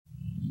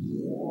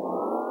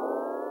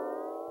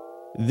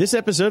This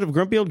episode of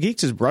Grumpy Old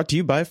Geeks is brought to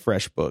you by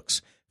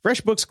FreshBooks.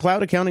 FreshBooks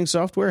cloud accounting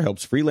software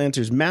helps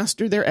freelancers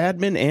master their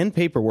admin and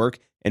paperwork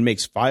and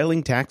makes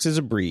filing taxes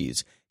a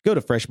breeze. Go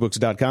to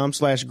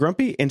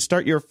freshbooks.com/grumpy and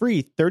start your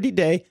free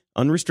 30-day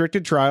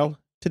unrestricted trial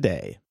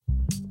today.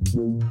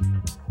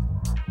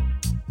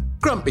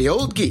 Grumpy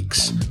Old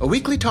Geeks, a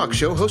weekly talk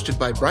show hosted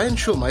by Brian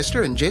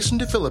Schulmeister and Jason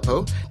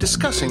DeFilippo,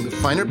 discussing the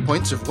finer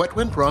points of what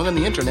went wrong on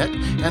the internet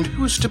and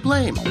who's to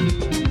blame.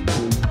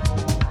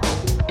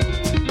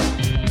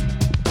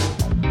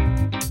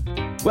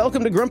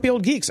 Welcome to Grumpy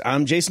Old Geeks.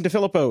 I'm Jason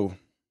DeFilippo.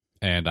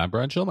 And I'm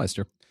Brian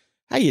Schulmeister.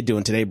 How you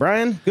doing today,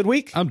 Brian? Good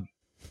week? I'm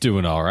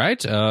doing all right.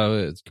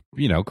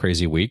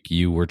 Crazy week.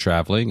 You were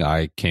traveling.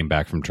 I came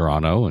back from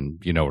Toronto, and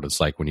you know what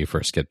it's like when you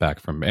first get back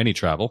from any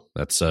travel.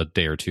 That's a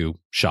day or two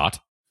shot.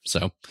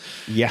 So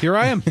yeah, here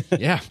I am.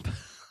 Yeah.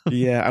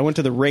 Yeah, I went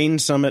to the RAIN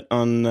Summit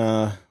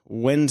on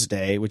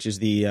Wednesday, which is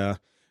the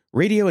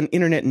Radio and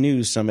Internet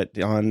News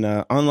Summit on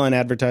online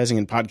advertising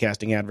and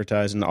podcasting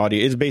advertising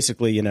audio. It's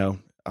basically,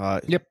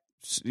 Yep.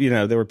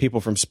 There were people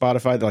from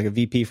Spotify, like a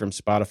VP from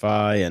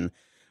Spotify, and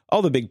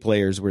all the big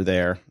players were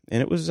there.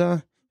 And it was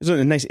a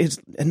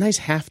nice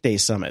half-day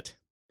summit.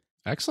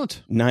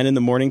 Excellent. 9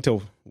 a.m.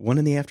 till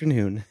 1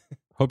 p.m.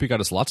 Hope you got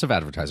us lots of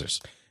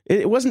advertisers.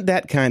 It wasn't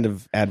that kind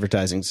of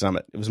advertising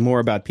summit. It was more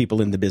about people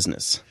in the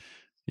business.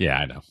 Yeah,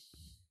 I know.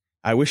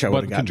 I wish I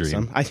would have gotten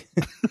some.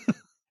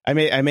 I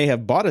may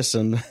have bought us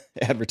some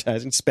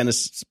advertising, spent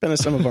us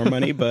some of our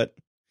money, but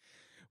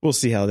we'll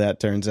see how that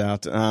turns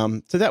out.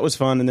 So that was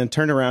fun, and then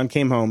turned around,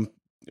 came home,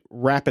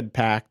 rapid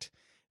packed,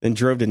 then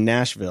drove to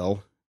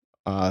Nashville.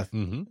 Drove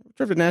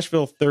to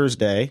Nashville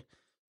Thursday,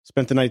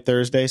 spent the night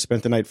Thursday,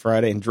 spent the night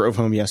Friday, and drove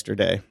home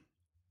yesterday.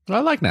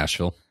 I like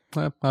Nashville.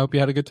 I hope you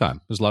had a good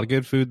time. There's a lot of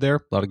good food there,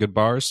 a lot of good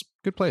bars,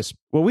 good place.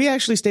 Well, we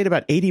actually stayed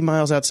about 80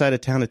 miles outside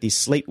of town at the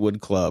Slatewood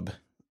Club,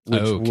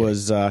 which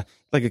was like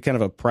a kind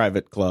of a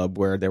private club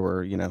where there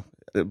were,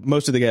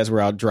 most of the guys were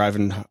out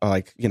driving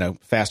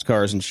fast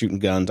cars and shooting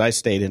guns. I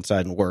stayed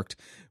inside and worked,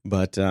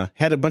 but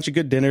had a bunch of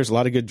good dinners, a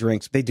lot of good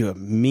drinks. They do a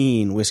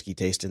mean whiskey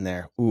taste in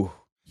there. Ooh.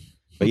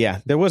 But yeah,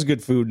 there was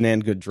good food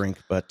and good drink,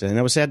 and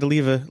I was sad to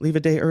leave a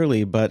day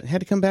early, but had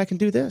to come back and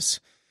do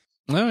this.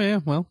 Oh yeah,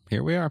 well,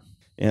 here we are.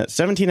 Yeah,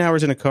 17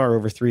 hours in a car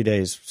over 3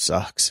 days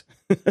sucks.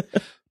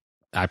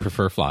 I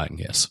prefer flying,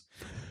 yes.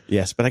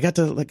 Yes, but I got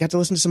to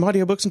listen to some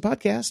audiobooks and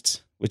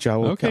podcasts, which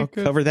I'll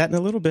cover that in a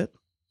little bit.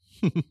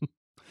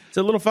 It's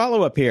a little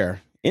follow-up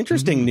here.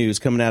 Interesting news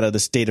coming out of the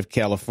state of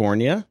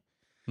California.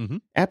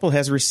 Apple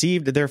has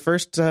received their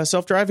first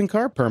self-driving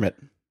car permit.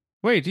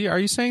 Wait, are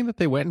you saying that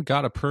they went and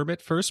got a permit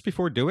first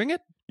before doing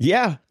it?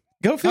 Yeah,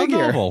 go figure.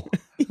 How novel.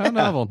 How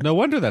novel. No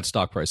wonder that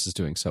stock price is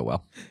doing so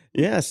well.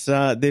 Yes,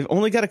 they've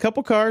only got a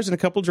couple cars and a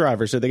couple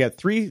drivers. So they got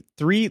three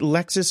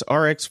Lexus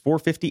RX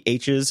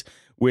 450Hs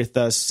with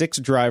 6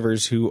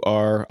 drivers who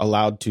are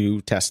allowed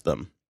to test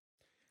them.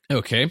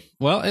 Okay,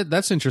 well,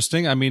 that's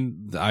interesting. I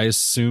mean, I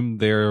assume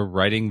they're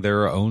writing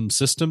their own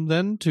system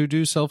then to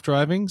do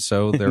self-driving,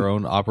 so their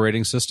own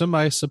operating system,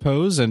 I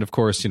suppose. And of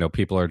course,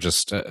 people are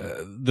just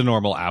the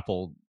normal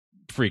Apple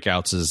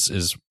freakouts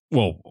is,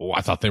 well, I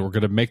thought they were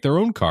going to make their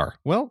own car.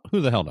 Well, who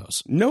the hell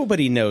knows?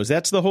 Nobody knows.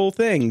 That's the whole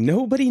thing.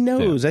 Nobody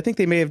knows. Yeah. I think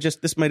they may have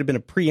this might have been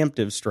a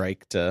preemptive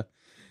strike to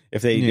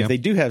if they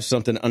do have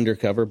something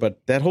undercover,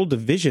 but that whole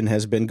division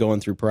has been going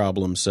through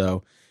problems,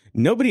 so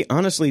nobody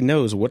honestly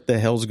knows what the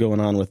hell's going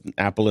on with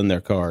Apple in their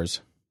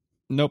cars.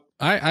 Nope.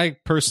 I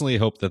personally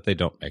hope that they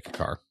don't make a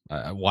car.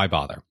 Why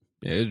bother?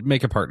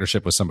 Make a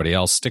partnership with somebody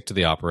else, stick to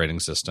the operating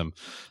system,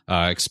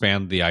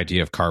 expand the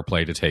idea of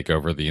CarPlay to take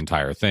over the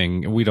entire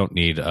thing. We don't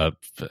need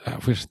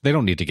they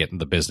don't need to get in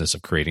the business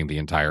of creating the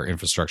entire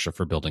infrastructure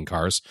for building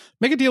cars.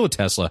 Make a deal with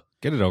Tesla.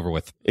 Get it over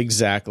with.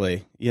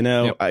 Exactly.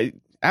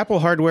 Apple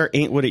hardware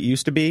ain't what it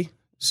used to be.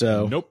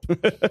 So nope.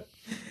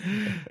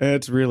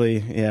 It's really,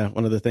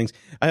 one of the things.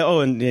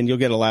 And you'll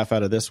get a laugh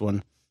out of this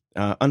one.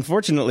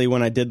 Unfortunately,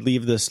 when I did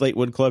leave the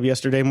Slatewood Club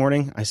yesterday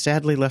morning, I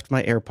sadly left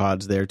my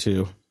AirPods there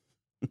too.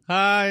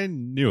 I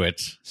knew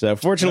it. So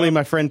fortunately,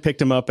 my friend picked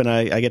them up, and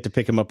I get to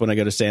pick them up when I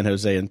go to San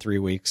Jose in 3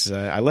 weeks.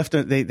 I left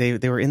them;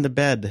 they were in the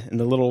bed in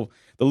the little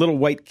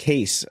white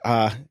case.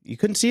 You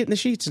couldn't see it in the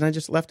sheets, and I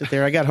just left it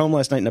there. I got home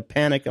last night in a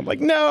panic. I'm like,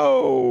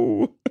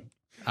 no.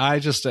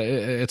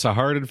 It's a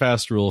hard and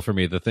fast rule for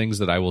me. The things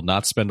that I will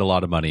not spend a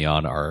lot of money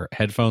on are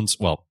headphones.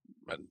 Well,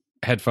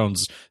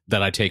 headphones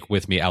that I take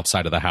with me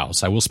outside of the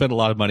house. I will spend a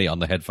lot of money on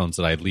the headphones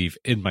that I leave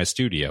in my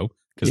studio,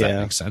 because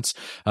that makes sense.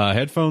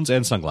 Headphones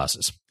and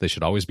sunglasses. They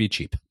should always be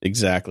cheap.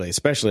 Exactly,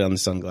 especially on the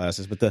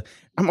sunglasses. But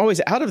I'm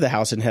always out of the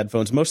house in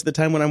headphones. Most of the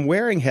time when I'm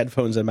wearing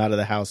headphones, I'm out of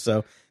the house.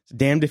 So it's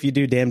damned if you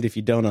do, damned if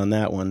you don't on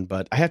that one.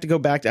 But I have to go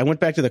back. I went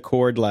back to the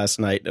Cord last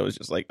night. It was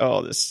just like,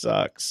 oh, this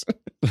sucks.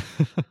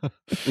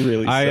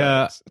 Really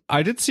sucks.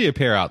 I did see a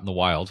pair out in the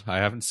wild. I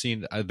haven't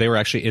seen. They were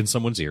actually in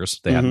someone's ears.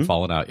 They hadn't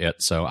fallen out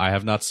yet. So I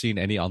have not seen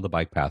any on the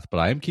bike path. But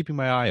I am keeping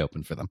my eye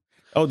open for them.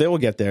 Oh, they will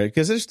get there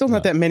because there's still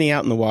not that many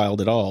out in the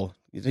wild at all.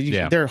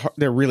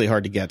 They're really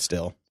hard to get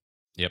still.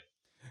 Yep.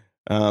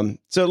 So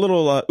a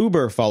little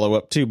Uber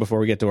follow-up, too, before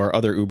we get to our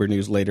other Uber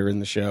news later in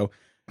the show.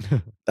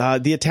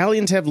 The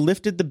Italians have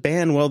lifted the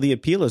ban while the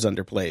appeal is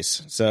under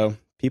place. So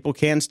people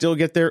can still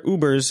get their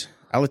Ubers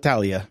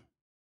all'Italia.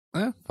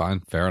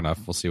 Fine. Fair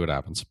enough. We'll see what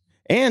happens.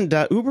 And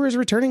Uber is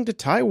returning to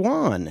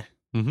Taiwan,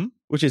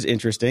 which is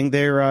interesting.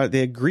 They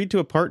agreed to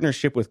a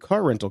partnership with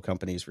car rental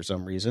companies for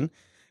some reason.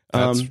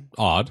 That's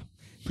odd.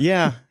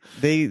 Yeah.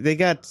 They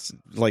got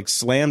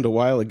slammed a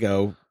while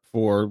ago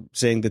for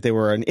saying that they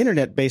were an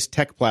internet-based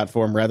tech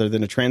platform rather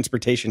than a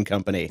transportation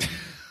company.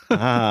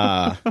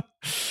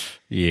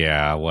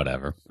 Yeah,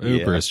 whatever.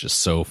 Uber is just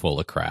so full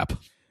of crap.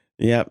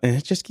 Yeah, and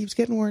it just keeps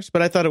getting worse.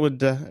 But I thought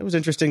it was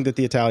interesting that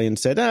the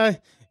Italians said,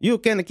 you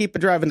can keep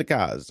driving the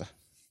cars.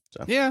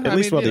 So, yeah, at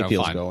least while the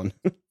appeal's going.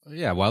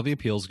 Yeah, while the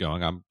appeal's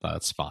going,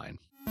 that's fine.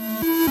 In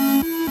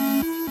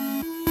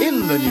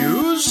the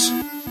news...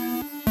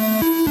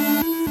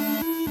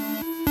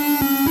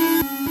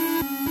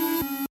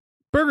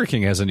 Burger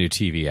King has a new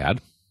TV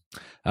ad.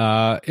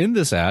 In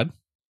this ad,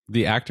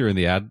 the actor in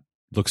the ad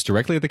looks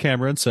directly at the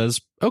camera and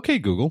says, "Okay,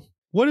 Google,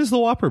 what is the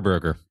Whopper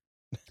Burger?"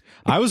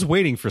 I was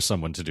waiting for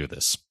someone to do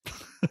this.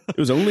 It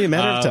was only a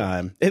matter of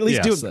time. At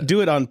least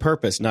do it on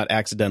purpose, not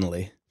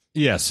accidentally.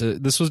 Yes,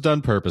 this was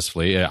done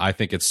purposefully. I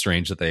think it's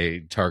strange that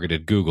they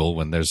targeted Google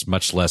when there's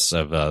much less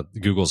of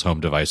Google's home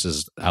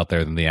devices out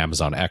there than the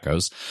Amazon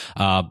Echoes.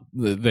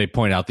 They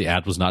point out the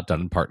ad was not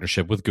done in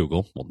partnership with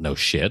Google. Well, no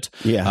shit.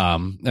 Yeah.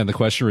 And the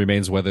question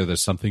remains whether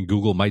there's something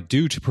Google might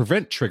do to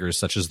prevent triggers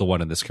such as the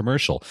one in this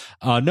commercial.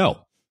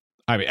 No.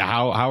 I mean,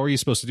 how are you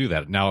supposed to do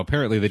that? Now,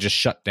 apparently, they just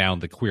shut down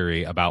the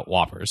query about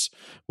Whoppers,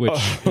 which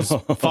is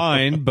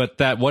fine. But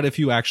what if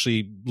you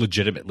actually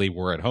legitimately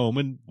were at home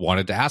and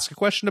wanted to ask a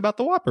question about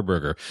the Whopper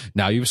Burger?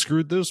 Now you've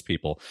screwed those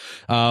people.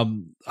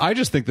 I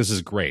just think this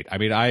is great. I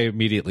mean, I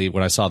immediately,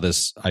 when I saw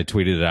this, I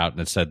tweeted it out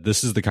and it said,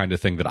 this is the kind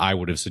of thing that I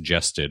would have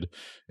suggested,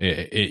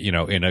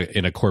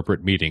 in a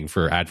corporate meeting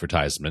for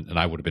advertisement, and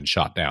I would have been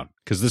shot down.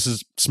 Because this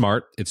is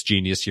smart. It's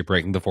genius. You're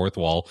breaking the fourth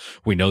wall.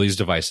 We know these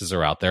devices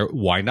are out there.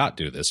 Why not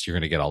do this? You're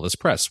going to get all this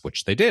press,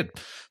 which they did.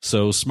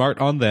 So smart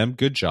on them.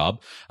 Good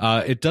job.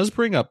 It does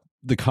bring up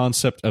the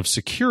concept of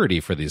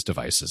security for these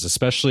devices,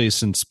 especially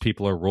since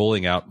people are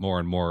rolling out more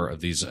and more of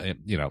these,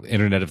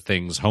 Internet of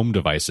Things home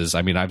devices.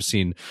 I mean, I've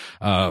seen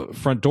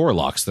front door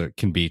locks that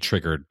can be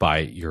triggered by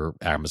your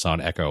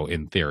Amazon Echo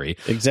in theory.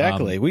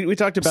 Exactly. We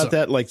talked about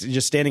that, like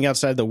just standing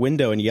outside the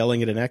window and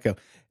yelling at an Echo,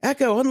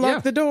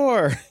 unlock the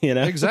door,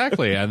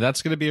 Exactly. And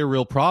that's going to be a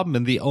real problem.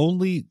 And the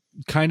only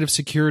kind of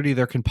security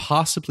there can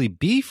possibly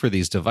be for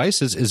these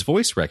devices is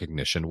voice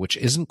recognition, which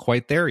isn't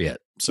quite there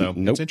yet. So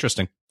It's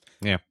interesting.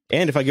 Yeah.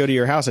 And if I go to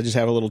your house, I just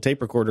have a little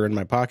tape recorder in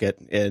my pocket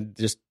and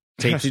just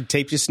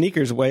tape your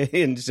sneakers away.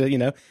 And so,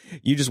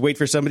 you just wait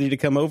for somebody to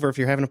come over if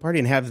you're having a party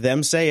and have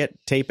them say it,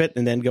 tape it,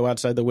 and then go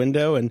outside the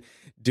window and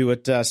do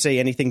it, say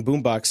anything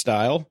boombox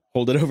style,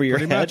 hold it over your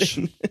head,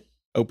 and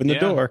open the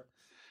door.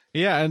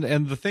 Yeah,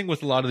 and the thing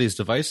with a lot of these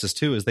devices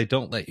too is they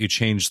don't let you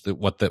change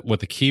what the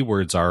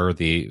keywords are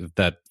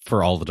that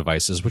for all the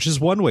devices, which is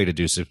one way to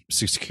do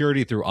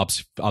security through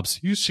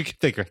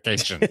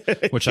obfuscation,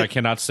 which I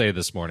cannot say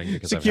this morning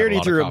because security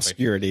I've had a lot through of coffee.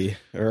 obscurity,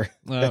 or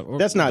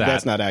that's not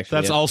actually.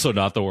 That's also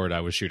not the word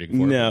I was shooting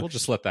for. No. We'll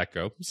just let that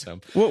go.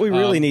 So what we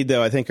really need,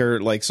 though, I think, are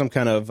like some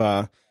kind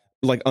of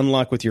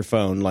unlock with your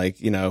phone,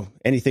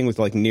 anything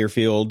with near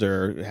field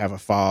or have a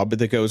fob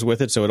that goes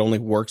with it, so it only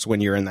works when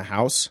you're in the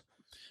house.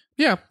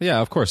 Yeah,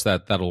 of course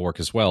that'll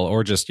work as well.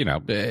 Or just,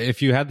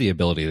 if you had the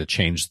ability to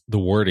change the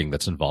wording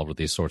that's involved with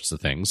these sorts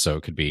of things. So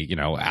it could be,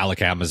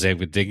 Alakamaze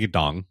with Diggy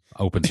Dong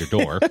opens your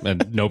door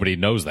and nobody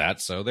knows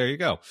that. So there you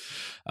go.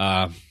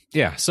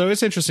 So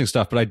it's interesting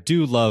stuff, but I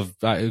do love,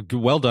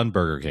 well done,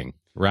 Burger King.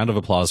 Round of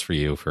applause for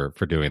you for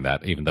doing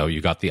that, even though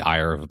you got the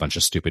ire of a bunch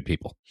of stupid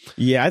people.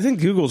 Yeah, I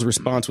think Google's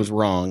response was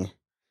wrong.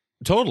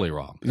 Totally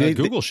wrong.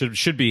 Google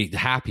should be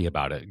happy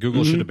about it.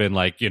 Google should have been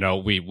like,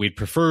 we'd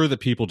prefer that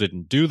people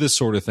didn't do this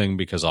sort of thing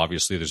because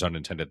obviously there's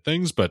unintended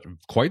things, but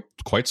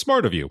quite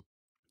smart of you.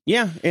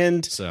 Yeah,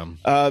 and so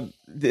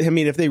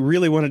if they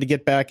really wanted to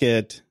get back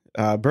at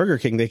Burger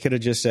King, they could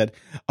have just said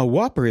a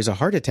Whopper is a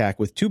heart attack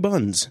with 2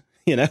 buns,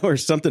 or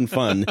something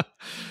fun.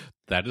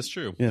 That is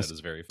true. Yes. That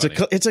is very funny.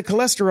 It's a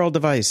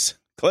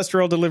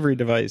cholesterol delivery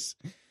device.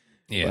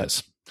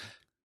 Yes.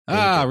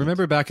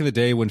 Remember back in the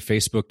day when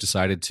Facebook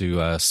decided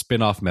to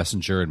spin off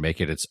Messenger and make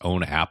it its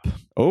own app?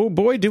 Oh,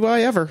 boy, do I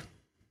ever.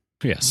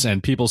 Yes,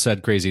 and people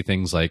said crazy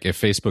things like, if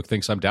Facebook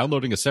thinks I'm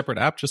downloading a separate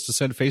app just to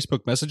send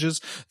Facebook messages,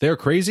 they're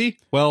crazy.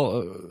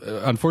 Well,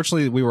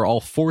 unfortunately, we were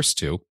all forced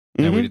to,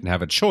 and we didn't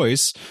have a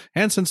choice.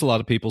 And since a lot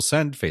of people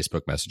send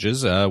Facebook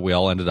messages, we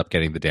all ended up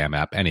getting the damn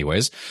app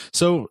anyways.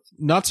 So,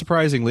 not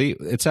surprisingly,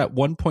 it's at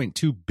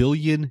 1.2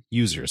 billion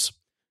users.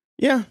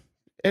 Yeah.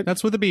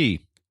 That's with a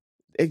B.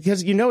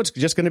 Because it's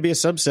just going to be a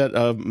subset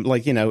of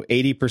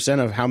 80%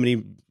 of how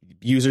many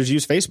users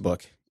use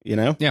Facebook,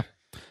 Yeah.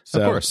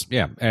 So, of course,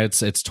 yeah,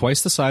 it's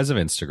twice the size of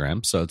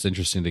Instagram, so it's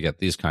interesting to get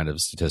these kind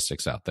of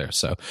statistics out there.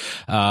 So,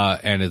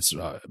 and it's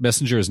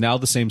Messenger is now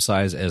the same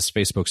size as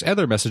Facebook's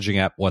other messaging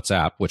app,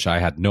 WhatsApp, which I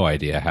had no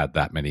idea had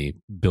that many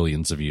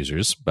billions of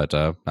users. But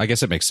I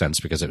guess it makes sense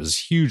because it was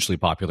hugely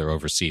popular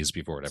overseas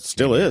before it ever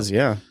still is,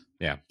 yeah.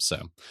 Yeah,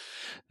 so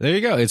there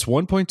you go. It's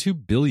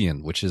 1.2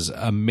 billion, which is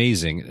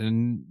amazing.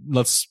 And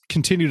let's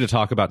continue to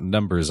talk about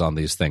numbers on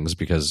these things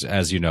because,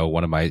 as you know,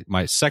 one of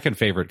my second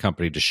favorite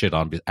company to shit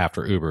on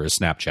after Uber is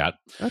Snapchat.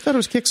 I thought it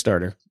was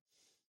Kickstarter.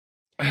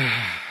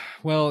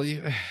 Well,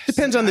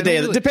 depends on the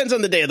day. Depends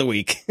on the day of the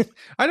week.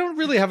 I don't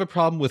really have a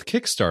problem with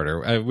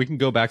Kickstarter. We can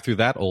go back through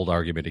that old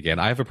argument again.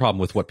 I have a problem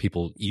with what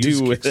people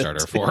use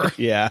Kickstarter for.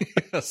 Yeah,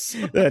 yes.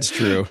 That's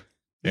true.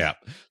 Yeah.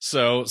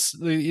 So,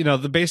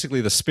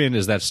 basically the spin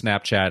is that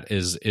Snapchat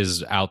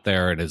is out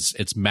there and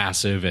it's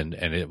massive and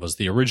it was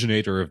the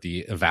originator of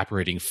the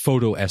evaporating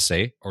photo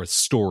essay or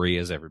story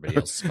as everybody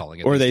else is calling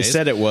it. Or they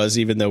said it was,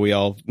 even though we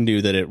all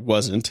knew that it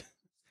wasn't.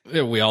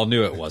 We all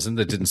knew it wasn't.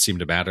 It didn't seem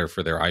to matter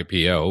for their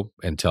IPO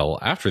until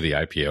after the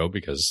IPO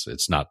because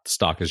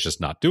stock is just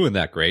not doing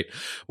that great.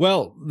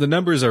 Well, the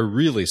numbers are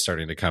really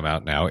starting to come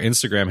out now.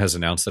 Instagram has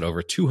announced that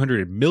over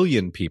 200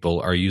 million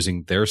people are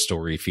using their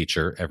story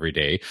feature every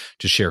day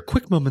to share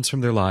quick moments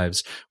from their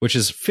lives, which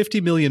is 50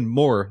 million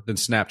more than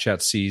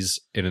Snapchat sees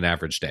in an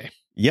average day.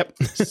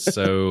 Yep.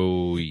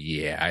 So,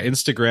 yeah,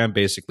 Instagram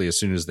basically, as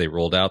soon as they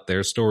rolled out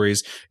their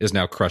stories, is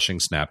now crushing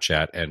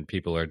Snapchat. And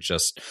people are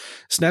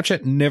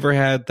Snapchat never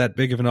had that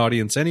big of an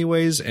audience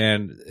anyways,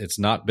 and it's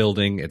not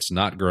building, it's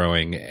not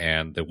growing.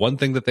 And the one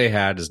thing that they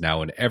had is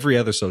now in every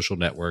other social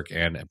network.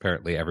 And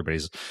apparently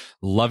everybody's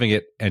loving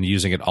it and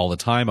using it all the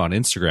time on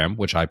Instagram,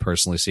 which I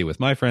personally see with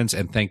my friends.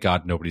 And thank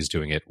God nobody's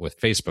doing it with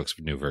Facebook's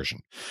new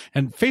version.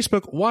 And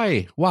Facebook,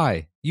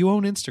 why? You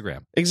own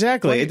Instagram.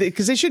 Exactly.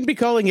 Because they shouldn't be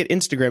calling it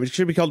Instagram. It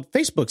should be called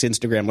Facebook's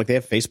Instagram, like they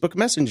have Facebook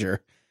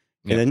Messenger.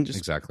 And then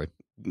exactly.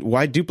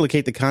 Why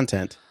duplicate the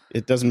content?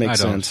 It doesn't make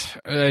sense.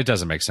 It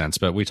doesn't make sense,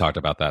 but we talked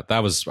about that.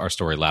 That was our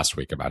story last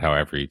week about how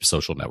every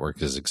social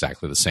network is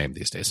exactly the same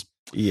these days.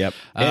 Yep.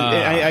 And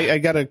I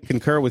got to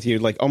concur with you.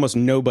 Like almost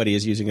nobody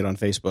is using it on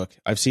Facebook.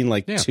 I've seen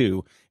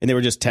two, and they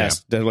were just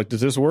tests. Yeah. They're like, does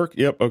this work?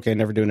 Yep. Okay.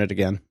 Never doing it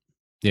again.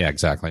 Yeah,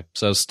 exactly.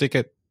 So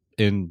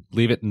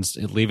leave it in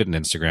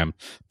Instagram.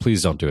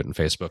 Please don't do it in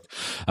Facebook.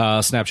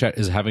 Snapchat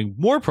is having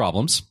more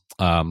problems.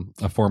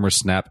 A former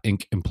Snap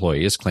Inc.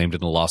 employee has claimed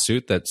in a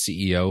lawsuit that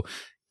CEO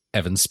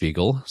Evan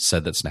Spiegel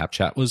said that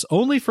Snapchat was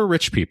only for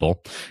rich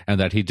people and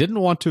that he didn't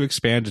want to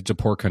expand into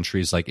poor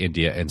countries like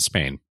India and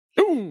Spain.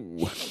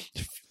 Ooh.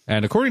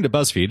 And according to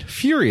BuzzFeed,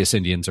 furious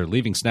Indians are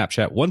leaving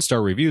Snapchat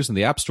 1-star reviews in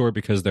the App Store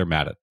because they're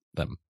mad at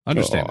them,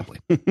 understandably,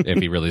 if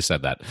he really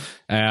said that.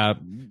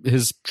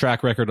 His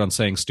track record on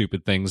saying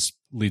stupid things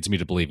leads me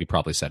to believe he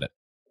probably said it.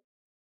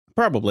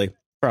 Probably.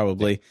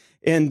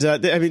 And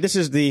this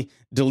is the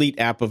delete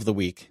app of the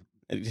week.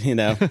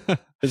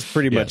 It's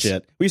pretty much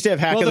it. We used to have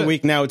hack of the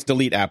week. Now it's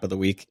delete app of the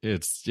week.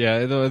 It's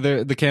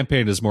the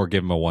campaign is more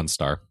give him a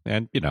 1-star,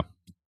 and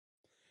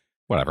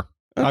whatever.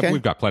 Okay.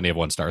 We've got plenty of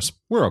 1-stars.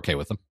 We're okay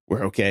with them.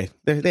 We're okay.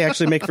 They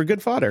actually make for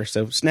good fodder.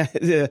 So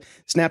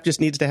Snap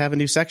just needs to have a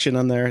new section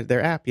on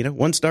their app.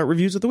 1-star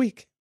reviews of the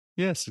week.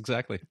 Yes,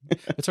 exactly.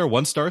 It's our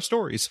 1-star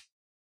stories.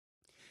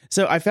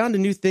 So I found a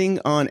new thing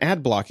on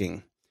ad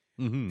blocking.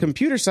 Mm-hmm.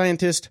 Computer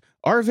scientist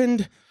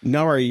Arvind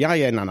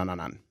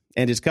Narayanan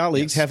and his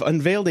colleagues have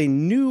unveiled a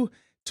new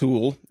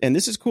tool, and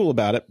this is cool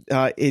about it.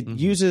 It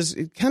uses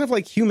kind of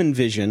like human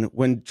vision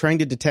when trying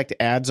to detect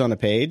ads on a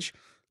page.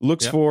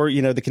 Looks for,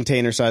 the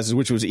container sizes,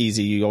 which was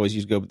easy. You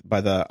always go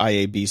by the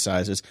IAB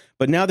sizes.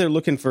 But now they're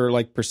looking for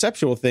like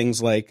perceptual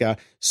things like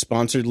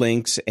sponsored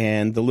links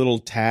and the little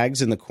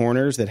tags in the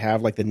corners that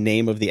have like the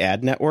name of the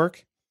ad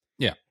network.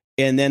 Yeah.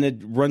 And then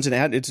it runs an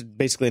ad. It's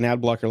basically an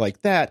ad blocker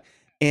like that.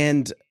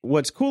 And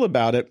what's cool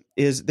about it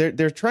is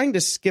they're trying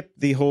to skip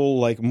the whole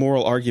like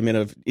moral argument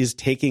of is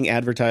taking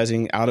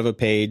advertising out of a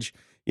page,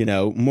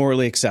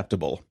 morally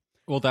acceptable.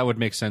 Well, that would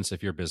make sense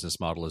if your business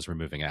model is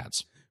removing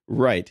ads.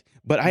 Right.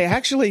 But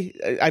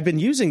I've been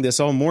using this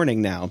all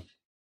morning now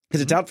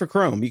because it's out for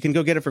Chrome. You can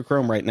go get it for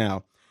Chrome right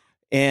now.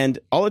 And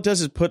all it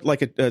does is put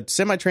like a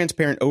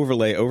semi-transparent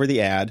overlay over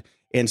the ad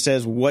and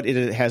says what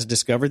it has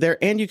discovered there.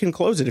 And you can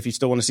close it if you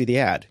still want to see the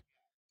ad.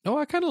 Oh,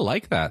 I kind of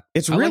like that.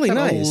 It's really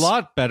nice. A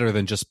lot better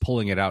than just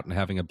pulling it out and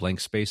having a blank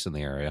space in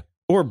the area.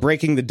 Or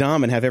breaking the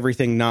DOM and have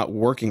everything not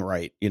working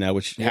right,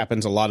 which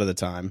happens a lot of the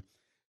time.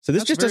 So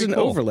this just does an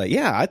overlay.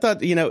 Yeah, I thought,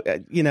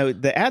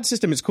 the ad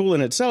system is cool in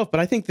itself, but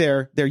I think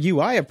their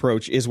UI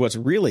approach is what's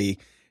really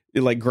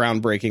like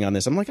groundbreaking on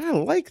this. I'm like, I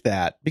like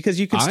that because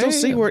you can still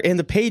see and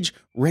the page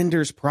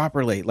renders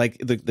properly. Like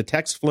the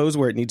text flows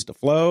where it needs to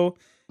flow.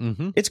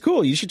 Mm-hmm. It's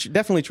cool. You should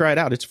definitely try it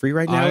out. It's free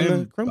right now in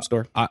the Chrome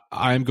store.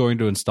 I'm going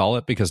to install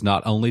it because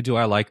not only do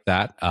I like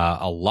that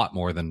a lot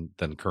more than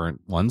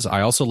current ones,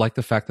 I also like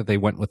the fact that they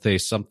went with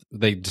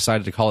they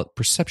decided to call it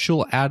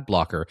perceptual ad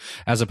blocker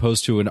as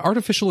opposed to an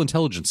artificial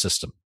intelligence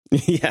system.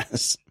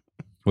 Yes.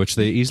 Which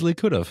they easily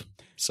could have.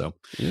 So,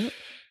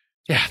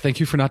 yeah, thank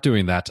you for not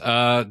doing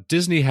that.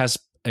 Disney has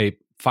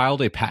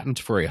filed a patent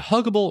for a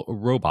huggable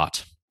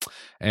robot.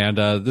 And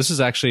this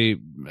is actually,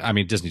 I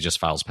mean, Disney just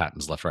files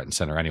patents left, right, and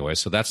center anyway,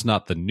 so that's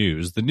not the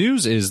news. The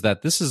news is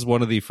that this is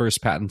one of the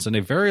first patents in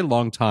a very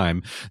long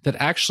time that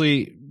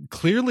actually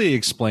clearly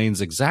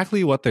explains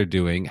exactly what they're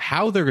doing,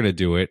 how they're going to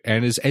do it,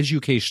 and is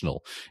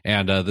educational.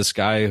 And this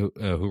guy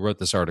who wrote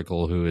this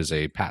article, who is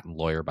a patent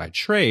lawyer by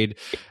trade,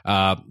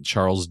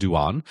 Charles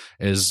Duan,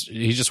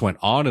 he just went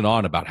on and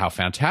on about how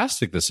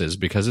fantastic this is,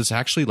 because it's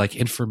actually like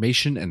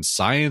information and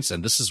science,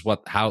 and this is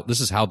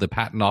how the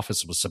patent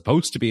office was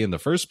supposed to be in the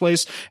first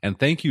place. And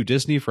thank you,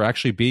 Disney, for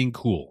actually being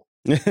cool.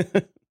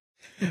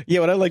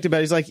 Yeah, what I liked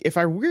about it is, like, if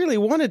I really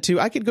wanted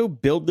to, I could go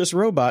build this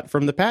robot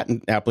from the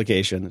patent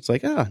application. It's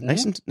like,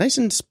 nice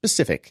and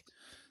specific.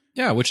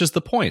 Yeah, which is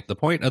the point. The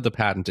point of the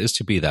patent is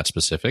to be that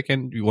specific.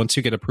 And once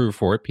you get approved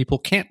for it, people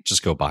can't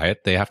just go buy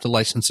it. They have to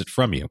license it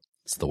from you.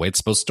 It's the way it's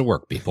supposed to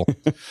work, people.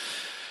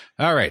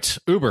 All right,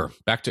 Uber.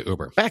 Back to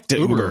Uber.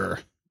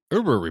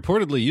 Uber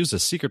reportedly used a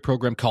secret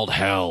program called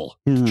Hell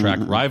to track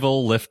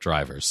rival Lyft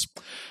drivers.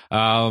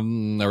 A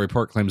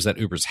report claims that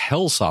Uber's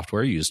Hell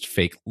software used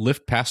fake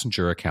Lyft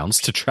passenger accounts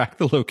to track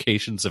the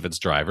locations of its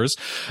drivers.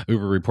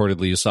 Uber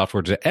reportedly used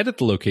software to edit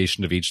the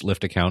location of each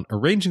Lyft account,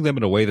 arranging them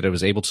in a way that it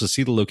was able to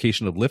see the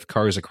location of Lyft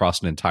cars across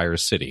an entire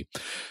city.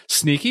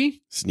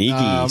 Sneaky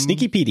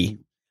Petey.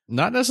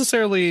 Not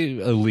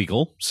necessarily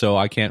illegal, so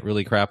I can't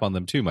really crap on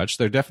them too much.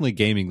 They're definitely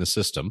gaming the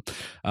system.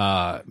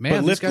 But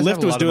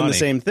Lyft was doing the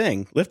same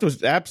thing. Lyft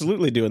was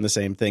absolutely doing the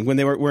same thing when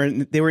they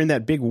were in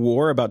that big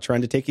war about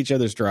trying to take each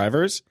other's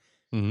drivers.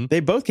 Mm-hmm. They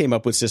both came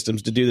up with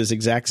systems to do this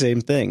exact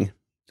same thing.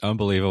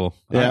 Unbelievable.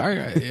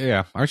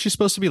 Yeah. Aren't you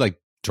supposed to be like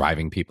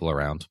driving people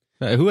around?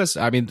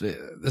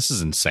 This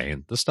is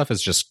insane. This stuff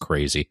is just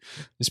crazy.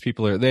 These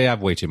people they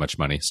have way too much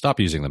money. Stop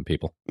using them,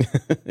 people.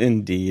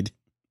 Indeed.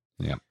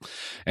 Yeah.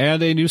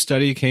 And a new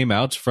study came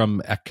out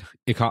from I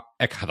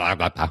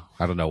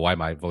don't know why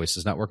my voice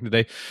is not working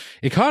today.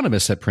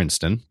 Economists at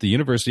Princeton, the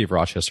University of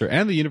Rochester,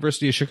 and the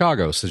University of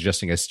Chicago,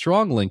 suggesting a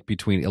strong link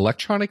between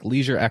electronic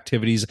leisure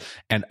activities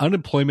and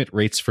unemployment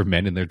rates for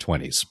men in their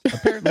 20s.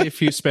 Apparently,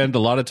 if you spend a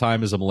lot of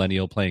time as a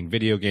millennial playing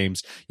video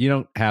games, you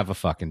don't have a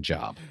fucking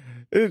job.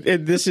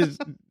 And this is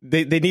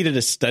they needed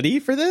a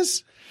study for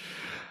this?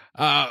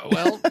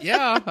 Well,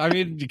 yeah, I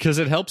mean, because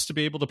it helps to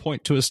be able to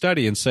point to a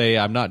study and say,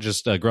 I'm not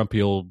just a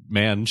grumpy old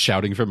man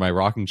shouting from my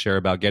rocking chair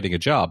about getting a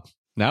job.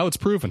 Now it's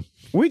proven.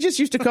 We just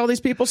used to call these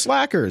people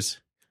slackers.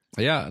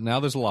 Yeah, now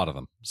there's a lot of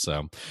them.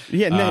 So,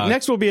 yeah,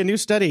 next will be a new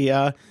study.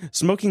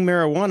 Smoking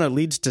marijuana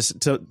leads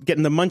to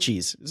getting the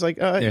munchies. It's like,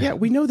 yeah,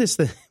 we know this.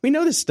 We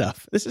know this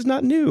stuff. This is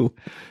not new.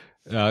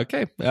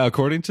 Okay.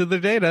 According to the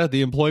data,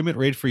 the employment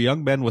rate for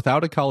young men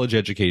without a college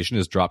education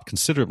has dropped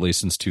considerably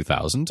since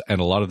 2000, and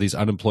a lot of these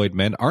unemployed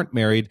men aren't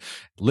married,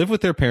 live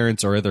with their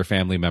parents or other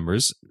family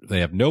members.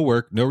 They have no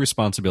work, no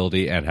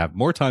responsibility, and have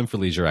more time for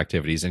leisure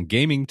activities, and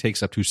gaming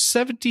takes up to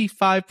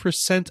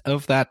 75%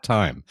 of that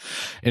time.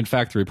 In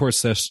fact, the report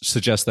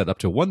suggests that up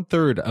to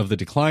 1/3 of the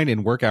decline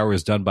in work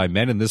hours done by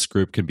men in this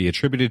group can be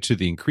attributed to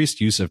the increased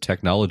use of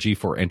technology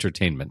for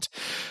entertainment.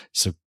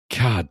 So,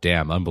 God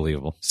damn,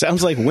 unbelievable.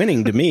 Sounds like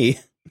winning to me.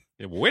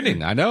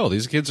 Winning, I know.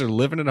 These kids are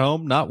living at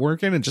home, not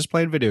working, and just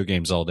playing video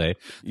games all day.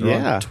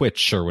 They're on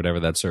Twitch or whatever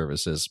that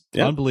service is.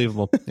 Yep.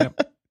 Unbelievable.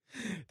 Yep.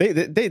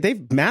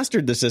 They've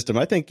mastered the system.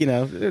 I think,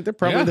 they're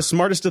probably the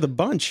smartest of the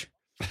bunch.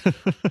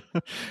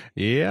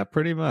 Yeah,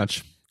 pretty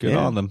much. Good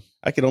on them.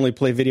 I could only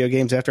play video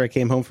games after I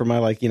came home from my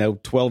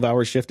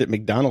 12-hour shift at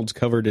McDonald's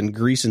covered in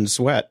grease and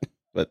sweat.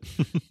 But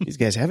these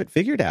guys have it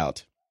figured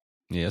out.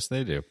 Yes,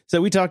 they do. So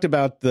we talked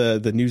about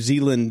the New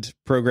Zealand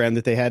program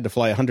that they had to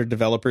fly 100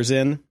 developers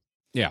in.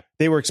 Yeah.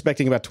 They were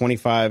expecting about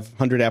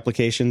 2,500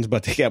 applications,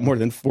 but they got more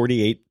than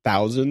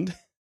 48,000.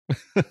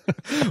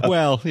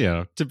 Well,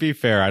 to be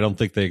fair, I don't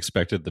think they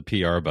expected the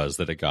PR buzz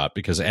that it got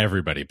because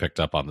everybody picked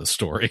up on the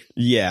story.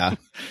 Yeah.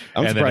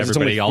 I'm surprised it's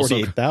only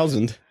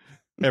 48,000.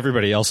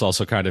 Everybody else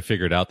also kind of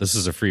figured out this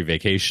is a free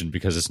vacation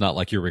because it's not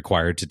like you're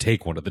required to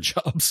take one of the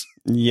jobs.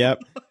 Yep.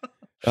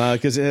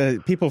 Because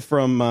people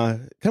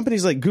from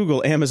companies like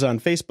Google, Amazon,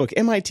 Facebook,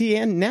 MIT,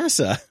 and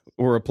NASA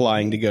were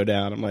applying to go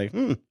down. I'm like,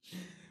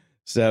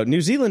 So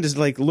New Zealand is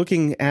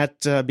looking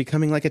at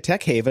becoming like a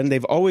tech haven.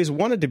 They've always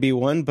wanted to be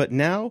one, but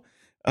now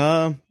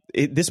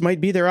this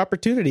might be their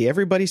opportunity.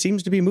 Everybody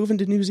seems to be moving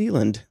to New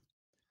Zealand.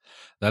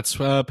 That's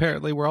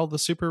apparently where all the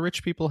super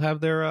rich people have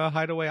their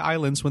hideaway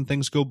islands when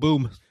things go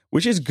boom.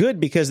 Which is good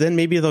because then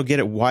maybe they'll get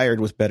it wired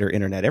with better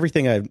internet.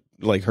 Everything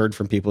I've heard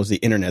from people is the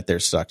internet there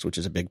sucks, which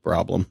is a big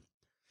problem.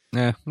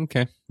 Yeah,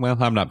 okay. Well,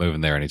 I'm not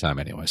moving there anytime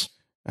anyways.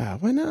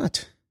 Why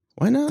not?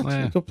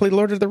 Go play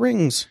Lord of the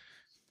Rings.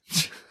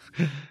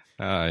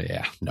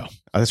 Yeah, no.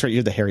 Oh, that's right.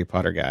 You're the Harry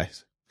Potter guy.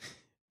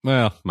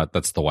 Well,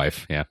 that's the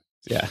wife, yeah.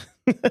 Yeah.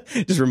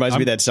 Just reminds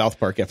me of that South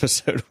Park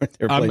episode where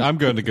they're playing. I'm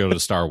going to go to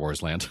Star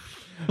Wars land.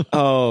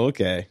 Oh,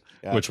 okay.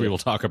 Gotcha. Which we will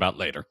talk about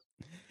later.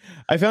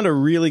 I found a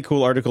really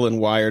cool article in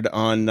Wired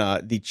on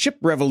the chip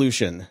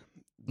revolution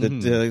that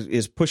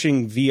is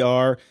pushing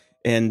VR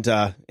and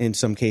in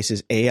some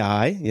cases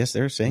AI. Yes,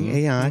 they're saying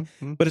AI,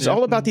 but it's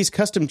all about these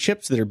custom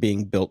chips that are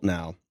being built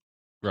now.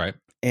 Right.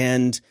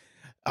 And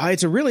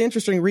it's a really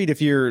interesting read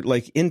if you're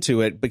like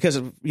into it, because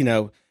of,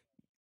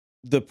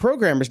 the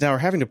programmers now are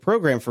having to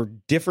program for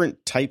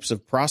different types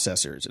of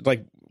processors.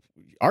 Like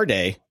our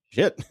day,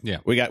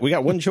 we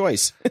got one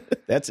choice.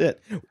 That's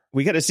it.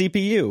 We got a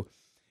CPU.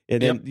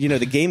 And then,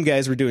 the game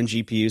guys were doing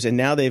GPUs, and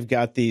now they've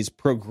got these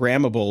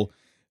programmable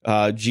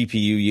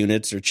GPU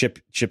units or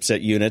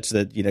chipset units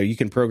that, you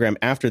can program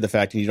after the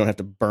fact, and you don't have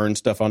to burn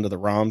stuff onto the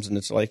ROMs. And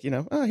it's like,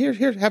 here,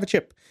 have a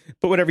chip,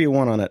 put whatever you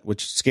want on it,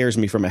 which scares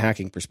me from a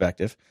hacking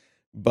perspective.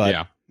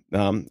 But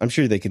I'm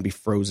sure they can be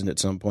frozen at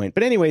some point.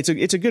 But anyway,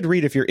 it's a good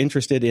read if you're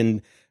interested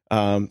in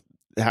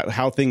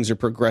how things are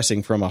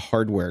progressing from a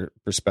hardware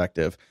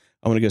perspective.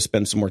 I want to go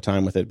spend some more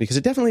time with it, because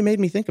it definitely made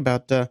me think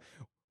about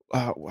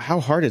how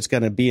hard it's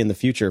going to be in the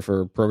future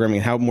for programming,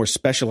 and how more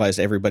specialized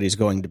everybody's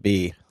going to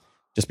be,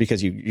 just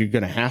because you're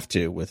going to have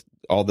to with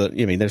all the,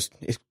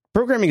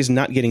 programming is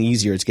not getting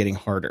easier. It's getting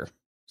harder.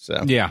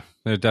 So yeah,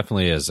 it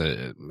definitely is.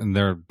 And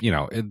they're,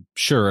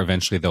 sure,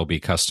 eventually there'll be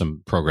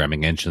custom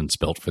programming engines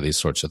built for these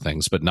sorts of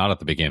things, but not at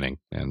the beginning.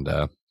 And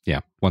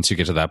once you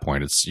get to that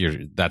point,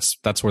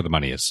 that's where the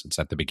money is. It's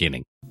at the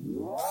beginning.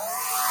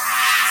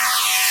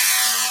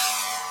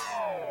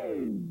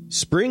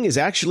 Spring is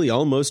actually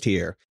almost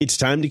here. It's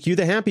time to cue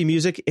the happy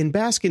music and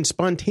bask in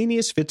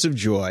spontaneous fits of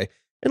joy.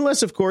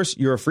 Unless, of course,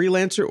 you're a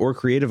freelancer or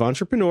creative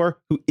entrepreneur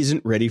who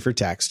isn't ready for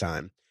tax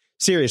time.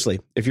 Seriously,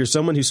 if you're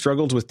someone who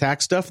struggles with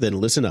tax stuff, then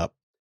listen up.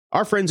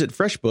 Our friends at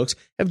FreshBooks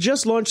have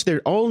just launched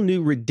their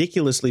all-new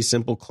ridiculously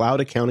simple cloud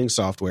accounting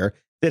software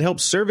that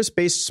helps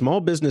service-based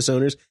small business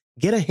owners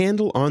get a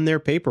handle on their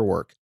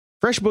paperwork.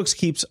 FreshBooks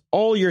keeps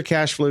all your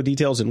cash flow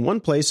details in one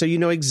place, so you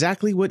know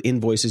exactly what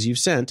invoices you've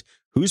sent,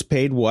 who's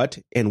paid what,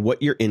 and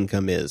what your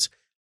income is.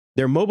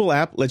 Their mobile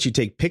app lets you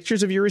take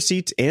pictures of your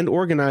receipts and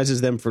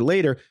organizes them for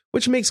later,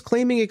 which makes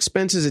claiming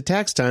expenses at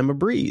tax time a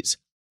breeze.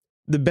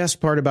 The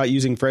best part about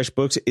using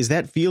FreshBooks is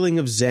that feeling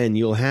of zen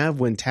you'll have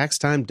when tax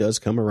time does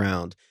come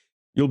around.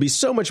 You'll be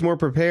so much more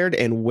prepared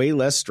and way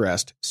less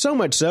stressed, so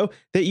much so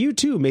that you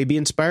too may be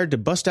inspired to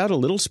bust out a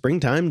little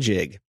springtime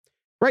jig.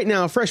 Right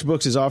now,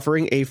 FreshBooks is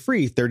offering a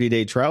free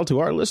 30-day trial to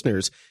our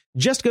listeners.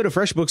 Just go to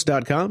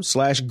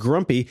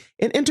freshbooks.com/grumpy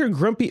and enter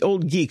Grumpy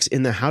Old Geeks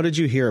in the How Did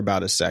You Hear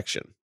About Us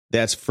section.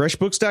 That's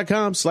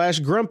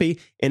freshbooks.com/grumpy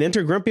and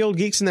enter Grumpy Old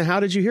Geeks in the How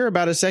Did You Hear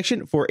About Us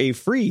section for a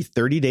free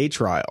 30-day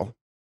trial.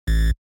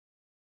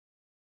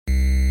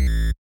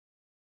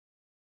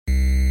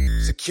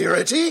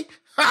 Security?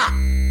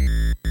 Ha!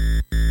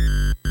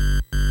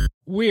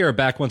 We are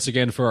back once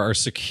again for our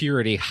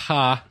Security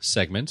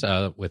segment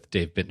with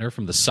Dave Bittner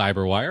from the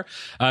Cyberwire.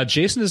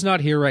 Jason is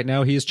not here right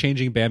now. He is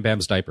changing Bam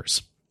Bam's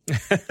diapers.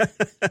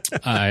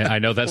 I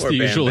know that's the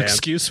usual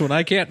excuse when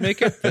I can't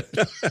make it.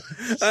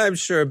 I'm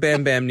sure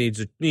Bam Bam needs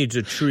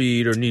a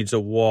treat or needs a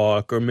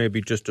walk or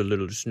maybe just a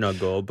little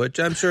snuggle. But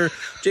I'm sure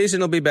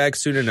Jason will be back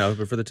soon enough.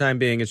 But for the time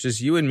being, it's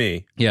just you and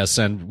me. Yes,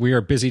 and we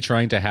are busy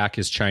trying to hack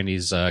his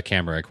Chinese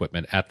camera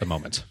equipment at the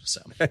moment.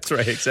 So that's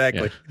right,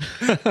 exactly.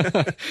 Yeah.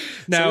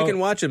 Now so we can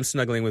watch him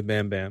snuggling with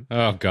Bam Bam.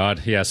 Oh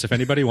God, yes. If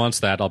anybody wants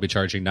that, I'll be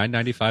charging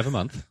 $9.95 a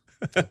month.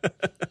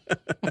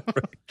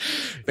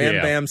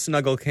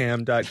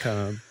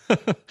 BamBamSnuggleCam.com.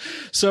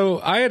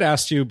 So I had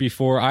asked you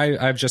before.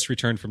 I've just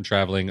returned from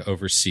traveling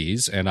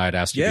overseas, and I'd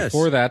asked you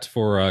before that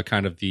for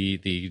kind of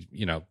the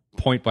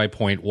point by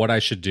point what I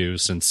should do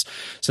since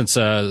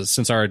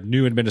our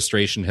new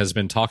administration has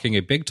been talking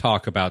a big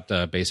talk about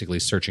basically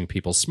searching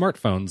people's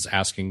smartphones,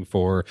 asking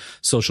for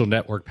social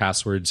network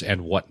passwords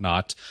and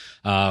whatnot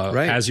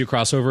as you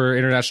cross over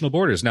international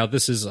borders. Now,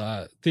 this is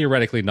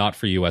theoretically not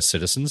for U.S.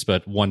 citizens,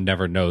 but one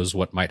never knows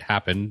what might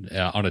happen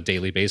on a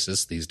daily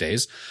basis these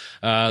days.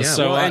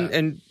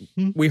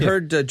 We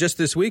heard just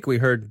this week,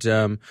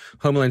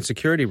 Homeland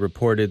Security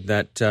reported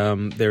that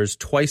there's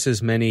twice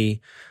as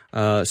many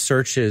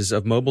searches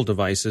of mobile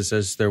devices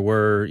as there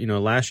were,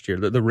 last year.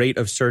 The rate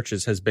of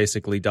searches has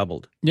basically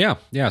doubled. Yeah.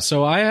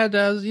 So I had,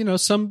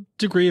 some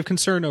degree of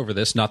concern over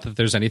this. Not that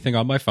there's anything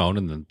on my phone,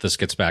 and then this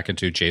gets back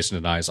into Jason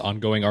and I's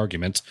ongoing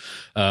argument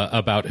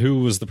about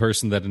who was the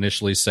person that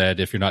initially said,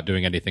 if you're not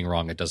doing anything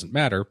wrong, it doesn't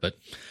matter. But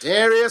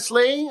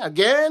seriously,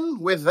 again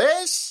with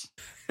this?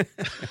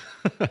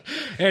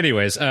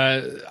 Anyways,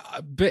 but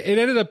it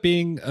ended up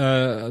being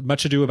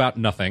much ado about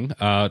nothing.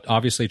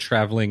 Obviously,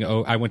 traveling.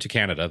 I went to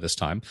Canada this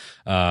time,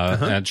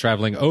 and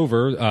traveling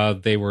over,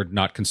 they were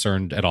not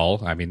concerned at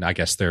all. I mean, I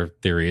guess their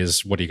theory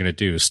is, what are you going to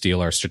do?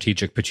 Steal our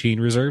strategic poutine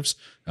reserves?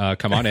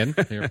 Come on in.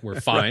 We're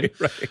fine.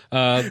 Right.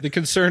 The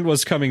concern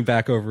was coming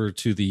back over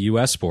to the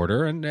U.S.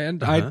 border,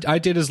 and I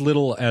did as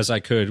little as I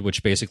could,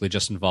 which basically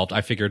just involved,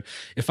 I figured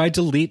if I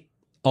delete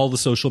all the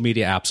social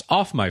media apps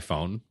off my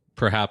phone,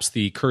 perhaps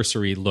the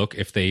cursory look,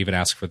 if they even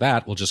ask for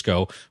that, will just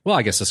go, well,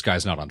 I guess this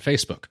guy's not on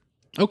Facebook.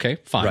 Okay,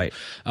 fine. Right.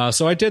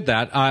 So I did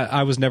that.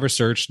 I was never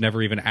searched,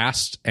 never even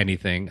asked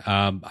anything.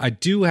 I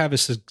do have a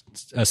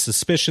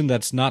suspicion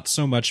that's not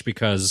so much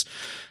because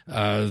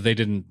they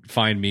didn't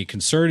find me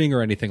concerning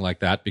or anything like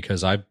that,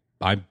 because I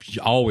I'm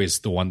always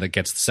the one that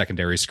gets the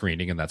secondary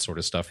screening and that sort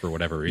of stuff for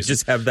whatever reason. You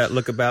just have that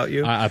look about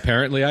you?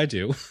 Apparently I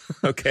do.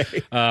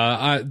 Okay.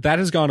 That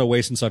has gone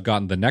away since I've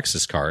gotten the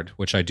Nexus card,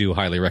 which I do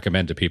highly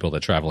recommend to people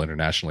that travel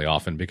internationally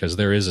often, because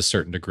there is a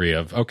certain degree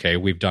of, okay,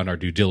 we've done our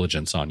due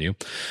diligence on you.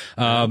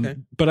 Okay.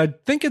 But I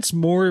think it's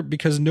more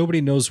because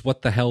nobody knows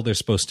what the hell they're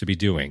supposed to be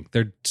doing.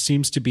 There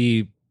seems to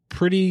be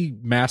pretty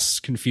mass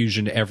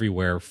confusion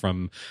everywhere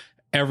from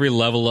every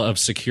level of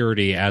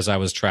security as I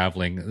was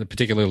traveling,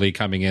 particularly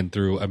coming in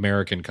through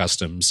American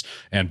Customs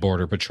and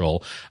Border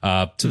Patrol,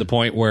 to the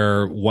point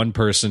where one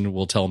person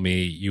will tell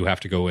me you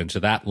have to go into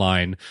that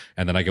line.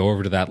 And then I go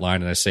over to that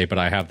line and I say, but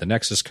I have the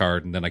Nexus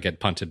card. And then I get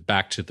punted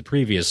back to the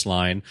previous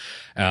line.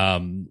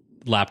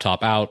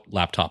 Laptop out,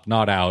 laptop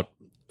not out.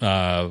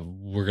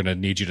 We're going to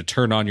need you to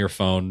turn on your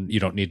phone. You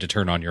don't need to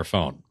turn on your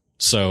phone.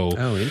 So,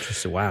 oh,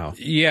 interesting. Wow.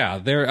 Yeah,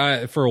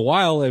 there for a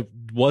while it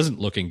wasn't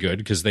looking good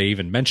because they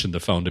even mentioned the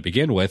phone to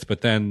begin with, but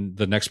then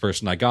the next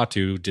person I got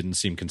to didn't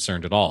seem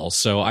concerned at all.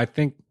 So I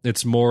think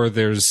it's more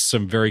there's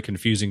some very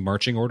confusing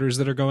marching orders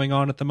that are going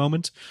on at the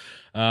moment.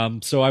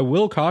 So I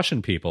will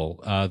caution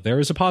people, there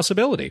is a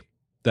possibility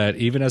that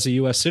even as a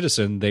U.S.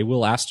 citizen, they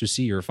will ask to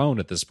see your phone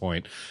at this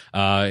point.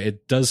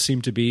 It does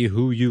seem to be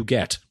who you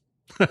get.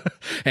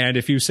 And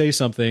if you say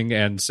something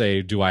and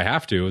say, do I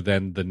have to?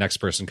 Then the next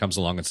person comes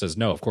along and says,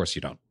 no, of course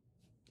you don't.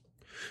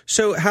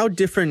 So how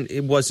different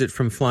was it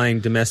from flying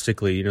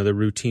domestically, you know, the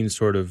routine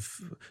sort of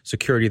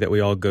security that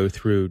we all go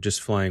through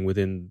just flying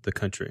within the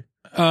country?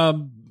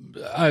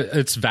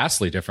 It's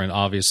vastly different,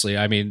 obviously.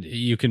 I mean,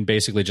 you can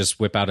basically just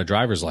whip out a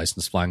driver's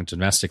license flying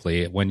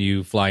domestically. When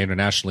you fly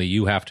internationally,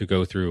 you have to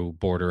go through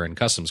border and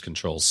customs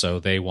controls. So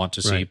they want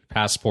to see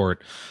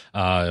passport,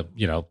 that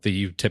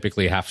you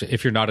typically have to,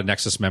 if you're not a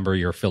Nexus member,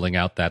 you're filling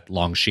out that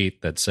long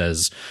sheet that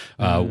says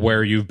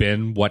where you've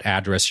been, what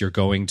address you're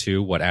going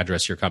to, what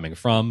address you're coming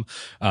from,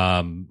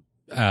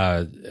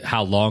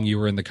 how long you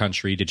were in the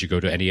country. Did you go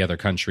to any other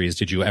countries?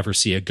 Did you ever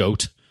see a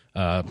goat?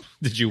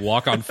 Did you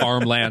walk on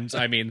farmland?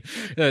 I mean,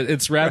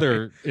 it's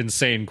rather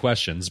insane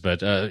questions,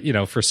 but,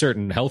 for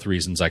certain health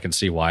reasons, I can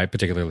see why,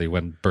 particularly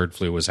when bird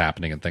flu was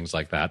happening and things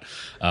like that.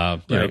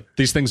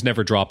 These things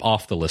never drop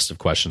off the list of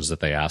questions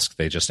that they ask.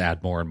 They just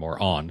add more and more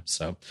on.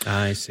 So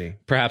I see.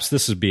 Perhaps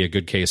this would be a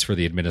good case for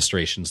the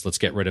administrations. Let's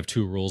get rid of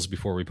 2 rules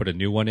before we put a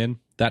new one in.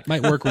 That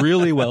might work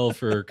really well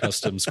for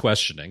customs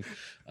questioning.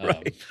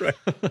 Right.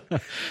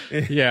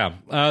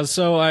 Yeah.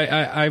 So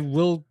I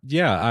will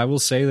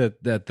say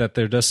that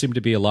there does seem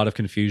to be a lot of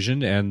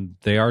confusion, and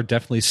they are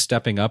definitely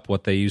stepping up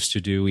what they used to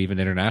do even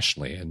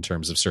internationally in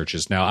terms of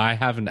searches. Now, I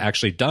haven't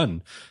actually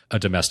done a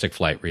domestic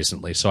flight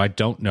recently, so I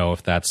don't know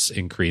if that's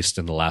increased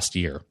in the last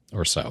year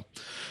or so.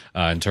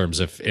 In terms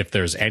of if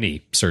there's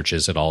any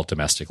searches at all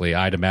domestically,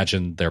 I'd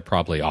imagine there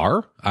probably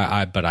are,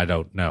 but I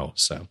don't know.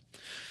 So.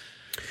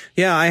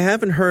 Yeah, I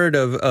haven't heard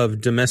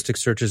of domestic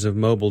searches of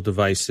mobile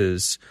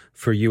devices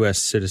for U.S.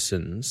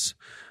 citizens,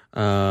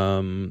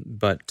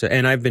 but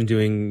I've been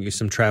doing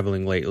some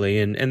traveling lately,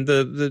 and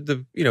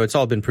the it's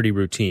all been pretty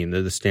routine.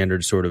 The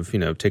standard sort of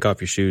take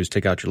off your shoes,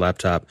 take out your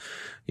laptop,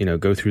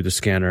 go through the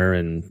scanner,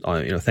 and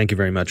thank you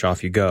very much,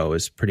 off you go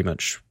is pretty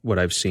much what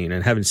I've seen,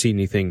 and haven't seen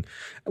anything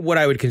what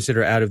I would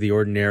consider out of the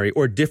ordinary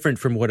or different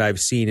from what I've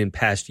seen in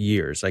past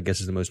years, I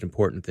guess is the most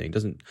important thing.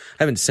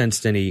 Haven't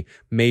sensed any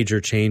major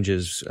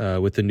changes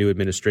with the new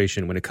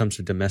administration when it comes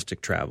to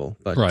domestic travel,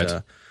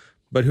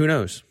 but who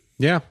knows?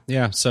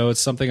 Yeah. So it's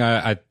something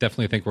I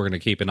definitely think we're going to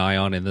keep an eye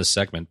on in this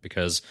segment,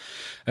 because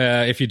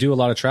if you do a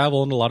lot of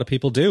travel, and a lot of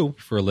people do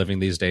for a living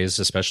these days,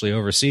 especially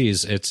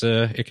overseas, it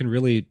can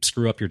really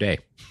screw up your day.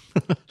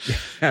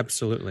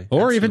 Absolutely.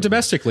 Or even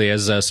domestically,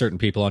 as certain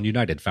people on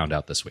United found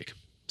out this week.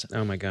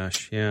 Oh my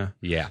gosh,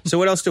 yeah. So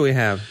what else do we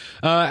have?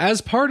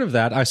 As part of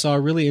that, I saw a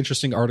really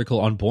interesting article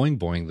on Boing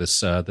Boing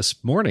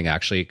this morning,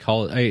 actually,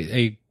 called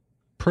a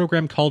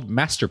program called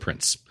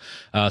Masterprints,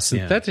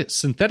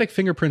 synthetic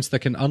fingerprints that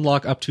can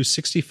unlock up to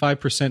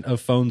 65% of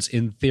phones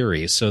in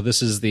theory. So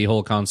this is the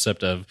whole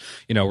concept of,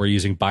 we're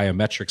using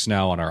biometrics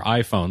now on our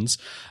iPhones,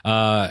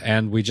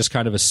 and we just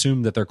kind of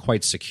assume that they're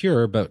quite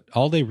secure, but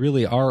all they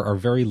really are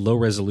very low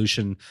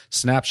resolution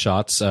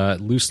snapshots,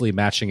 loosely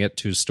matching it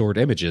to stored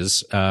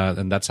images.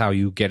 And that's how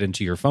you get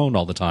into your phone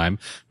all the time,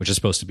 which is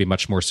supposed to be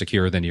much more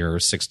secure than your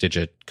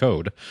 6-digit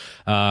code.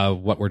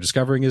 What we're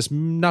discovering is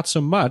not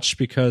so much,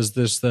 because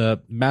there's the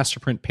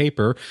Masterprint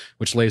paper,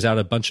 which lays out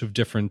a bunch of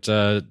different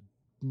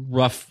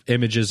rough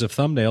images of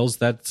thumbnails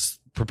that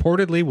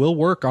purportedly will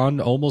work on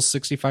almost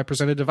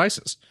 65% of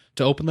devices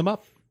to open them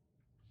up.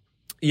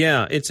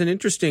 Yeah, it's an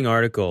interesting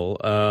article,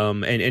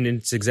 and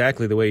it's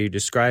exactly the way you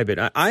describe it.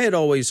 I had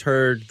always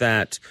heard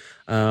that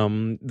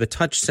the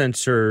touch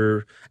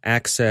sensor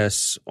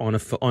access on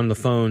the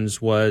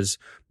phones was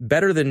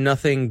better than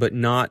nothing, but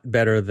not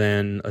better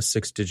than a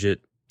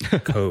 6-digit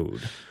code.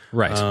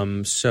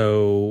 Right.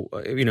 So,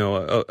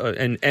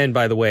 and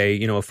by the way,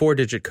 a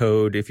 4-digit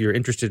code, if you're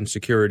interested in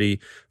security,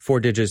 4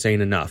 digits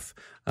ain't enough.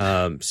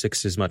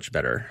 6 is much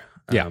better.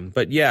 Yeah.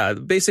 But yeah,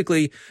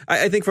 basically,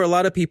 I think for a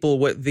lot of people,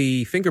 what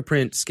the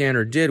fingerprint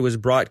scanner did was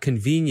brought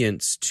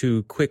convenience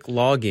to quick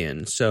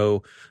login.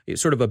 So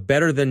it's sort of a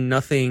better than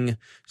nothing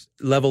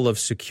level of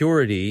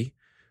security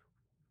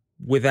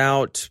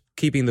without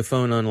keeping the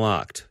phone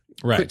unlocked.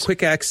 Right.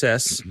 Quick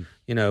access,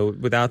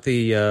 without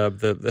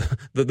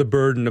the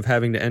burden of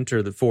having to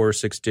enter the 4 or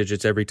 6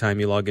 digits every time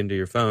you log into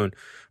your phone.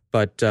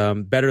 But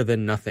better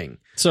than nothing.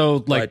 So,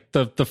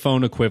 the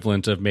phone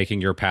equivalent of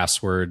making your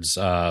passwords,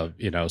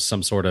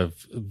 some sort of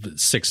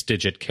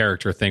 6-digit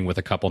character thing with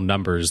a couple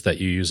numbers that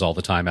you use all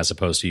the time, as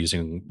opposed to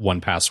using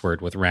one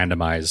password with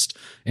randomized,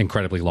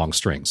 incredibly long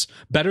strings.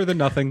 Better than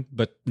nothing,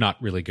 but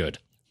not really good.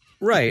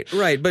 Right.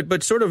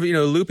 But sort of,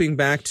 looping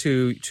back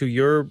to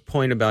your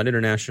point about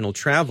international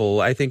travel,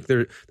 I think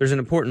there's an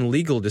important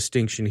legal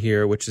distinction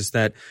here, which is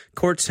that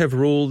courts have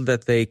ruled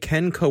that they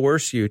can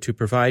coerce you to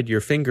provide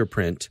your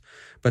fingerprint,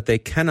 but they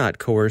cannot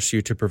coerce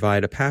you to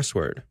provide a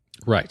password.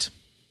 Right.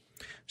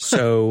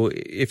 So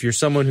if you're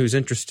someone who's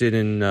interested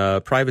in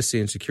privacy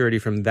and security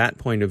from that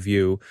point of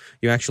view,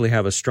 you actually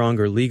have a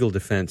stronger legal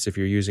defense if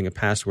you're using a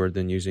password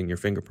than using your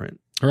fingerprint.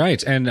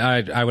 Right. And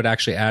I would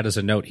actually add as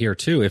a note here,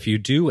 too, if you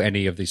do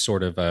any of these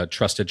sort of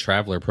trusted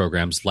traveler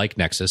programs like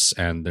Nexus,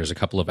 and there's a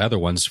couple of other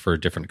ones for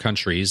different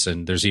countries,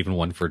 and there's even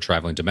one for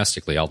traveling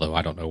domestically, although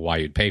I don't know why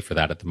you'd pay for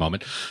that at the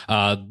moment.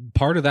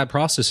 Part of that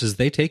process is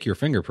they take your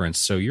fingerprints,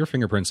 so your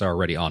fingerprints are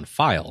already on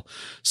file.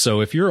 So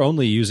if you're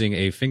only using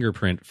a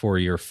fingerprint for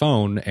your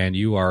phone and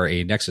you are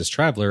a Nexus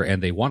traveler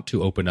and they want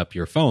to open up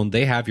your phone,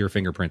 they have your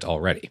fingerprint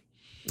already.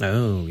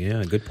 Oh,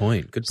 yeah. Good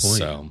point.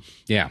 So,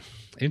 yeah,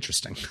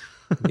 interesting.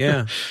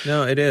 Yeah,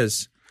 no, it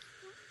is.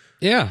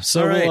 Yeah,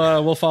 so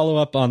right. we'll follow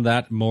up on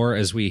that more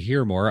as we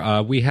hear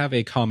more. We have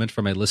a comment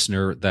from a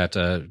listener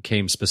that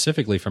came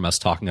specifically from us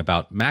talking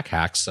about Mac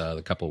hacks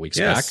a couple of weeks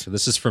back.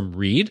 This is from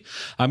Reed.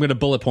 I'm going to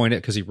bullet point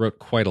it because he wrote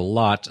quite a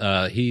lot.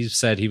 He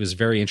said he was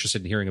very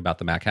interested in hearing about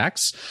the Mac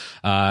hacks.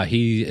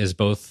 He is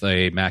both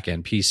a Mac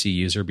and PC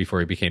user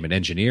before he became an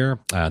engineer.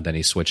 Then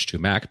he switched to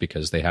Mac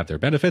because they have their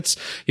benefits.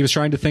 He was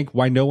trying to think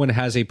why no one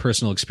has a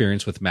personal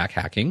experience with Mac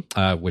hacking,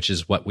 which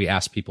is what we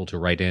asked people to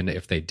write in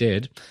if they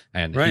did.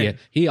 And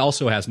he also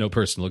has no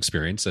personal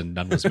experience, and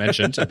none was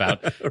mentioned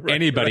about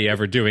anybody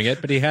ever doing it,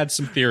 but he had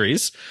some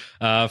theories.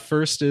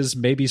 First is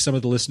maybe some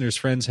of the listeners'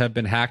 friends have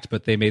been hacked,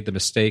 but they made the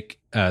mistake.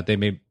 They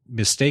may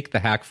mistake the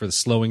hack for the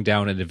slowing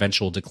down and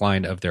eventual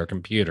decline of their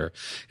computer.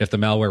 If the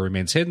malware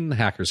remains hidden,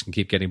 hackers can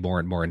keep getting more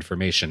and more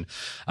information.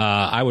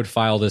 I would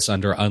file this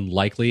under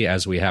unlikely,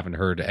 as we haven't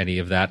heard any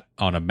of that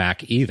on a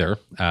Mac either.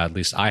 At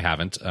least I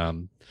haven't.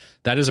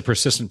 That is a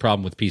persistent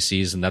problem with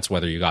PCs, and that's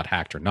whether you got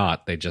hacked or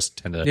not. They just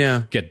tend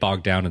to get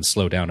bogged down and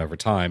slow down over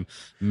time.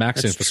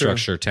 Mac's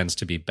infrastructure tends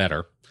to be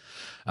better.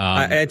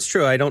 It's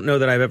true. I don't know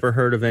that I've ever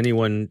heard of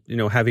anyone,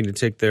 having to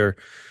take their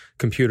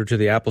computer to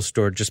the Apple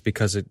Store just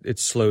because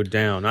it's slowed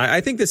down.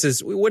 I think this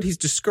is what he's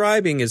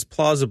describing is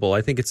plausible.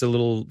 I think it's a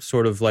little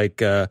sort of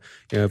like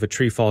if a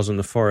tree falls in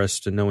the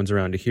forest and no one's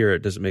around to hear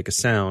it, doesn't make a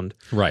sound.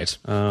 Right.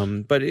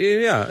 But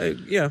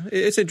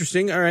it's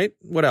interesting. All right.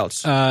 What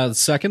else?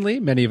 Secondly,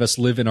 many of us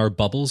live in our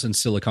bubbles in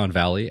Silicon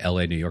Valley,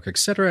 LA, New York,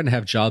 etc., and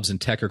have jobs in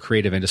tech or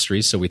creative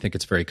industries. So we think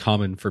it's very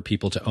common for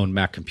people to own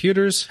Mac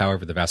computers.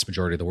 However, the vast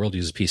majority of the world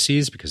uses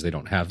PCs because they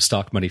don't have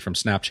stock money from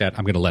Snapchat.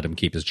 I'm going to let him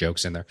keep his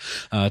jokes in there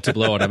to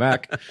blow on a Mac.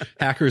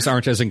 Hackers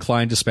aren't as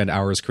inclined to spend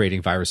hours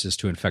creating viruses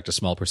to infect a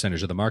small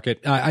percentage of the market.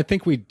 I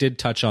think we did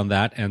touch on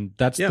that, and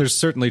there's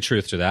certainly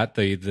truth to that.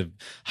 The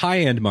high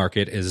end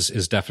market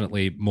is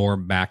definitely more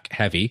Mac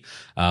heavy.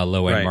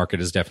 Low end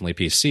market is definitely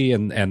PC,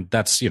 and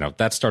that's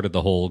that started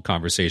the whole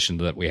conversation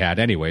that we had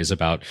anyways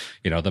about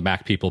the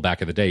Mac people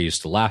back in the day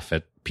used to laugh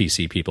at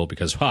PC people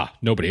because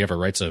nobody ever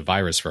writes a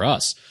virus for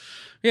us.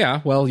 Yeah,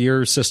 well,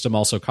 your system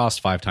also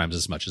cost 5 times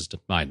as much as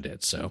mine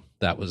did, so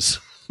that was.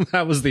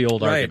 That was the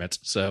old argument.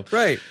 So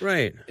right,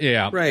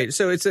 yeah, right.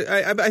 So it's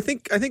I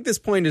think this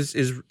point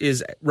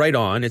is right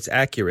on. It's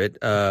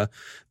accurate. The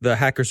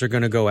hackers are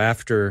going to go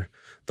after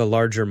the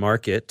larger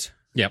market.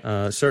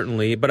 Yeah,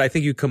 certainly. But I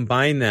think you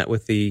combine that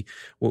with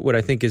what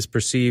I think is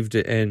perceived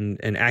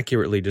and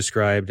accurately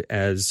described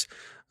as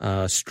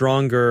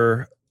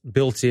stronger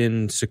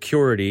built-in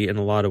security in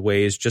a lot of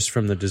ways, just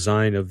from the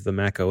design of the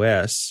Mac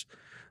OS.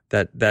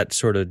 That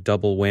sort of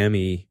double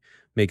whammy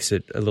makes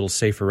it a little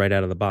safer right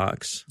out of the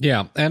box.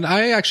 Yeah, and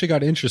I actually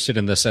got interested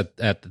in this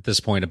at this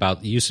point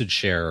about usage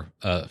share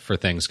for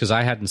things because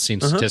I hadn't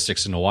seen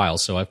statistics in a while.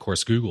 So I, of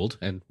course, Googled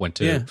and went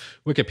to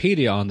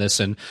Wikipedia on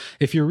this. And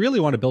if you really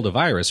want to build a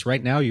virus,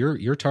 right now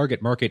your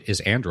target market is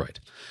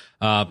Android.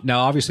 Now,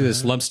 obviously,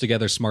 this lumps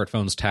together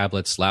smartphones,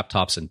 tablets,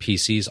 laptops, and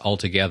PCs all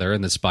together,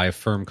 and it's by a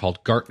firm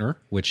called Gartner,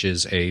 which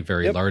is a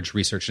very large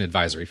research and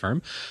advisory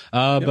firm.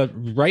 But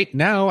right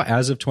now,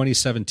 as of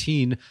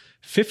 2017,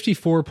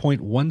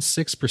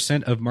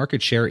 54.16% of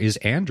market share is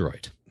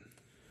Android.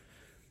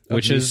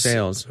 which is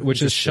sales,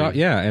 which is shot,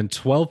 yeah, and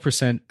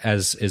 12%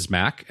 as is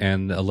Mac,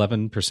 and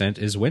 11%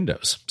 is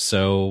Windows.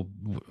 So,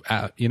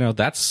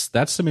 that's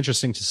some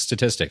interesting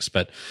statistics.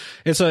 But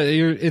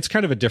it's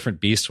kind of a different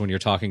beast when you're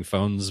talking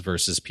phones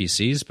versus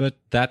PCs. But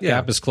that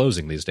gap is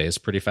closing these days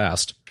pretty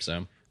fast.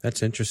 So.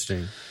 That's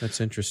interesting.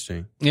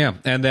 Yeah.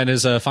 And then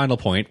as a final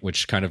point,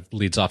 which kind of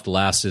leads off the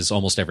last, is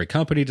almost every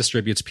company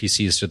distributes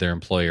PCs to their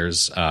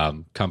employers.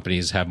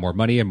 Companies have more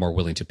money and more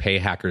willing to pay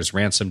hackers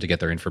ransom to get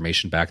their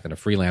information back than a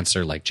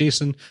freelancer like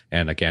Jason.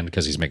 And again,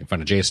 because he's making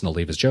fun of Jason, I'll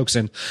leave his jokes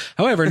in.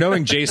 However,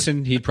 knowing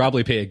Jason, he'd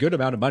probably pay a good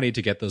amount of money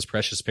to get those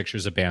precious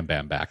pictures of Bam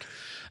Bam back.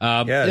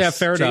 Yeah,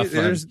 fair enough.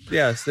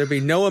 There'd be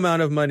no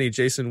amount of money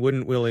Jason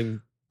wouldn't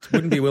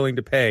be willing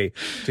to pay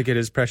to get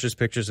his precious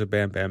pictures of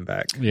Bam Bam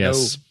back.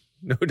 Yes.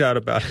 No doubt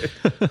about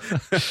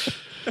it.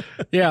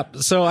 Yeah.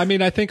 So, I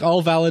mean, I think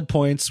all valid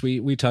points.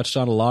 We touched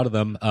on a lot of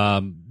them.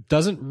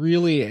 Doesn't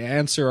really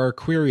answer our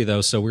query,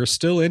 though. So we're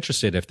still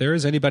interested. If there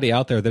is anybody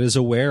out there that is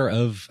aware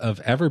of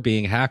ever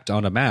being hacked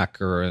on a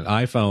Mac or an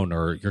iPhone,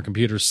 or your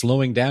computer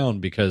slowing down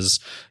because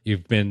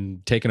you've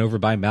been taken over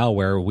by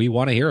malware, we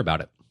want to hear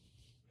about it.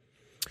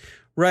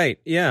 Right.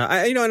 Yeah.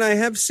 And I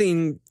have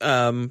seen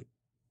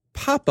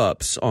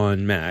pop-ups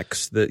on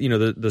Macs, the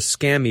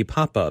scammy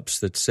pop-ups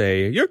that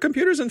say your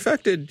computer's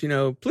infected,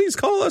 please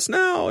call us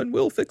now and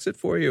we'll fix it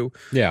for you.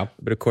 Yeah.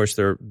 But of course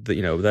that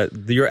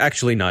you're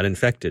actually not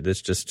infected.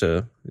 It's just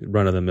a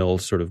run-of-the-mill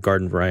sort of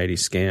garden variety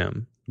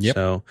scam. Yep.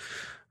 So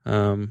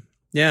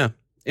yeah,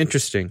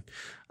 interesting.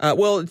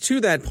 Well,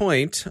 to that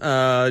point,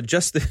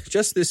 just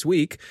this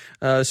week,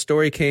 a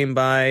story came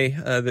by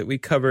that we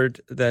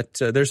covered that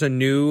there's a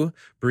new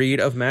breed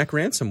of Mac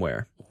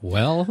ransomware.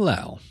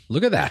 Well,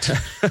 look at that.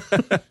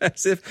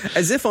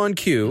 as if on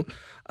cue.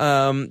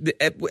 And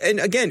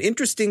again,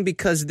 interesting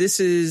because this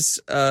is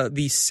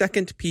the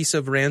second piece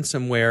of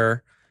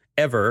ransomware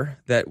ever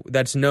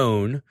that's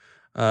known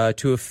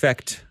to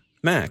affect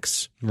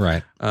Macs.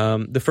 Right.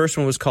 The first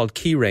one was called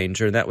Key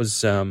Ranger. That was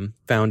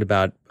found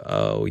about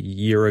a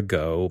year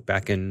ago,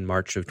 back in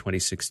March of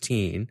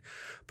 2016.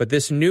 But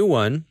this new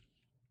one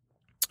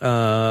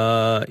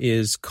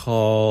is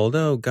called,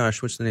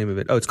 what's the name of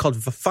it? Oh, it's called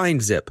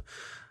FindZip.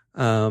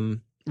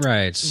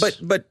 Right.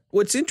 But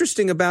what's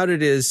interesting about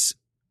it is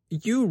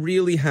you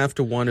really have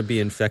to want to be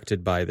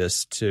infected by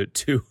this to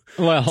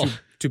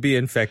be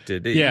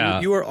infected. Yeah.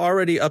 You are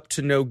already up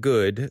to no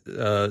good,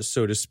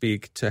 so to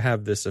speak, to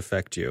have this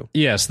affect you.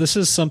 Yes, this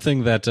is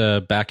something that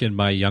back in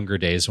my younger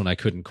days when I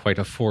couldn't quite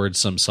afford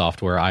some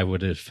software, I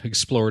would have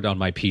explored on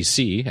my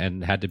PC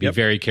and had to be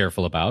very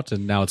careful about.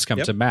 And now it's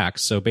come to Mac.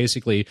 So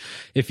basically,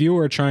 if you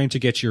are trying to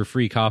get your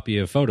free copy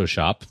of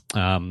Photoshop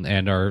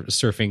and are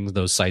surfing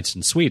those sites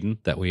in Sweden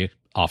that we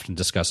often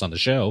discuss on the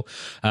show,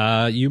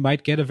 you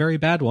might get a very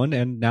bad one,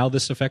 and now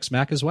this affects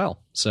Mac as well.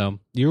 So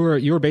you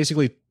were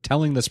basically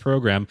telling this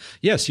program,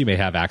 yes, you may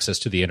have access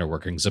to the inner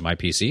workings of my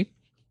PC,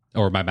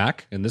 or my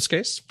Mac in this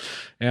case,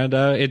 and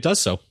it does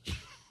so.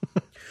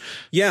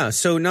 Yeah,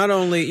 so not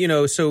only,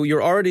 so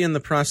you're already in the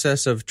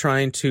process of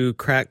trying to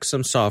crack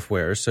some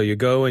software. So you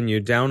go and you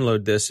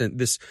download this, and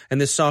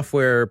this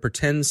software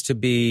pretends to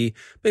be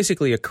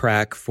basically a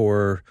crack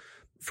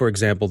for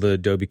example, the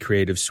Adobe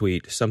Creative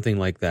Suite, something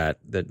like that,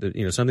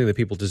 something that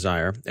people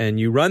desire. And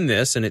you run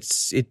this, and it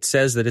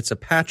says that it's a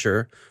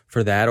patcher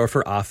for that, or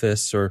for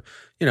Office, or,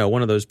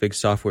 one of those big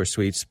software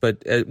suites.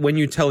 But when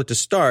you tell it to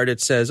start,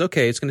 it says,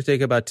 okay, it's going to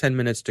take about 10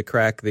 minutes to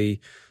crack the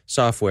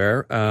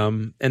software.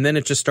 And then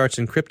it just starts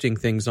encrypting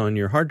things on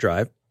your hard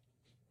drive.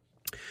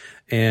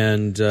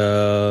 And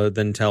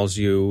then tells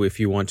you, if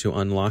you want to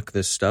unlock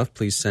this stuff,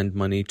 please send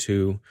money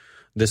to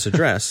this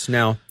address.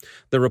 Now,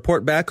 the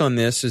report back on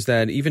this is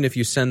that even if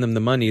you send them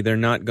the money, they're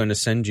not going to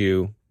send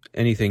you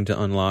anything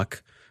to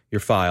unlock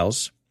your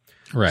files.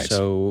 Right.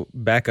 So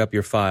back up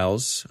your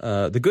files.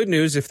 The good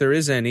news, if there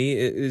is any,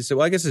 is,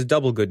 well, I guess it's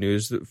double good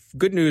news. The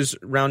good news,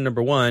 round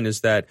number one,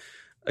 is that,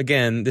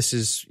 again,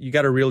 you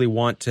got to really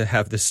want to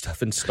have this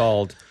stuff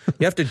installed.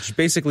 You have to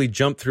basically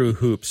jump through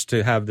hoops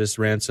to have this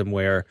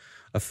ransomware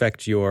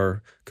affect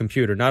your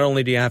computer. Not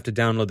only do you have to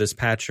download this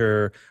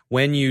patcher,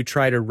 when you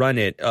try to run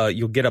it,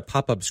 you'll get a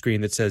pop-up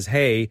screen that says,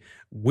 hey,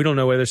 we don't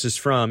know where this is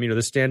from.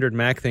 The standard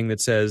Mac thing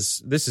that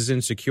says, this is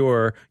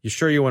insecure. You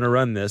sure you want to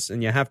run this?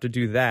 And you have to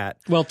do that.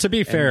 Well, to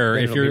be fair,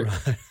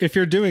 if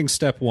you're doing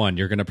step one,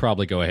 you're going to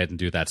probably go ahead and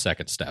do that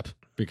second step,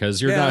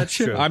 because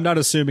I'm not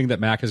assuming that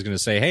Mac is going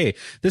to say, hey,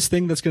 this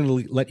thing that's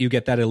going to let you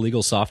get that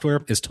illegal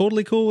software is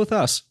totally cool with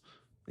us.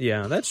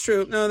 Yeah, that's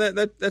true. No,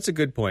 that's a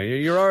good point.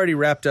 You're already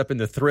wrapped up in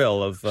the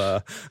thrill of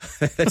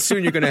that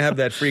soon you're going to have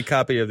that free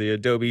copy of the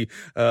Adobe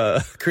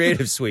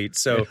Creative Suite.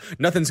 So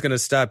nothing's going to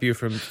stop you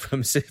from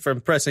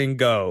pressing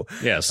go.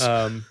 Yes.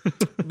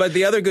 But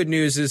the other good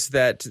news is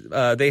that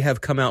they have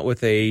come out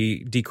with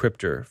a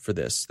decryptor for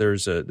this.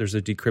 There's a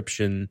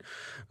decryption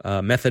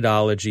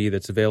methodology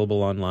that's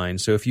available online.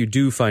 So if you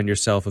do find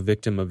yourself a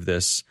victim of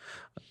this,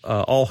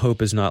 all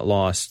hope is not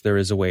lost. There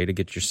is a way to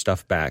get your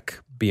stuff back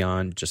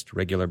beyond just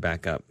regular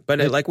backup. But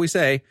like we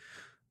say,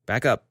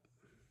 back up.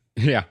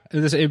 Yeah,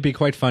 it'd be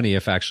quite funny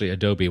if actually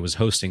Adobe was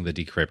hosting the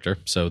decryptor.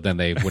 So then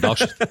they would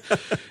also,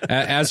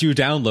 as you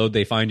download,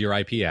 they find your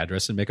IP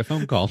address and make a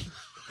phone call.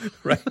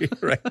 Right.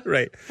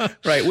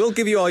 We'll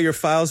give you all your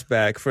files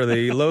back for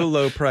the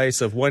low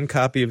price of one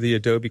copy of the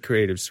Adobe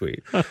Creative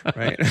Suite.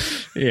 Right.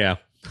 Yeah.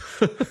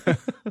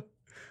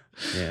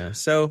 Yeah.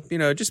 So,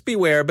 just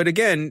beware. But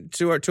again,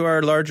 to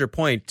our larger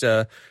point,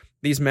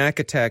 these Mac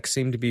attacks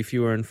seem to be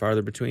fewer and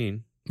farther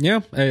between.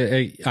 Yeah,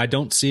 I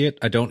don't see it.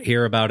 I don't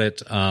hear about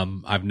it.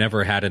 I've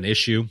never had an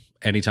issue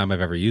anytime I've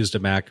ever used a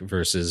Mac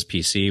versus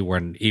PC,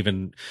 when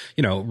even,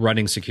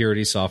 running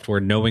security software,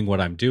 knowing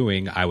what I'm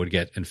doing, I would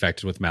get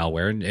infected with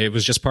malware. And it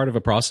was just part of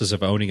a process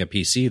of owning a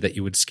PC that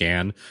you would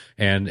scan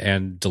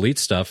and delete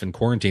stuff and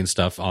quarantine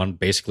stuff on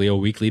basically a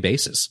weekly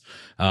basis.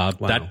 Wow.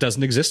 That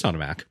doesn't exist on a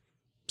Mac.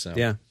 So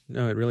yeah,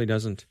 no, it really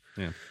doesn't.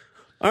 Yeah.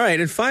 All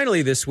right, and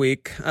finally this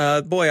week,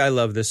 boy, I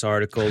love this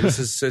article.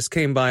 This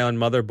came by on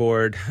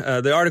Motherboard.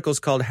 The article is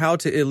called "How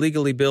to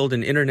Illegally Build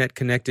an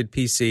Internet-Connected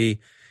PC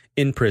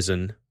in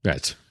Prison."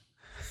 Right.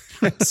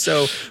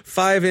 So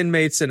 5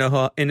 inmates in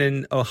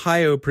an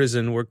Ohio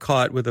prison were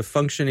caught with a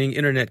functioning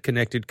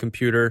internet-connected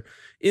computer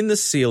in the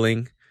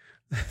ceiling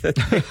that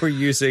they were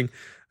using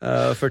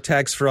for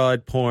tax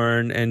fraud,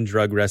 porn, and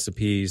drug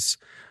recipes.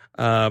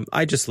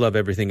 I just love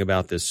everything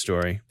about this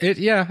story.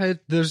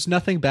 There's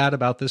nothing bad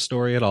about this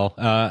story at all.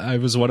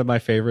 It was one of my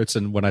favorites,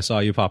 and when I saw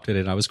you popped it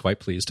in, I was quite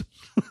pleased.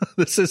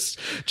 This is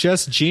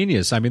just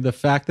genius. I mean, the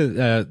fact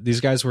that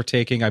these guys were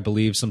taking, I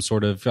believe, some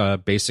sort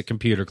of basic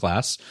computer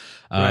class,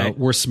 right,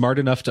 were smart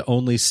enough to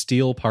only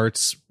steal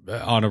parts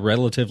on a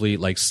relatively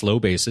slow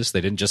basis.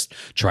 They didn't just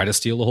try to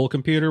steal the whole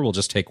computer. We'll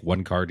just take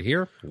one card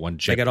here, one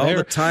chip there. They got all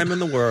the time in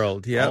the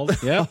world. Yeah, all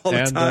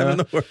the time in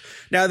the world.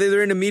 Now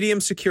they're in a medium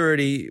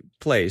security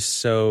place,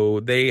 so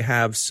they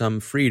have some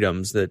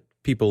freedoms that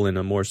people in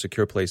a more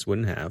secure place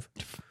wouldn't have.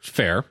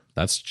 Fair.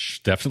 That's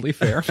definitely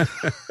fair.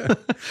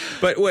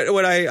 But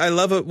what I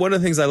love, one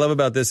of the things I love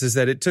about this is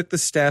that it took the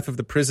staff of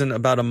the prison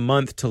about a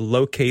month to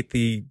locate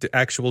the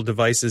actual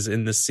devices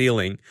in the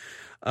ceiling,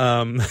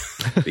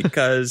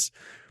 because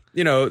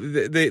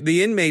the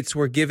inmates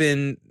were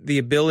given the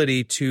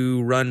ability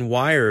to run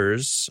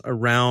wires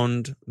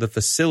around the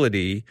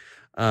facility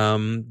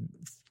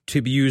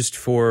to be used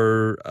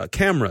for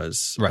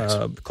cameras,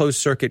 right, closed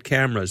circuit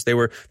cameras. They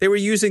were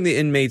using the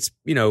inmates,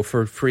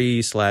 for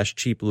free /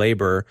 cheap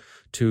labor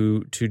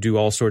to do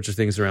all sorts of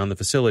things around the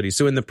facility.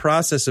 So in the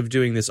process of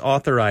doing this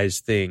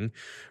authorized thing,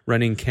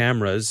 running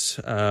cameras,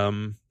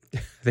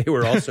 they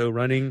were also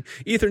running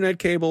Ethernet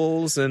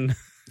cables and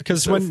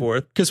so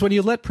forth. Because when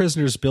you let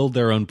prisoners build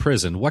their own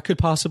prison, what could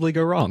possibly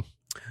go wrong?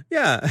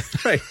 Yeah,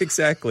 right,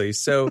 exactly.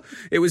 So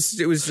it was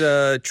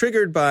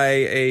triggered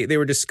by they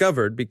were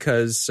discovered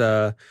because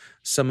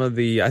some of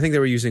I think they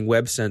were using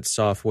WebSense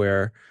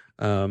software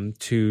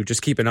to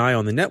just keep an eye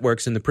on the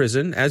networks in the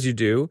prison, as you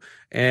do,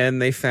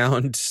 and they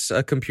found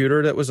a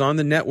computer that was on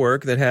the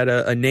network that had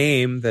a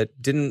name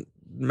that didn't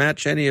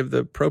match any of the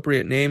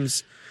appropriate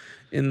names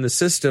in the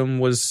system,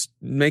 was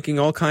making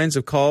all kinds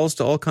of calls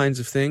to all kinds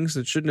of things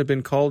that shouldn't have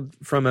been called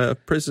from a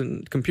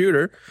prison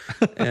computer.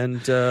 And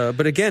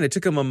but again, it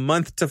took them a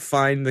month to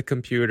find the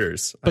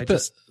computers. But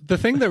the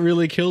thing that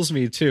really kills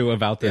me too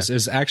about this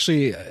is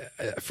actually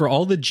for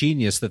all the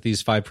genius that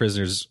these 5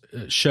 prisoners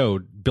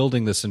showed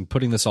building this and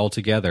putting this all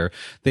together,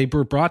 they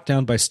were brought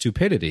down by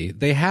stupidity.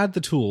 They had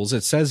the tools.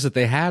 It says that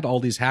they had all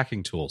these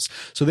hacking tools.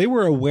 So they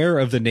were aware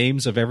of the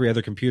names of every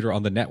other computer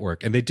on the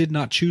network, and they did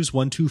not choose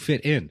one to fit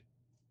in.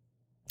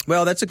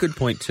 Well, that's a good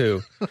point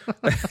too.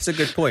 That's a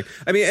good point.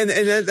 I mean,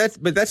 and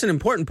that's an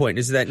important point,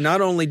 is that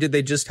not only did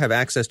they just have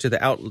access to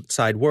the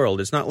outside world,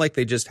 it's not like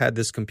they just had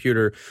this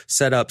computer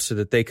set up so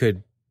that they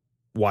could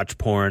watch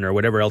porn or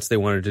whatever else they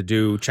wanted to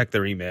do, check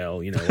their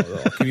email,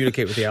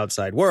 communicate with the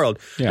outside world.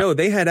 Yeah. No,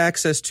 they had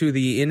access to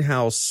the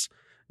in-house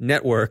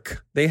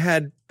network. They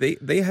had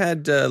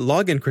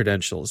login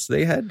credentials.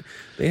 They had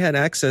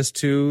access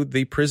to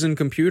the prison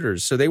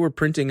computers. So they were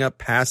printing up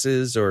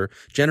passes or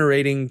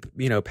generating,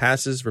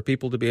 passes for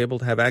people to be able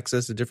to have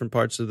access to different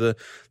parts of the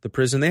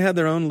prison. They had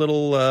their own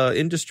little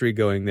industry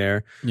going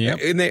there. Yeah.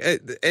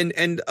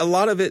 And a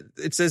lot of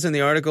it says in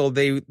the article,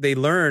 they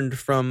learned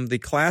from the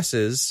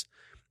classes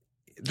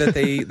that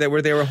they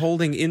were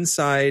holding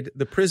inside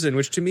the prison,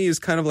 which to me is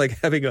kind of like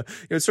having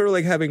it's sort of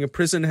like having a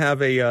prison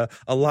have a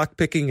lock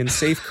picking and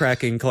safe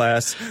cracking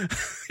class.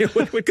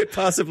 What could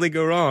possibly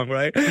go wrong,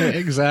 right? Yeah,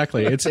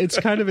 exactly. It's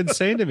kind of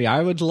insane to me.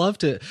 I would love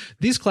to.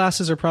 These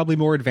classes are probably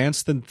more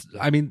advanced than,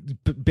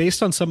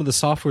 based on some of the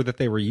software that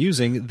they were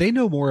using, they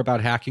know more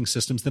about hacking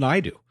systems than I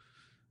do.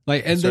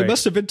 They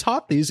must have been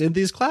taught these in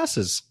these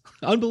classes.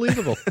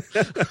 Unbelievable.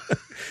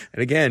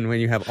 And again, when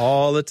you have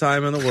all the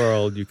time in the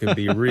world, you can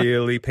be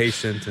really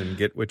patient and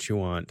get what you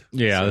want.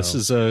 Yeah, This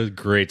is a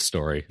great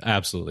story.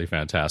 Absolutely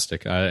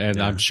fantastic.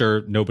 I'm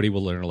sure nobody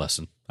will learn a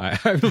lesson. I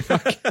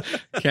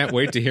can't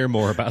wait to hear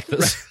more about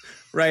this.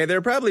 Right. There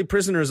are probably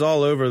prisoners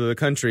all over the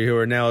country who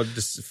are now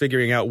just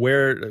figuring out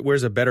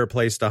where's a better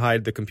place to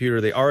hide the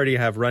computer they already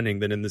have running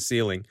than in the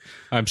ceiling.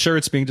 I'm sure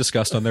it's being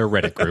discussed on their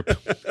Reddit group.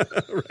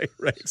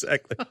 Right,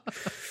 exactly.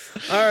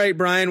 All right,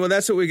 Brian. Well,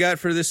 that's what we got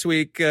for this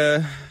week.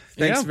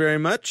 Thanks very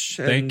much.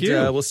 Thank you.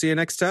 We'll see you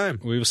next time.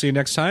 We will see you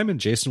next time, and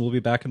Jason will be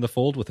back in the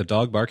fold with a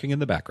dog barking in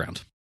the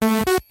background.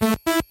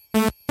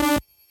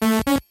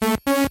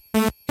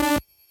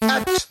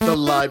 At the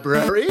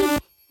library.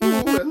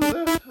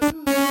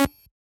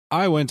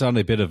 I went on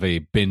a bit of a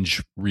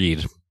binge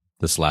read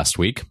this last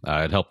week.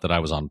 It helped that I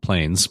was on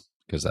planes,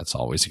 because that's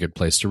always a good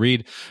place to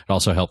read. It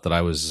also helped that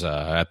I was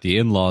at the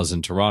in-laws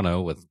in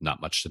Toronto with not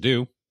much to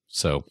do.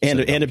 And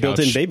a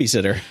built-in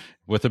babysitter.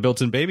 With a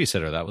built-in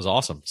babysitter. That was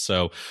awesome.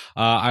 So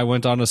I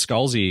went on a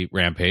Scalzi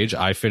rampage.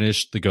 I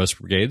finished The Ghost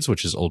Brigades,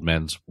 which is Old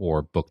Man's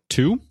War Book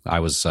 2.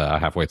 I was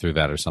halfway through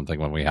that or something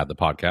when we had the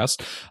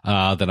podcast.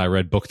 Then I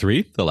read Book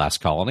 3, The Last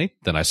Colony.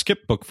 Then I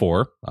skipped Book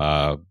 4,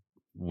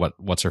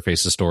 What's Her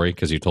Face's story,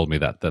 because you told me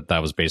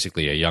that was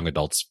basically a young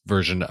adult's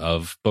version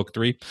of Book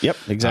 3. Yep,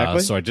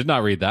 exactly. So I did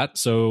not read that.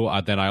 So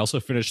then I also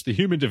finished The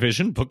Human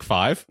Division, Book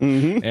 5,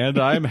 and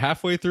I'm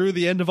halfway through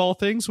The End of All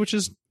Things, which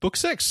is Book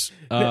 6.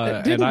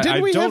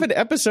 Didn't we have an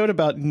episode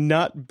about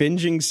not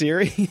binging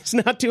series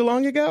not too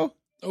long ago?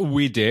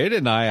 We did,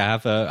 and I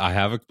have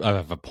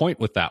a point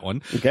with that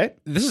one. Okay.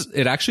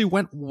 It actually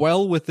went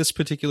well with this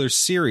particular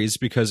series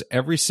because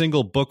every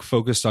single book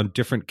focused on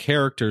different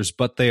characters,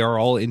 but they are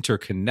all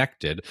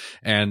interconnected.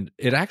 And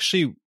it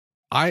actually,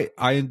 I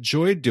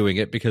enjoyed doing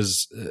it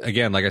because,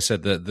 again, like I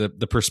said,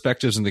 the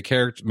perspectives and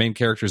the main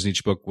characters in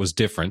each book was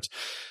different.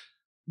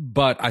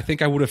 But I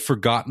think I would have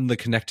forgotten the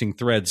connecting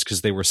threads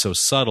because they were so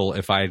subtle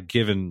if I had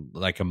given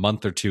like a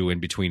month or two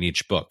in between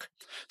each book.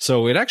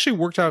 So it actually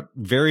worked out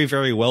very,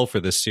 very well for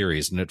this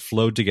series, and it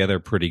flowed together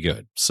pretty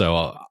good.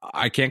 So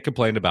I can't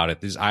complain about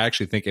it. I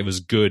actually think it was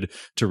good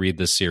to read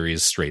this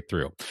series straight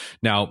through.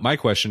 Now, my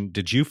question,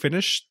 did you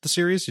finish the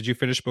series? Did you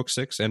finish Book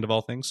 6, End of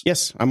All Things?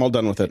 Yes, I'm all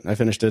done with it. I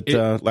finished it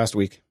last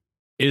week.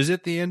 Is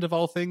it the end of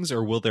all things,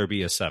 or will there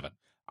be a 7?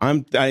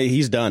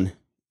 He's done.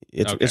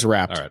 It's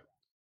wrapped.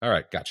 All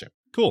right, gotcha.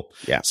 Cool.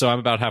 Yeah. So I'm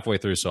about halfway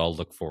through, so I'll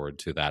look forward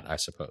to that, I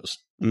suppose.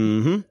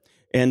 Mm-hmm.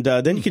 And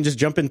then you can just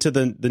jump into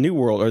the new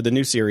world or the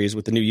new series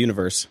with the new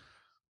universe.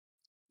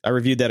 I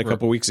reviewed that a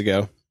couple weeks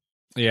ago.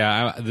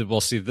 Yeah,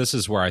 well, see, this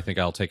is where I think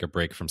I'll take a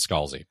break from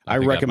Scalzi. I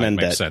recommend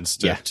that. Makes sense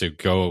to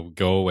go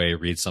away,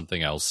 read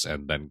something else,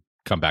 and then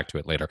come back to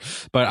it later.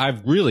 But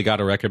I've really got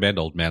to recommend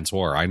Old Man's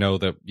War. I know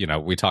that,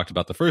 we talked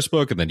about the first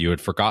book, and then you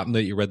had forgotten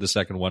that you read the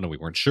second one, and we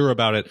weren't sure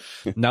about it.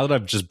 Now that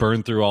I've just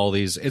burned through all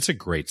these, it's a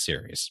great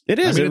series. It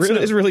is.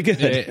 It's really good.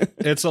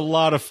 It's a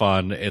lot of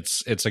fun.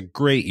 It's a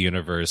great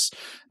universe.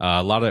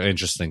 A lot of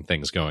interesting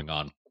things going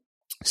on.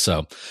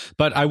 So,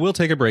 but I will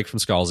take a break from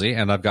Scalzi,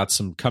 and I've got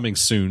some coming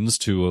soons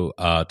to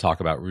talk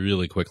about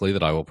really quickly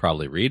that I will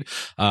probably read.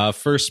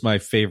 First, my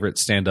favorite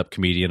stand-up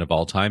comedian of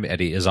all time,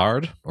 Eddie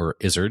Izzard, or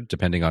Izzard,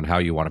 depending on how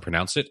you want to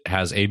pronounce it,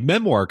 has a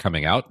memoir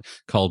coming out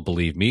called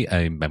Believe Me,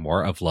 a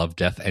memoir of love,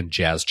 death, and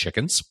jazz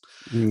chickens.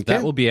 Okay.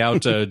 That will be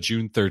out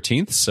June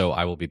 13th, so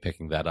I will be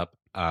picking that up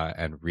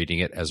and reading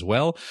it as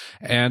well.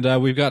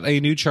 And we've got a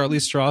new Charlie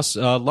Stross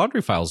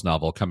Laundry Files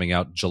novel coming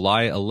out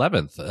July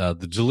 11th,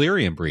 The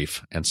Delirium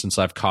Brief. And since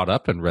I've caught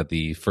up and read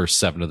the first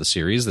 7 of the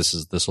series,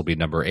 this will be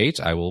number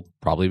 8. I will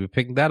probably be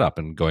picking that up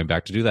and going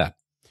back to do that.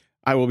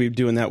 I will be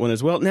doing that one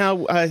as well. Now,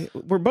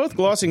 we're both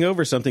glossing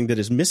over something that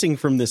is missing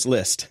from this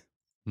list.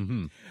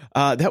 Mm-hmm.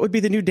 That would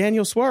be the new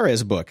Daniel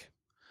Suarez book.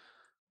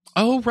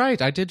 Oh,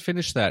 right. I did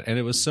finish that, and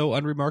it was so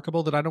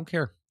unremarkable that I don't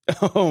care.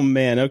 Oh,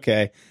 man.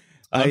 Okay.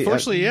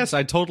 Unfortunately, yes,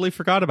 I totally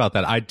forgot about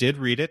that. I did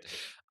read it.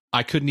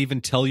 I couldn't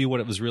even tell you what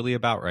it was really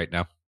about right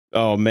now.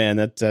 Oh man,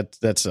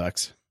 that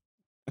sucks.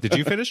 Did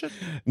you finish it?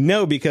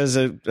 No, because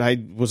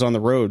I was on the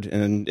road,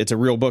 and it's a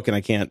real book, and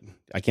I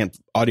can't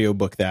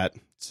audiobook that.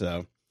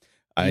 So,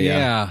 like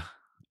I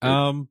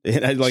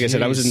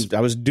said, I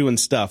was doing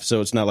stuff,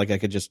 so it's not like I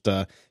could just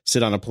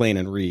sit on a plane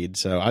and read.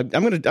 So I'm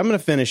gonna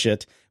finish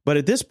it. But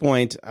at this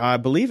point, I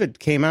believe it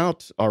came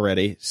out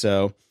already,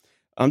 so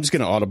I'm just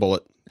gonna Audible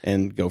it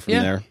and go from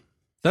there.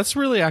 That's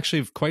really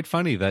actually quite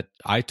funny that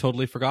I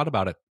totally forgot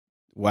about it.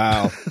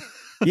 Wow.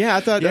 Yeah, I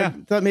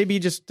thought maybe you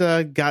just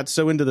got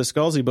so into the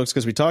Scalzi books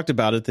because we talked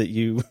about it that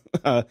you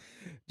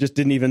just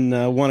didn't even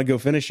want to go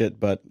finish it.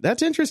 But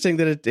that's interesting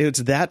that it's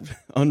that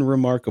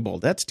unremarkable.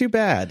 That's too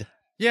bad.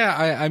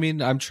 Yeah, I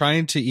mean, I'm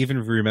trying to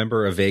even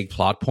remember a vague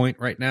plot point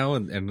right now,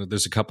 and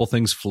there's a couple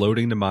things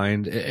floating to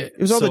mind. It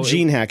was all the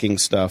gene hacking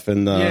stuff. It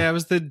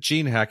was the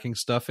gene hacking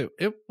stuff.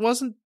 It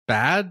wasn't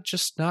bad,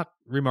 just not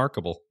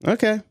remarkable.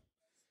 Okay.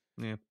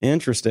 Yeah.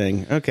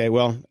 Interesting. Okay,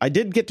 well, I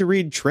did get to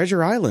read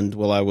Treasure Island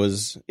while I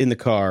was in the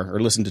car, or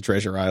listen to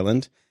Treasure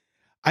Island.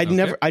 I'd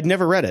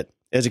never read it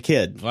as a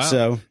kid. Wow.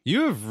 So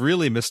you have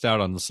really missed out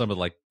on some of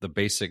like the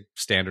basic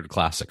standard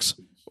classics.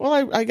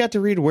 Well, I got to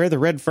read Where the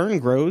Red Fern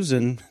Grows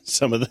and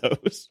some of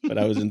those when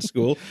I was in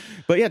school.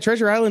 But yeah,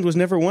 Treasure Island was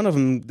never one of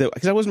them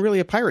because I wasn't really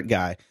a pirate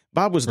guy.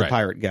 Bob was the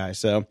pirate guy.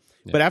 So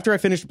But after I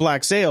finished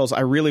Black Sails,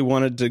 I really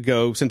wanted to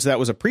go, since that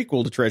was a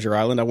prequel to Treasure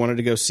Island, I wanted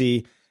to go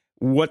see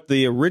what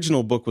the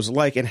original book was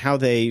like and how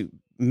they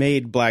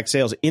made Black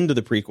Sails into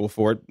the prequel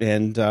for it.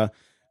 And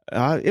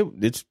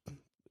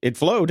it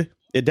flowed.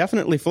 It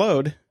definitely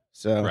flowed.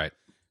 So right.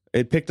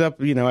 It picked up,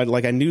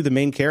 I knew the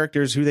main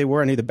characters, who they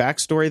were. I knew the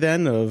backstory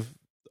then of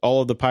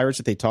all of the pirates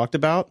that they talked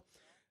about.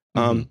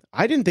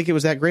 I didn't think it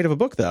was that great of a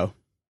book, though,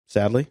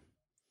 sadly.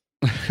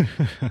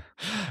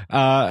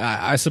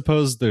 I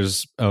suppose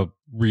there's a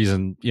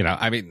reason,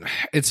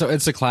 it's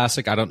a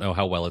classic. I don't know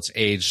how well it's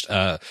aged.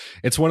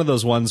 It's one of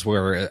those ones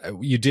where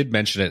you did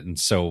mention it, and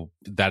so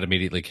that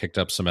immediately kicked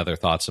up some other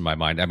thoughts in my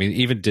mind. I mean,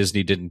 even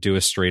Disney didn't do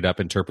a straight up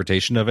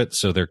interpretation of it,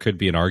 so there could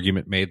be an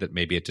argument made that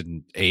maybe it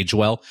didn't age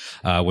well.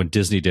 When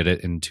Disney did it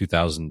in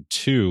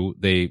 2002,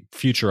 they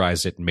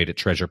futurized it and made it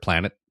Treasure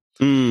Planet,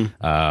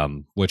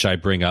 which I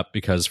bring up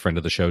because friend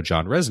of the show,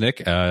 John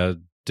Resnick,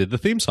 did the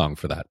theme song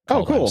for that.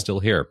 Oh, cool. I'm Still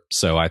Here.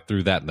 So I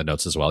threw that in the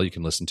notes as well. You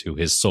can listen to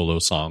his solo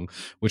song,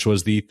 which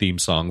was the theme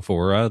song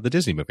for the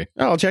Disney movie.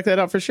 Oh, I'll check that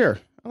out for sure.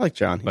 I like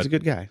John. He's a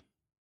good guy.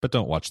 But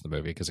don't watch the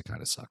movie because it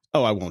kind of sucked.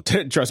 Oh, I won't.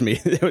 Trust me.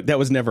 That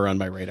was never on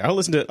my radar. I'll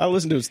listen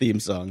to his theme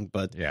song.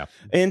 But yeah.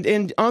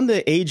 And on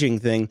the aging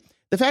thing,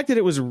 the fact that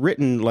it was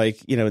written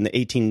in the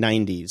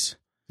 1890s.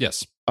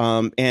 Yes.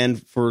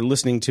 And for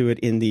listening to it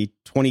in the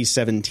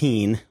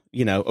 2017,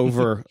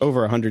 over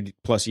 100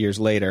 plus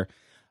years later,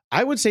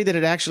 I would say that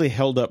it actually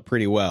held up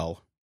pretty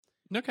well.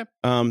 Okay.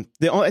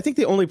 I think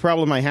the only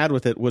problem I had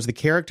with it was the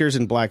characters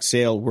in Black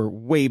Sail were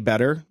way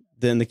better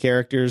than the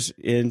characters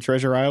in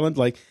Treasure Island.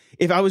 Like,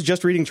 if I was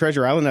just reading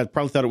Treasure Island, I'd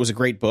probably thought it was a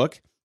great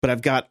book, but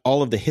I've got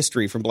all of the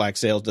history from Black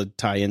Sail to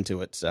tie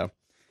into it. So,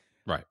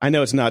 right. I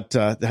know it's not.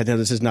 I know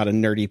this is not a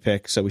nerdy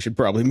pick, so we should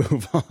probably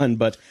move on.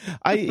 But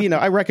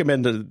I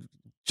recommend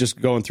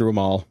just going through them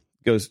all.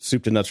 Goes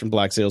soup to nuts from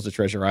Black Sails to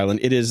Treasure Island.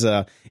 It is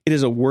a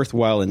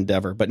worthwhile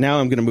endeavor. But now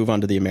I'm going to move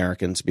on to the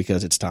Americans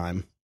because it's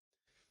time.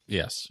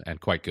 Yes,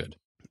 and quite good.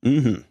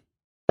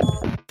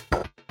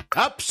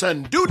 Ups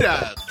and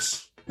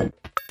doodads.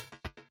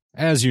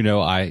 As you know,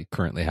 I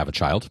currently have a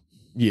child.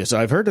 Yes,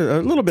 I've heard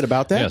a little bit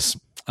about that. Yes.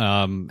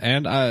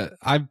 And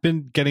I've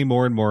been getting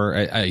more and more.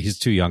 He's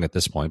too young at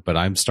this point, but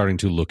I'm starting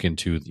to look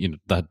into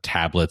the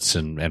tablets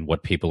and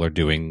what people are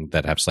doing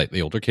that have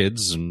slightly older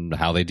kids and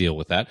how they deal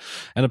with that.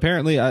 And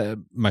apparently,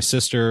 my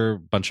sister,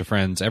 bunch of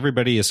friends,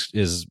 everybody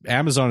is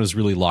Amazon has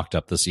really locked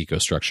up this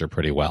eco-structure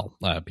pretty well.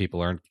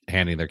 People aren't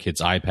handing their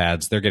kids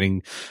iPads; they're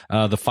getting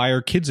the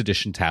Fire Kids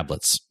Edition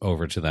tablets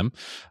over to them.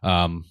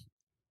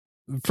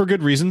 For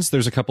good reasons.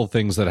 There's a couple of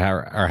things that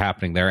are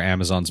happening there.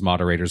 Amazon's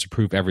moderators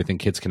approve everything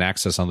kids can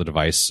access on the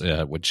device,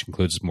 which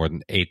includes more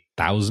than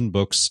 8,000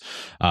 books,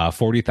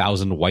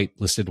 40,000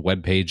 whitelisted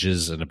web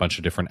pages, and a bunch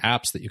of different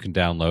apps that you can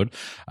download.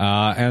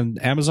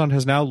 And Amazon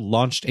has now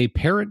launched a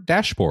parent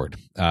dashboard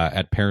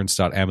at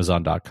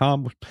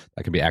parents.amazon.com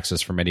that can be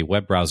accessed from any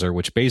web browser,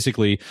 which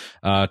basically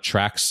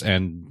tracks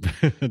and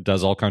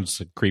does all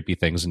kinds of creepy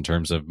things in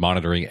terms of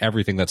monitoring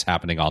everything that's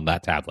happening on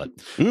that tablet,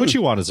 which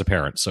you want as a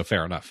parent. So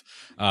fair enough.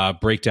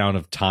 Breakdown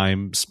of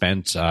time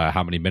spent,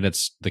 how many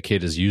minutes the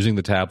kid is using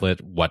the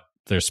tablet, what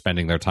they're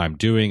spending their time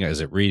doing.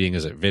 Is it reading?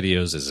 Is it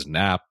videos? Is it an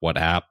app? What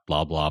app?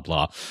 Blah, blah,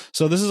 blah.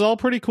 So this is all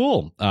pretty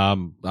cool.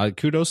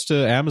 Kudos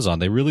to Amazon.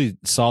 They really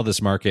saw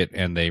this market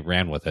and they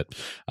ran with it.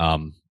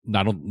 I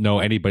don't know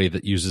anybody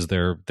that uses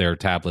their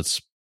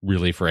tablets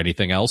really for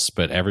anything else,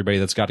 but everybody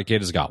that's got a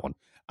kid has got one.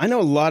 I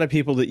know a lot of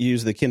people that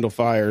use the Kindle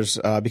Fires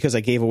because I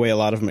gave away a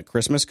lot of them at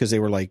Christmas because they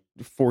were like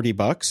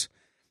 $40.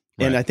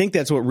 And I think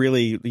that's what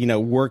really,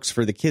 works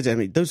for the kids. I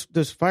mean,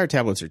 those Fire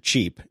tablets are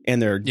cheap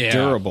and they're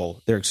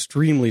durable. They're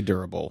extremely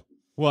durable.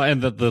 Well,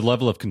 and the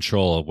level of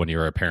control when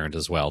you're a parent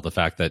as well. The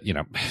fact that,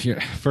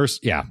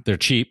 first, they're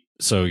cheap.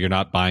 So you're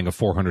not buying a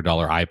 $400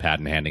 iPad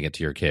and handing it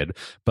to your kid.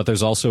 But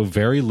there's also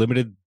very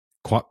limited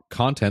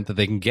content that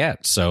they can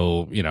get.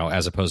 So,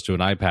 as opposed to an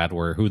iPad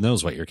where who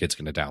knows what your kid's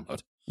going to download.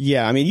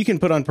 Yeah, I mean, you can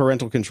put on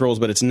parental controls,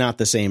 but it's not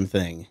the same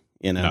thing,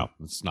 No,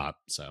 it's not.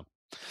 So.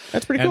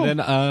 That's pretty cool. And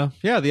then,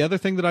 the other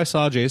thing that I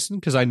saw, Jason,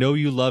 because I know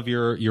you love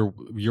your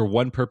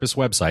one-purpose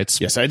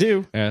websites. Yes, I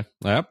do.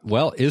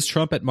 Well, is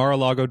Trump at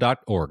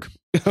Mar-a-Lago.org.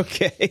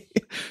 Okay.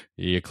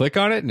 You click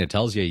on it, and it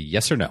tells you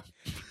yes or no.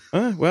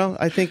 Well,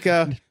 I think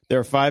there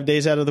are 5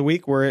 days out of the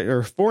week or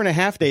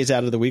 4.5 days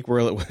out of the week where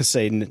it will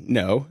say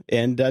no,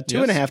 and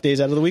 2.5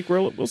 days out of the week where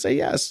it will say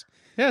yes.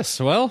 Yes.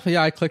 Well,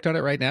 I clicked on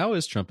it right now.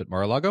 Is Trump at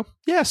Mar-a-Lago?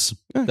 Yes.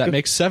 That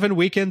makes 7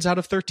 weekends out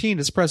of 13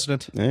 as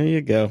president. There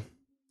you go.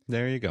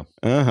 There you go.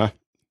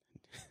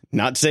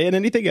 Not saying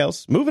anything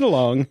else. Moving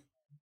along.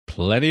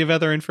 Plenty of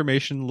other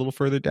information a little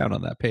further down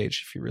on that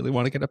page if you really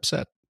want to get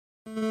upset.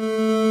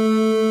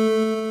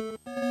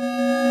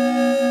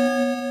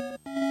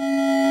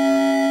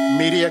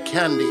 Media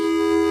Candy.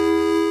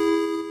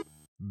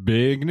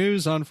 Big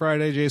news on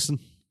Friday, Jason.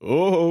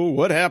 Oh,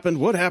 what happened?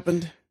 What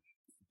happened?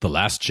 The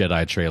Last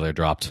Jedi trailer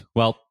dropped.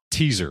 Well,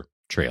 teaser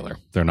trailer.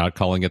 They're not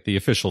calling it the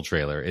official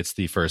trailer. It's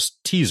the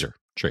first teaser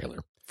trailer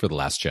for The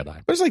Last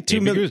Jedi. But it's like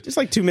 2 minutes. It's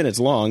like 2 minutes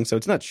long, so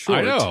it's not short.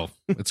 I know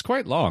it's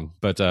quite long,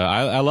 but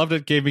I loved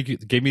it. Gave me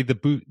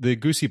the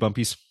goosey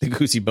bumpies. The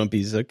goosey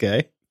bumpies.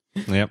 Okay.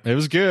 Yep, it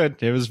was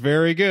good. It was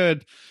very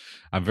good.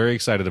 I'm very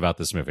excited about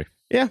this movie.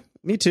 Yeah,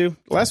 me too.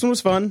 The last one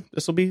was fun.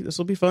 This will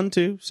be fun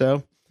too.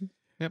 So,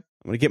 yep,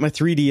 I'm gonna get my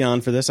 3D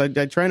on for this. I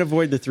try and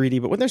avoid the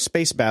 3D, but when there's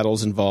space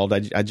battles involved,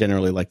 I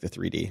generally like the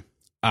 3D.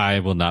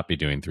 I will not be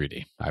doing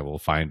 3D. I will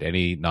find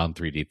any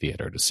non-3D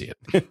theater to see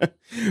it.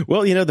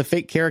 Well, the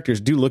fake characters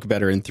do look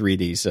better in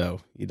 3D, so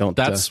you don't.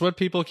 That's what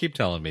people keep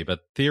telling me.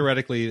 But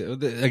theoretically,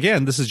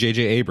 again, this is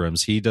J.J.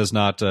 Abrams. He does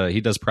not.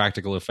 He does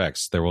practical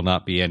effects. There will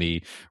not be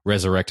any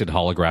resurrected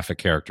holographic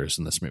characters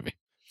in this movie.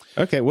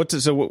 Okay, what's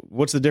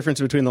the difference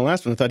between the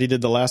last one? I thought he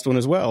did the last one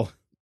as well.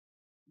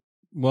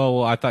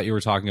 Well, I thought you were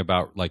talking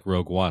about like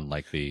Rogue One,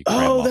 like the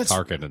Grand Moff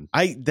Tarkin.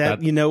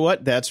 And you know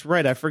what? That's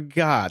right. I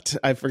forgot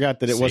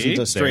that it wasn't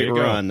a straight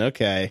run.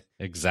 Okay,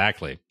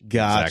 exactly.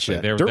 Gotcha.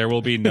 Exactly. There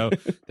will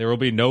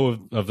be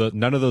none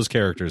of those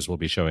characters will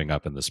be showing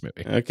up in this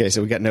movie. Okay,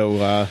 so we got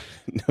no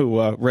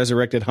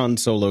resurrected Han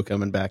Solo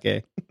coming back,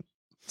 eh?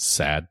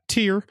 Sad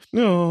tear.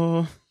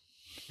 No.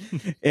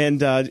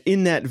 And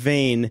in that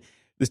vein,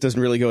 this doesn't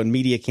really go in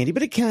media candy,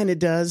 but it kind of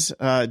does.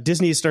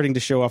 Disney is starting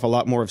to show off a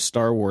lot more of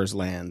Star Wars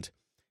land,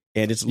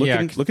 and it's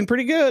looking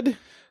pretty good.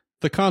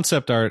 The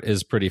concept art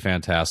is pretty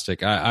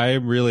fantastic. I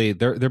really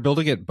they're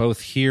building it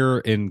both here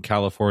in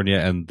California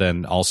and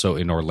then also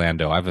in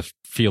Orlando. I have a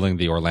feeling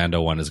the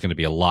Orlando one is going to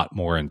be a lot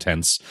more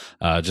intense,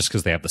 just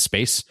because they have the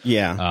space,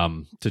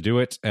 to do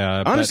it.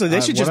 Honestly,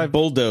 they should just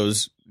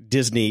bulldoze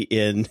Disney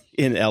in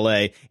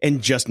LA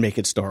and just make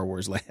it Star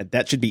Wars land.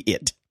 That should be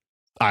it.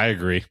 I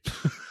agree.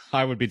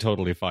 I would be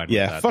totally fine with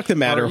that. Fuck the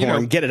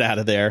Matterhorn. Get it out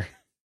of there.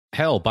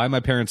 Hell, buy my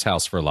parents'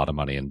 house for a lot of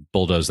money and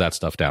bulldoze that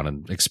stuff down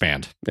and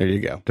expand. There you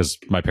go. Because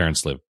my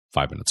parents live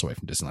 5 minutes away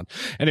from Disneyland.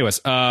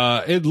 Anyways,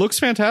 it looks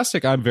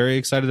fantastic. I'm very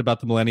excited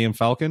about the Millennium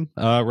Falcon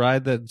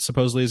ride that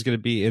supposedly is going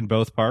to be in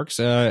both parks.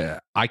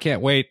 I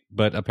can't wait,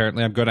 but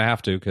apparently I'm going to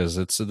have to because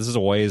this is a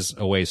ways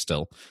away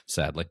still,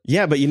 sadly.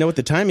 Yeah, but you know what?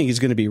 The timing is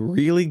going to be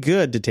really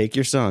good to take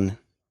your son.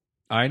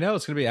 I know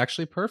it's going to be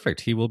actually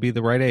perfect. He will be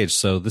the right age.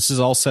 So this is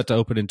all set to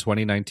open in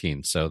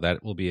 2019. So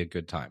that will be a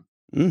good time.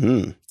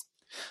 Mm-hmm.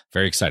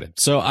 Very excited.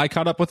 So I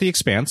caught up with The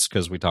Expanse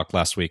because we talked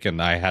last week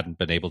and I hadn't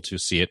been able to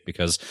see it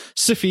because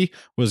Siffy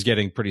was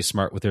getting pretty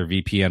smart with their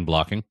VPN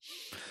blocking.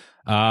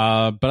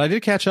 But I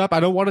did catch up. I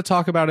don't want to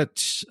talk about it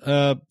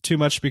too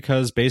much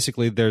because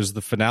basically there's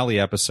the finale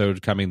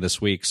episode coming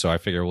this week. So I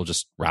figure we'll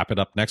just wrap it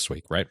up next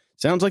week, right?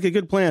 Sounds like a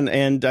good plan.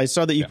 And I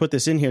saw that you put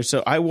this in here.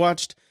 So I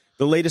watched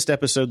the latest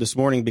episode this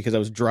morning because I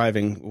was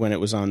driving when it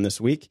was on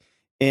this week.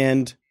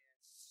 And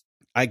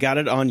I got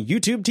it on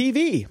YouTube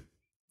TV.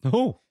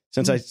 Oh.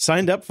 Since I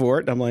signed up for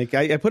it, I'm like,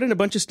 I put in a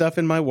bunch of stuff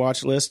in my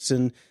watch lists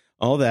and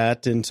all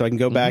that. And so I can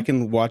go back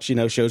and watch,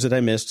 shows that I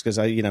missed because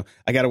I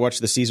got to watch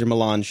the Cesar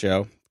Millan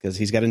show because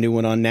he's got a new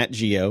one on Nat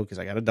Geo because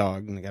I got a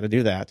dog and I got to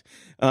do that.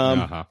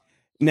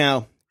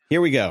 Now, here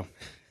we go.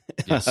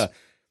 Yes.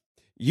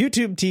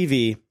 YouTube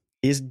TV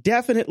is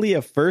definitely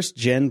a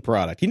first-gen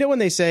product. You know when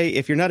they say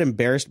if you're not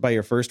embarrassed by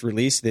your first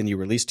release, then you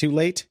release too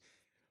late?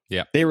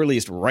 Yeah. They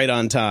released right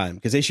on time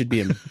because they should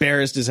be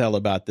embarrassed as hell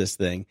about this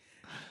thing.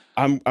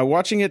 I'm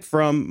watching it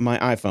from my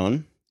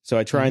iPhone, so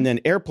I try and then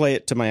AirPlay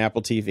it to my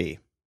Apple TV.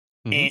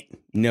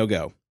 No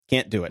go.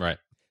 Can't do it. Right.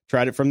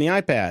 Tried it from the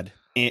iPad.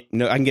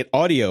 No, I can get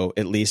audio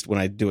at least when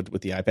I do it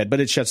with the iPad, but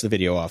it shuts the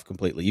video off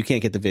completely. You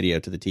can't get the video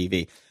to the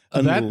TV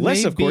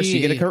unless, of course, you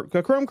get a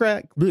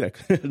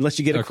Chromecast. Unless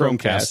you get a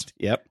Chromecast.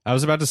 Yep. I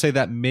was about to say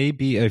that may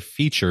be a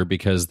feature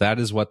because that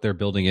is what they're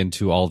building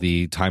into all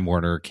the Time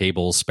Warner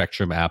cable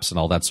Spectrum apps and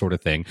all that sort of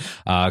thing.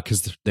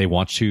 Because they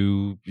want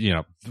to,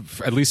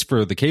 at least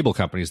for the cable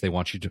companies, they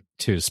want you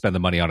to spend the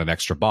money on an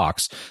extra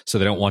box, so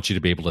they don't want you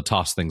to be able to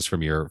toss things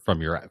from the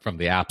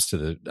apps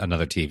to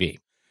another TV.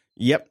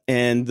 Yep.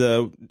 And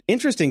the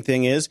interesting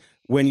thing is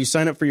when you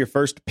sign up for your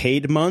first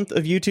paid month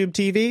of YouTube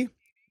TV,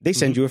 they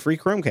send you a free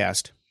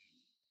Chromecast.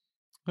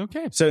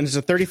 Okay. So it's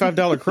a $35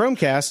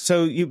 Chromecast.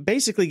 So you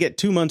basically get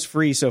 2 months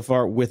free so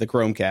far with a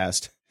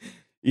Chromecast.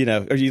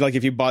 Or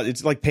if you bought,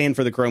 it's like paying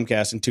for the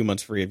Chromecast and 2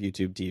 months free of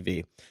YouTube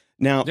TV.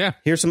 Now,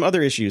 here's some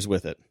other issues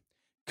with it.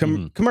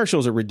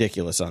 Commercials are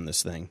ridiculous on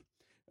this thing.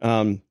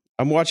 I'm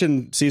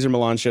watching Cesar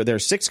Millan show. There are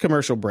 6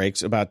 commercial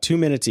breaks, about 2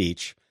 minutes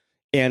each.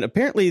 And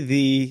apparently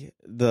the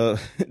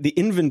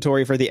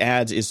inventory for the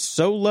ads is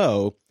so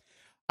low,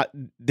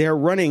 they're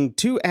running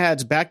 2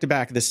 ads back to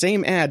back, the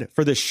same ad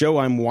for the show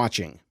I'm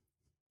watching.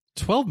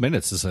 12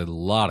 minutes is a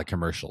lot of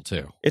commercial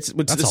too. That's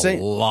the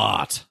same. A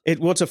lot. It's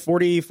a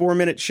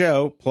 44-minute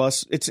show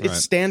plus it's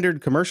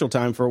standard commercial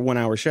time for a 1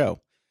 hour show.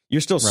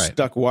 You're still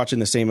stuck watching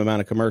the same amount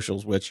of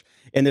commercials,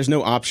 and there's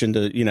no option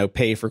to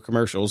pay for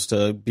commercials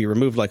to be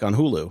removed like on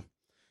Hulu.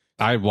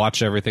 I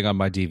watch everything on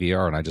my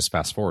DVR and I just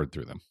fast forward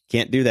through them.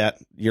 Can't do that.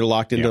 You're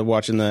locked into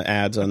watching the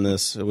ads on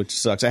this, which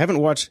sucks. I haven't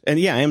watched, and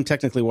I am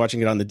technically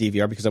watching it on the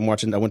DVR because I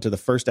went to the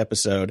first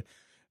episode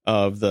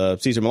of the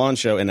Cesar Millan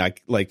show and I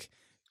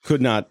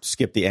could not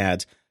skip the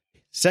ads.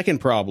 Second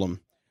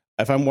problem,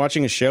 if I'm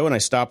watching a show and I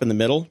stop in the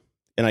middle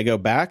and I go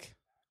back,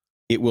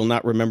 it will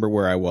not remember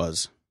where I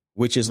was,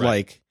 which is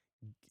like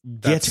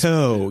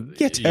ghetto.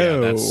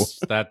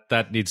 Yeah,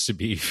 that needs to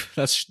be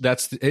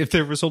that's if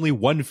there was only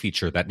one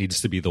feature, that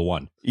needs to be the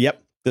one.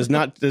 Yep. Does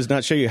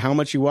not show you how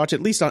much you watch.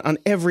 At least on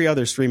every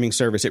other streaming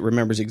service, it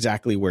remembers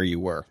exactly where you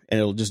were, and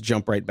it'll just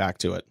jump right back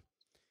to it.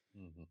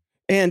 Mm-hmm.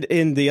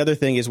 And the other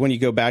thing is when you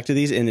go back to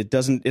these, and it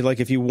doesn't, like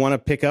if you want to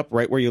pick up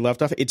right where you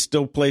left off, it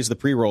still plays the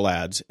pre-roll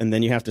ads, and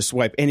then you have to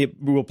swipe, and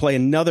it will play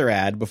another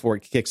ad before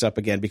it kicks up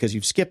again because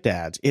you've skipped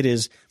ads. It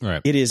is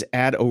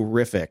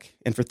ad-orific,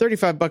 and for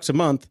 $35 a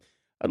month,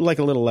 I'd like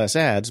a little less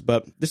ads,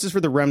 but this is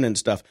for the remnant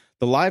stuff.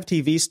 The live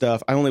TV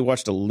stuff, I only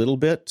watched a little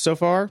bit so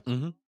far.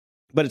 Mm-hmm.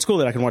 But it's cool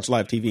that I can watch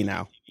live TV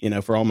now,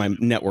 for all my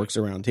networks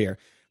around here.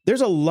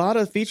 There's a lot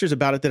of features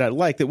about it that I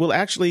like that will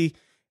actually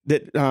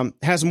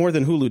has more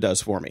than Hulu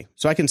does for me.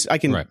 So I can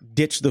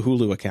ditch the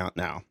Hulu account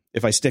now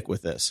if I stick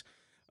with this.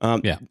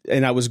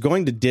 And I was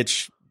going to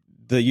ditch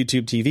the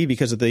YouTube TV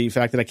because of the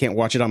fact that I can't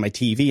watch it on my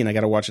TV and I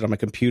got to watch it on my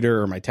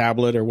computer or my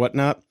tablet or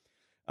whatnot.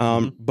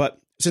 But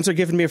since they're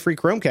giving me a free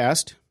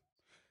Chromecast,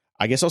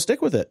 I guess I'll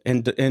stick with it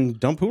and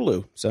dump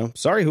Hulu. So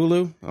sorry,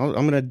 Hulu. I'm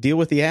going to deal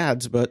with the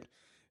ads, but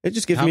it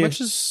just gives me a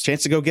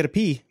chance to go get a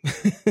pee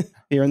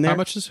here and there. How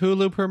much is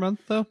Hulu per month,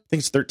 though? I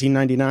think it's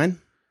 $13.99.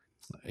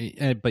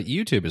 But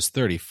YouTube is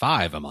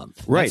 $35 a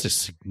month. Right. That's a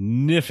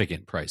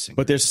significant pricing.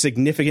 But there's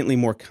significantly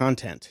more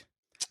content.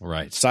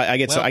 Right. So I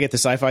get the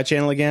Sci-Fi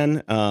Channel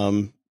again.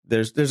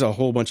 There's a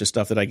whole bunch of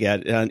stuff that I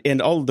get,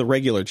 and all of the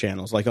regular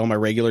channels, like all my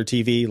regular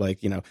TV. Like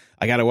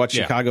I got to watch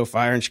Chicago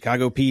Fire and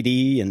Chicago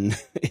PD,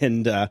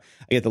 and I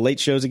get the late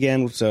shows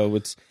again. So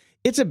it's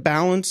a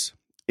balance.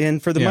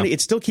 And for the money,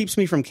 it still keeps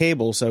me from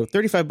cable. So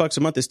 $35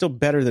 a month is still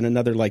better than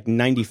another like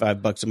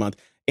 $95 a month,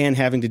 and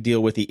having to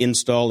deal with the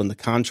install and the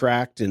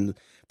contract. And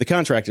the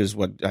contract is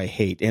what I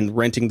hate, and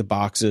renting the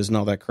boxes and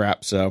all that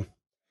crap. So,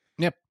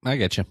 yep, I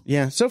get you.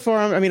 Yeah, so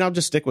far, I'll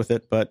just stick with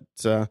it. But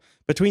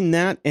between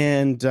that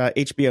and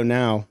HBO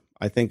Now,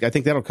 I think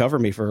that'll cover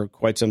me for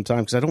quite some time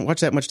because I don't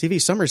watch that much TV.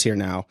 Summer's here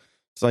now.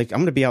 It's like I'm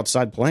going to be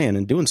outside playing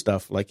and doing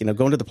stuff, like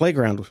going to the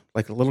playground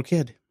like a little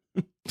kid.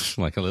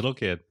 Like a little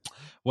kid.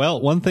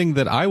 Well, one thing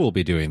that I will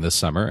be doing this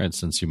summer, and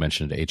since you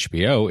mentioned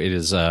HBO, it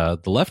is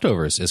The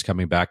Leftovers is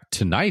coming back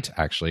tonight,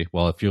 actually.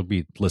 Well, if you'll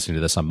be listening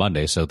to this on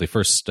Monday, so the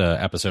first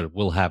episode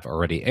will have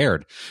already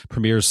aired.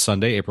 Premieres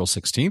Sunday, April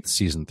 16th,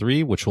 season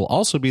 3, which will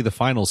also be the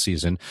final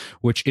season,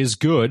 which is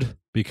good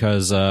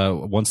because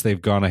once they've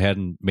gone ahead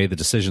and made the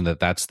decision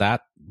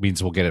that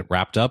means we'll get it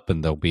wrapped up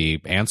and there'll be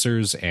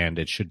answers and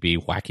it should be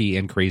wacky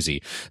and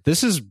crazy.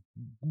 This has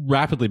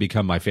rapidly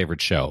become my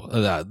favorite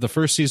show. The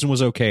first season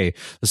was okay.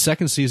 The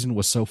second season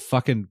was so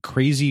fucking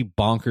crazy,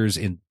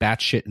 bonkers, and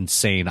batshit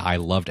insane. I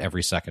loved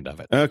every second of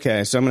it.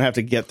 Okay, so I'm going to have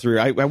to get through.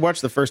 I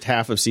watched the first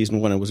half of season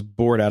 1 and was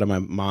bored out of my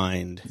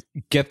mind.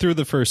 Get through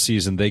the first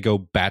season. They go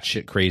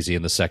batshit crazy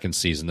in the second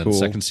season. And the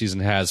second season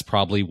has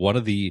probably one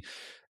of the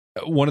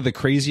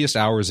craziest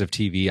hours of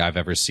TV I've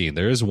ever seen.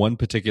 There is one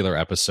particular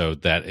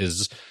episode that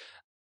is...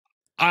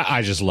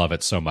 I just love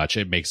it so much.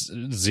 It makes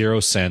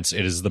zero sense.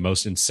 It is the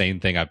most insane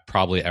thing I've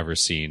probably ever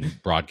seen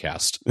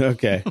broadcast.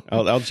 Okay.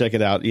 I'll check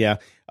it out. Yeah.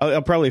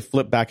 I'll probably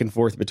flip back and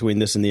forth between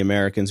this and The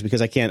Americans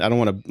because I don't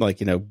want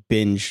to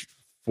binge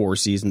 4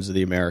 seasons of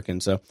The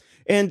Americans. So,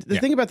 and the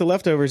thing about The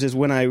Leftovers is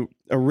when it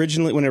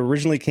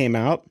originally came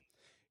out,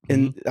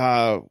 and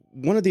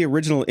one of the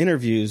original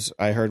interviews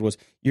I heard was,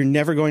 you're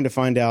never going to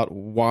find out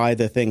why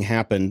the thing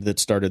happened that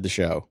started the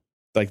show.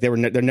 Like they're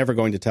never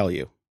going to tell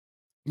you.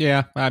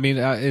 Yeah,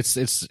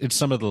 it's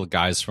some of the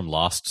guys from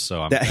Lost,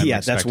 so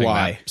that's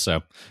why. That.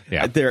 So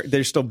yeah,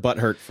 they're still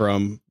butthurt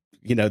from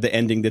the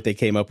ending that they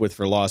came up with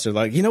for Lost. They're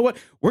like, you know what,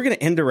 we're going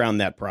to end around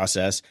that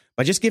process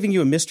by just giving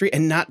you a mystery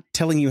and not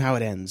telling you how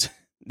it ends.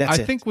 I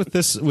think with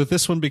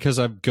this one, because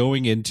I'm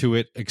going into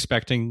it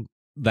expecting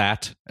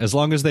that as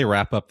long as they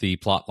wrap up the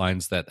plot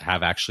lines that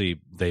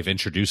they've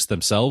introduced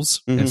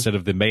themselves instead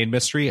of the main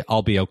mystery,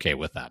 I'll be okay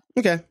with that.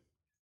 Okay,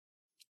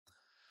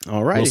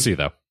 all right, we'll see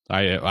though.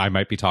 I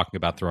might be talking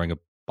about throwing a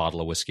bottle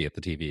of whiskey at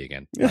the TV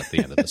again at the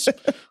end of this.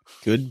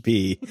 Could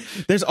be.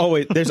 There's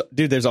always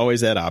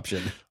that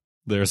option.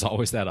 There's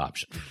always that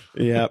option.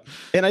 Yeah.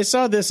 And I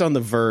saw this on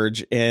The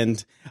Verge,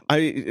 and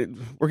we're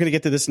going to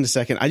get to this in a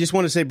second. I just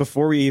want to say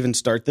before we even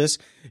start this,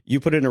 you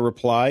put in a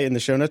reply in the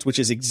show notes, which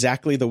is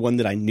exactly the one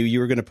that I knew you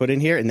were going to put in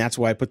here, and that's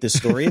why I put this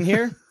story in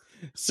here.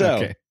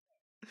 So,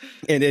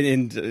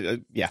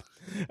 okay.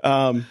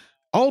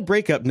 All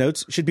breakup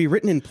notes should be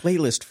written in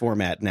playlist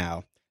format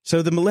now.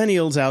 So the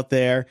millennials out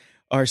there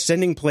are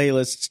sending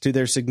playlists to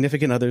their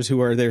significant others who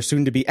are their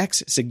soon-to-be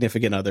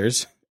ex-significant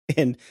others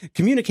and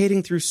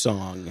communicating through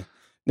song.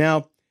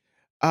 Now,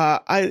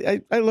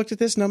 I looked at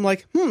this and I'm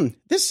like,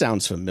 this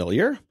sounds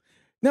familiar.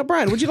 Now,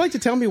 Brian, would you like to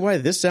tell me why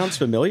this sounds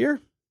familiar?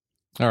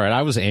 All right,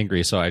 I was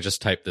angry, so I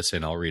just typed this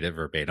in. I'll read it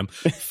verbatim.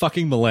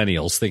 Fucking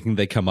millennials thinking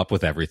they come up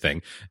with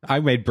everything.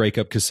 I made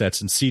breakup cassettes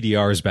and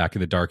CDRs back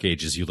in the dark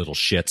ages, you little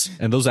shits.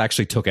 And those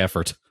actually took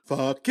effort.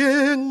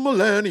 Fucking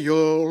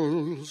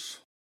millennials.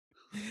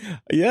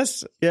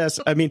 Yes.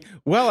 I mean,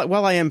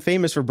 while I am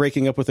famous for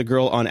breaking up with a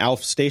girl on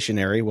Alf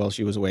Stationery while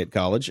she was away at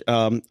college,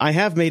 I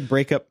have made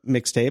breakup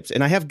mixtapes,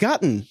 and I have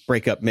gotten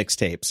breakup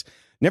mixtapes.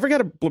 Never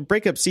got a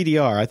breakup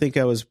CDR. I think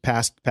I was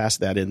past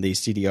that in the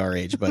CDR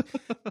age. But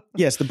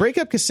yes, the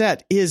breakup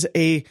cassette is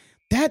an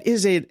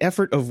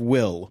effort of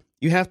will.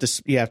 You have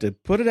to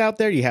put it out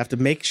there. You have to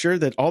make sure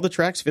that all the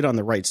tracks fit on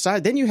the right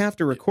side. Then you have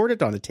to record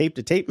it on a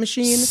tape-to-tape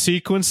machine.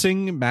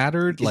 Sequencing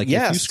mattered. Like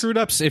yes. if you screwed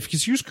up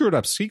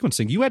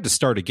sequencing, you had to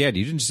start again.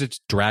 You didn't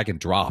just drag and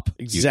drop.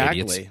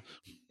 Exactly.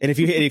 And if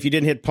you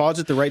didn't hit pause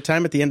at the right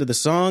time at the end of the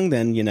song,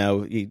 then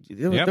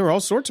there were all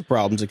sorts of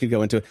problems that could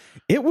go into it.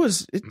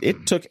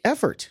 It took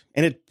effort,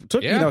 and it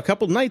took a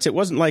couple nights. It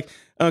wasn't like,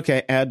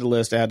 okay, add to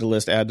list,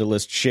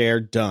 share,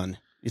 done.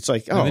 It's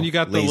like, and then you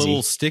got lazy. the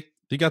little stick.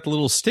 You got the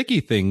little sticky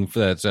thing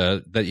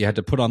that you had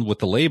to put on with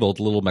the label,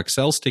 the little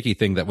Maxell sticky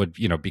thing that would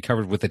be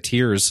covered with the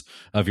tears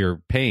of your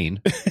pain.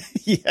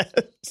 Yes.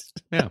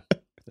 Yeah.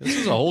 This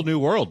is a whole new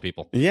world,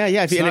 people. Yeah.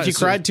 If you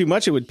cried too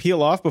much, it would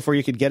peel off before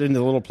you could get into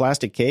the little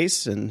plastic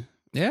case, and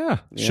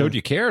showed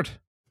you cared.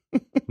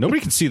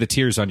 Nobody can see the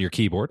tears on your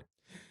keyboard.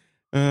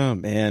 Oh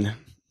man.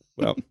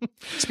 Well,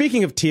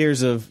 speaking of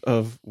tears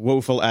of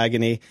woeful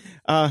agony,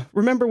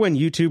 remember when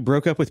YouTube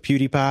broke up with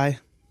PewDiePie?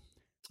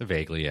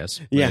 Vaguely,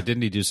 yes. Yeah.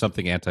 Didn't he do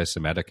something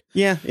anti-Semitic?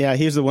 Yeah.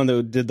 He's the one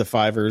that did the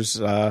Fivers.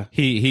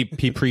 He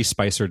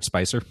pre-Spicered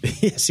Spicer.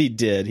 Yes, he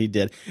did.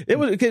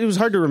 It was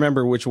hard to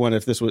remember which one.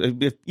 If this was,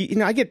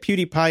 I get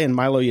PewDiePie and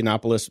Milo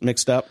Yiannopoulos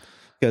mixed up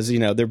because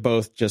they're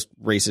both just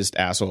racist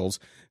assholes,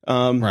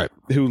 right?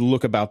 Who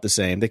look about the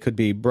same. They could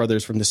be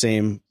brothers from the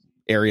same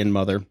Aryan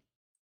mother,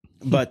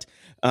 but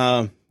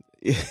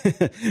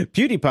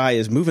PewDiePie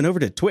is moving over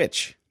to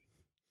Twitch.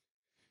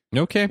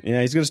 Okay.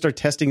 Yeah, he's going to start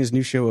testing his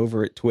new show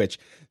over at Twitch.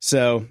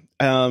 So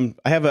I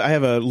have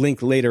a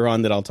link later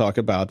on that I'll talk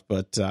about,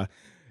 but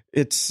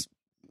it's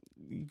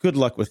good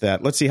luck with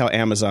that. Let's see how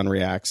Amazon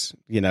reacts,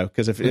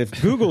 because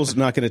if Google's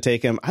not going to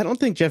take him, I don't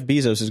think Jeff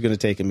Bezos is going to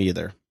take him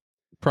either.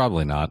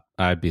 Probably not.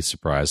 I'd be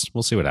surprised.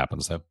 We'll see what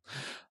happens, though.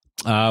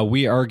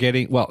 We are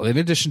getting, in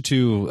addition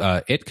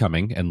to it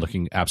coming and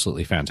looking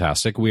absolutely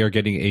fantastic, we are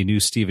getting a new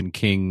Stephen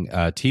King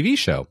TV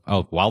show.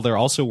 Oh, while they're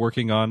also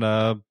working on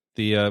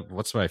the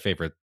what's my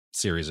favorite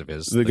series of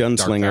his, the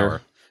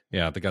Gunslinger.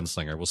 Yeah, The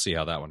Gunslinger. We'll see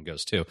how that one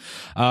goes too.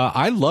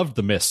 I loved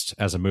The Mist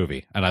as a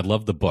movie, and I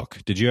loved the book.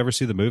 Did you ever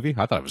see the movie?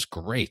 I thought it was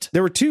great.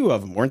 There were two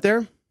of them, weren't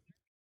there?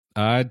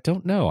 I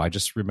don't know. I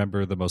just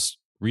remember the most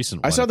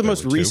recent one. I saw the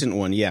most recent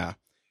one. Yeah.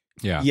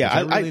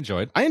 I really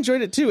enjoyed. I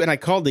enjoyed it too, and I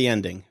called the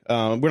ending.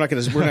 We're not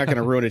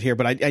gonna ruin it here,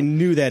 but I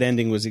knew that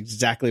ending was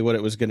exactly what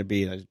it was going to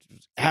be. And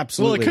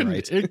absolutely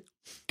right.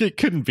 It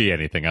couldn't be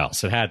anything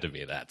else. It had to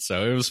be that.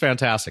 So it was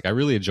fantastic. I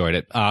really enjoyed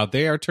it.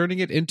 They are turning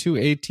it into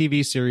a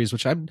TV series,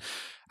 which I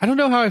don't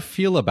know how I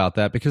feel about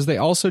that, because they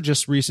also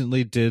just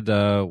recently did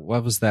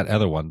what was that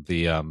other one?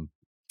 The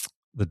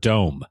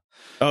Dome.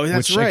 Oh,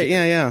 that's right.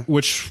 Yeah.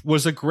 Which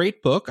was a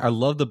great book. I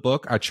love the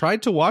book. I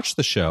tried to watch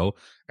the show,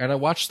 and I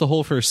watched the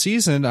whole first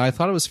season. I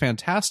thought it was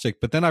fantastic,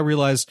 but then I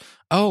realized,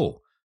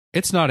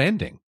 it's not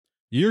ending.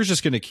 You're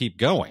just going to keep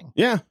going.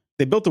 Yeah.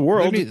 They built the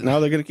world. Now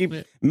they're going to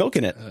keep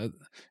milking it.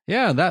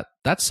 That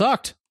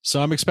sucked.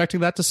 So I'm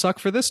expecting that to suck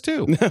for this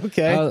too.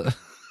 Okay.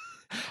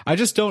 I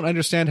just don't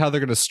understand how they're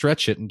going to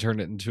stretch it and turn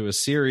it into a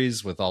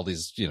series with all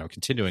these,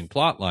 continuing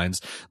plot lines.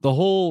 The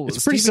whole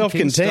it's pretty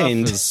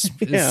self-contained. Is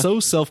so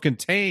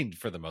self-contained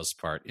for the most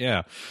part.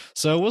 Yeah.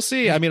 So we'll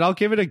see. I mean, I'll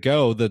give it a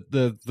go.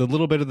 The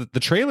little bit of the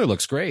trailer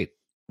looks great.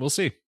 We'll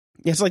see.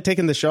 Yeah, it's like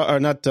taking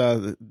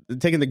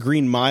taking the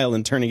Green Mile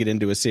and turning it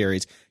into a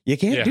series. You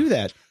can't do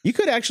that. You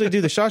could actually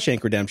do the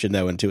Shawshank Redemption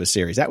though into a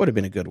series. That would have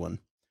been a good one.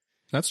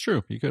 That's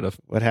true. You could have.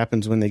 What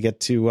happens when they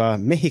get to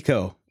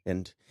Mexico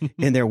and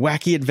their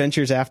wacky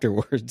adventures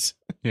afterwards?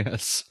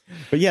 Yes.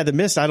 But yeah, The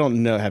Mist, I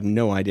don't know. Have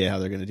no idea how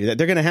they're going to do that.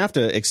 They're going to have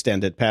to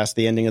extend it past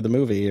the ending of the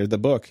movie or the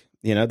book.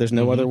 There's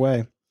no other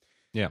way.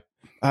 Yeah.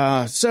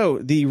 So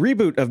the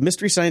reboot of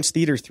Mystery Science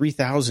Theater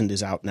 3000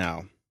 is out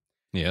now.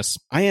 Yes.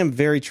 I am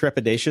very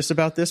trepidatious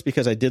about this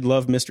because I did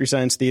love Mystery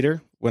Science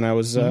Theater when I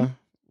was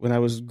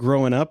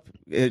growing up.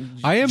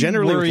 I am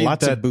generally with worried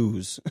lots of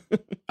booze.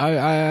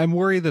 I'm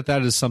worried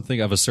that is something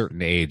of a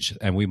certain age,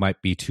 and we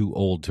might be too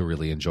old to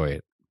really enjoy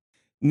it.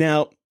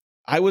 Now,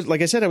 I was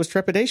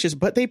trepidatious,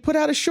 but they put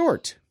out a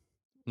short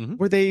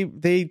where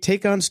they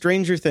take on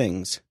Stranger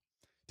Things.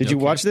 Did you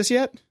watch this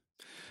yet?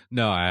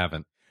 No, I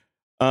haven't.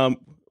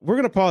 We're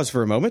going to pause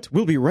for a moment.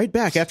 We'll be right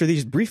back after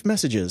these brief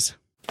messages.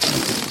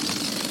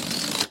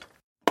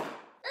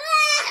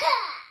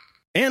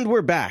 And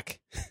we're back.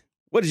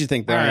 What did you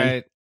think, Brian? All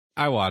right.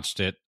 I watched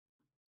it.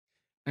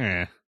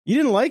 You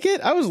didn't like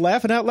it? I was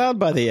laughing out loud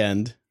by the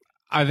end.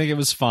 I think it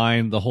was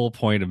fine. The whole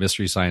point of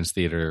Mystery Science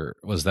Theater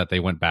was that they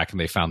went back and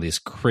they found these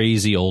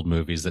crazy old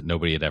movies that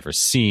nobody had ever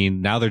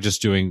seen. Now they're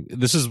just doing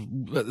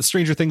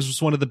Stranger Things was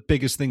one of the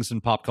biggest things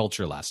in pop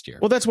culture last year.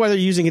 Well, that's why they're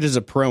using it as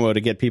a promo to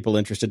get people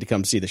interested to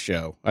come see the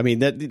show. I mean,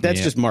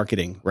 that's just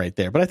marketing right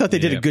there. But I thought they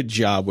did a good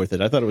job with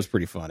it. I thought it was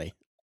pretty funny.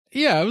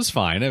 Yeah, it was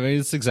fine. I mean,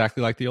 it's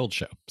exactly like the old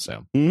show.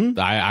 So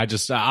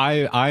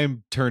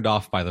I'm turned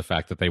off by the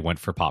fact that they went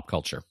for pop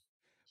culture.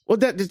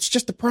 Well, it's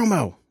just a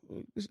promo.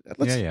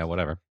 Yeah,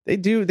 whatever. They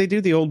do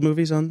the old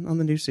movies on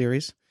the new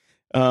series.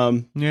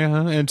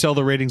 Until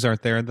the ratings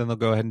aren't there, and then they'll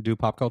go ahead and do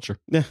pop culture.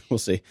 Yeah, we'll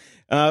see.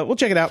 We'll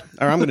check it out,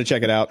 or I'm going to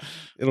check it out.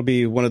 It'll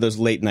be one of those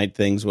late night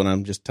things when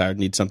I'm just tired,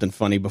 need something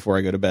funny before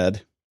I go to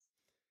bed.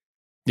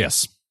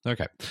 Yes.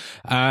 Okay.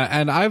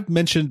 And I've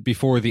mentioned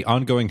before the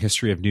Ongoing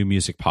History of New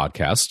Music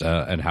podcast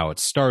and how it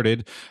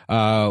started,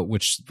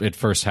 which it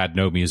first had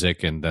no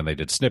music, and then they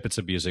did snippets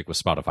of music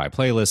with Spotify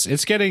playlists.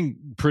 It's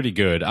getting pretty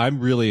good. I'm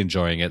really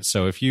enjoying it.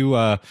 So if you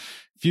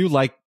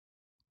like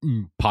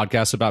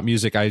podcasts about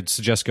music, I'd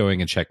suggest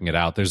going and checking it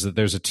out. There's a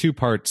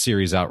 2-part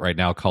series out right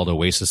now called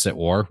Oasis at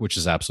War, which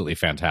is absolutely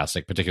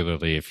fantastic,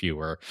 particularly if you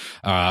were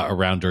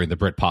around during the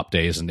Britpop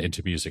days and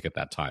into music at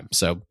that time.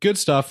 So good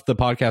stuff. The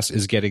podcast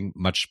is getting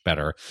much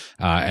better,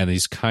 and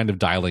he's kind of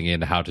dialing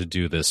in how to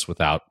do this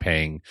without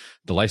paying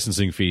the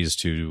licensing fees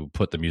to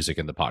put the music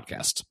in the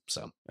podcast.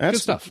 So good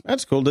stuff.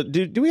 That's cool.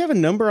 Do we have a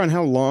number on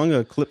how long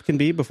a clip can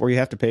be before you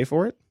have to pay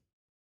for it?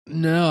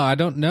 No, I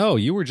don't know.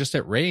 You were just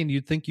at Rain.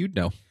 You'd think you'd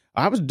know.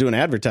 I was doing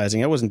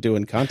advertising. I wasn't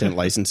doing content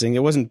licensing.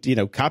 It wasn't,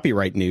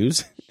 copyright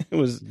news. It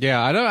was.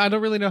 Yeah, I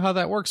don't really know how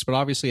that works, but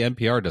obviously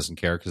NPR doesn't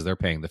care because they're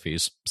paying the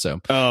fees.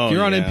 So if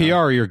you're on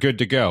NPR, you're good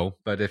to go.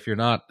 But if you're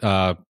not,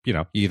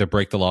 you either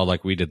break the law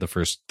like we did the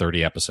first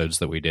 30 episodes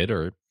that we did,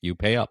 or you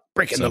pay up.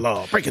 Breaking the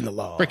law.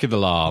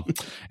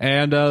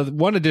 And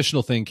one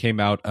additional thing came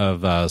out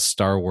of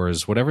Star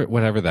Wars,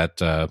 whatever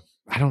that.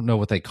 I don't know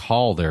what they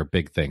call their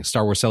big thing.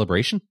 Star Wars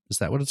Celebration? Is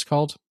that what it's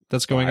called?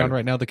 That's going on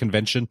right now, the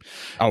convention.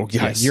 Oh,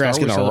 yeah, you're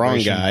asking the wrong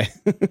guy.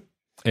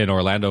 In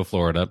Orlando,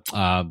 Florida.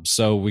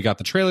 So we got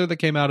the trailer that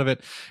came out of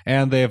it,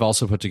 and they have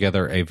also put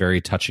together a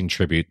very touching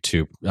tribute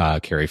to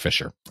Carrie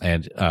Fisher.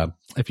 And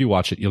if you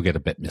watch it, you'll get a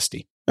bit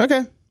misty.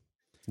 Okay.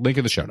 Link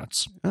in the show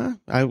notes.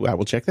 I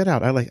will check that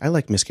out. I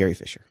like Miss Carrie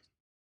Fisher.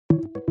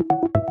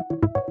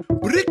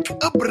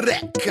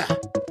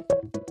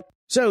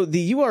 So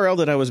the URL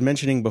that I was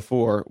mentioning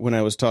before when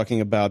I was talking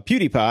about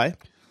PewDiePie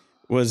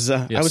was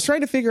yes. I was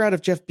trying to figure out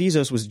if Jeff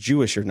Bezos was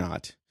Jewish or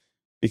not,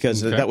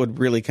 because that would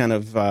really kind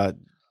of help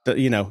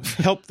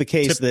the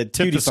case that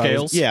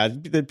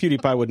PewDiePie that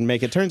PewDiePie wouldn't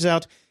make it. Turns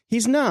out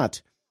he's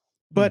not.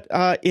 But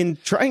in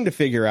trying to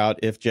figure out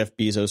if Jeff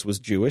Bezos was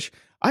Jewish,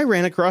 I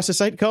ran across a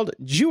site called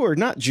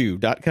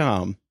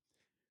JewOrNotJew.com,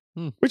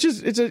 which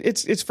is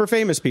it's for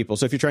famous people.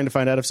 So if you're trying to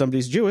find out if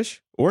somebody's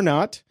Jewish or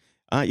not,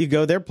 you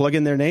go there, plug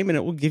in their name, and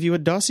it will give you a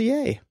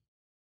dossier.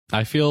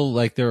 I feel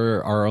like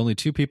there are only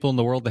 2 people in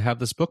the world that have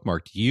this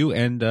bookmarked, you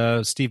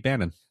and Steve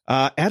Bannon.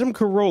 Adam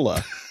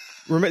Carolla.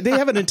 They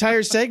have an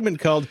entire segment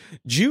called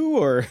Jew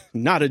or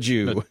Not a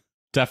Jew.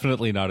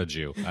 Definitely Not a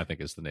Jew, I think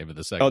is the name of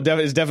the segment. Oh,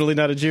 it's definitely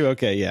not a Jew?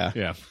 Okay, yeah.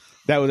 Yeah.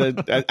 That was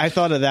I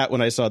thought of that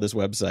when I saw this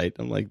website.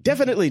 I'm like,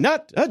 definitely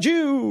not a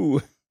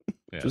Jew.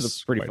 Yes, which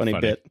was a pretty funny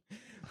bit.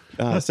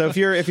 So if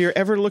you're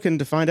ever looking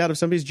to find out if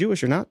somebody's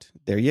Jewish or not,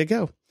 there you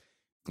go.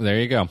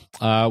 There you go.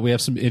 We have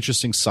some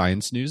interesting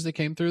science news that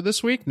came through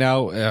this week.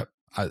 Now,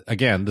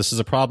 again, this is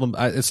a problem.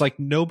 It's like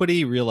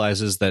nobody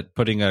realizes that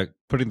putting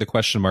the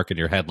question mark in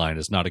your headline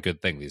is not a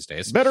good thing these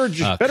days.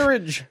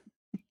 Betteridge.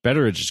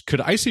 Could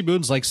icy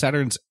moons like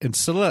Saturn's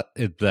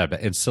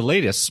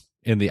Enceladus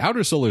in the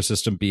outer solar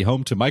system be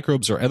home to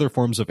microbes or other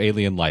forms of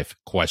alien life?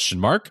 Question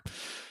mark.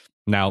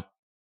 Now,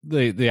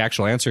 the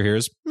actual answer here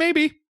is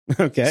maybe.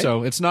 Okay.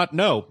 So it's not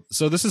no.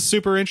 So this is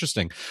super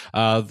interesting.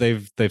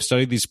 They've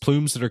studied these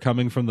plumes that are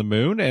coming from the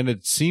moon, and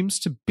it seems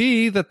to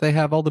be that they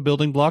have all the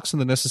building blocks and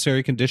the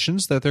necessary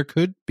conditions that there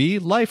could be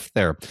life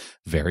there.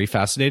 Very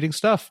fascinating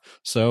stuff.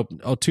 So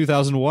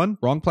 2001,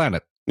 wrong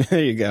planet.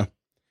 There you go.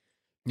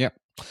 Yep.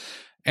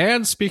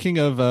 And speaking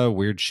of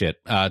weird shit,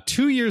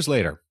 2 years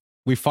later,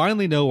 we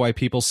finally know why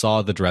people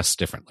saw the dress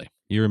differently.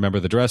 You remember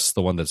the dress,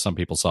 the one that some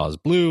people saw as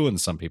blue and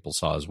some people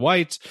saw as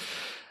white.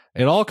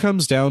 It all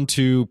comes down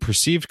to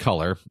perceived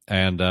color,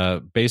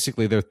 and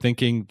basically they're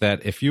thinking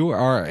that if you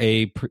are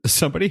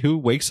somebody who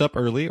wakes up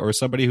early or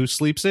somebody who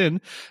sleeps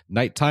in,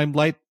 nighttime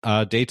light,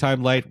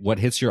 daytime light, what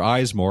hits your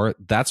eyes more,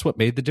 that's what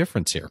made the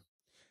difference here.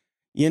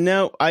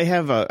 I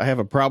have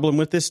a problem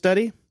with this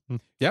study.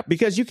 Yep.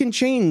 Because you can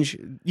change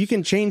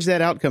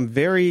that outcome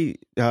very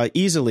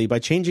easily by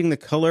changing the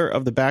color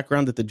of the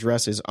background that the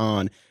dress is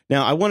on.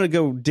 Now, I want to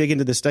go dig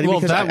into this study. Well,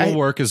 because that will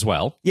work as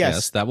well.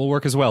 Yes, that will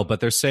work as well. But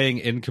they're saying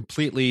in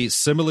completely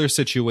similar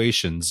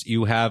situations,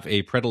 you have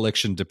a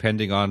predilection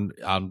depending on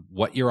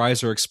what your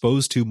eyes are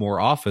exposed to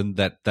more often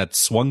that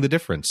swung the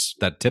difference,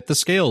 that tipped the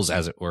scales,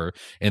 as it were,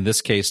 in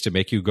this case, to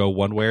make you go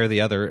one way or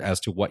the other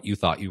as to what you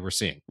thought you were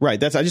seeing.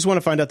 Right. I just want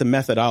to find out the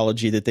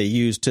methodology that they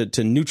used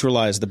to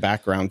neutralize the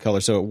background color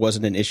so it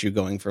wasn't an issue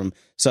going from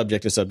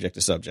subject to subject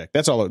to subject.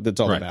 That's all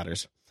that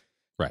matters.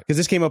 Right. Because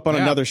this came up on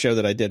another show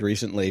that I did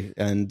recently,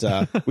 and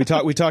we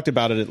talked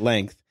about it at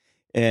length.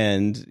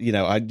 And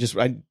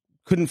I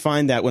couldn't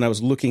find that when I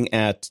was looking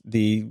at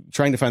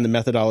trying to find the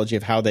methodology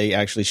of how they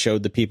actually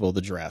showed the people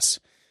the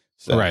dress.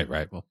 So.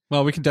 Right.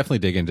 Well, we can definitely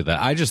dig into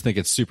that. I just think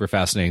it's super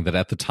fascinating that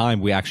at the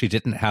time we actually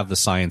didn't have the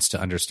science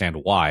to understand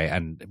why,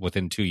 and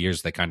within 2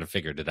 years they kind of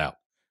figured it out.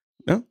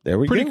 Oh, there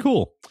we go. Pretty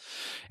cool.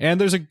 And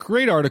there's a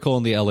great article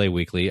in the LA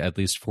Weekly, at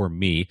least for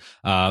me.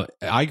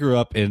 I grew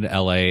up in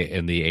LA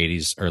in the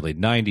 80s, early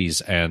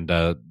 90s,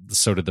 and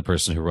so did the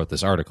person who wrote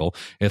this article.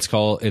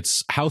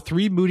 It's How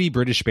Three Moody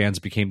British Bands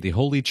Became the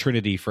Holy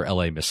Trinity for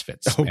LA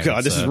Misfits. Oh,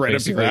 God, this is right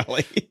up your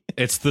alley.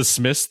 It's the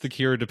Smiths, The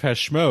Cure,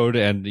 Depeche Mode,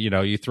 and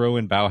you throw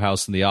in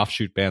Bauhaus and the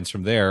offshoot bands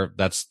from there.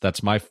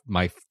 That's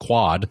my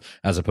quad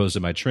as opposed to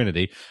my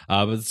Trinity.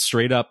 But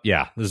straight up,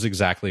 yeah, this is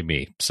exactly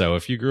me. So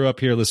if you grew up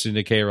here listening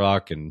to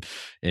K-Rock and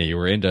you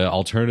were into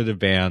alternative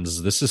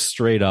bands, this is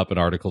straight up an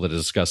article that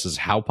discusses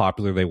how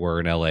popular they were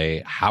in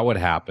LA, how it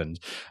happened.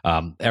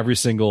 Every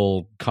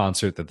single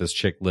concert that this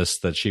chick lists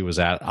that she was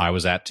at, I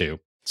was at too.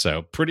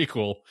 So pretty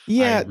cool.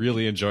 Yeah, I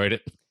really enjoyed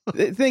it.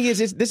 The thing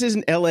is, this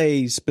isn't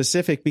LA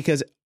specific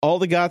because all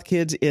the goth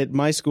kids at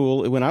my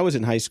school when I was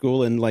in high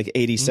school in like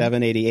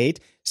 87, 88,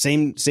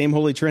 same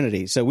Holy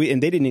Trinity. So we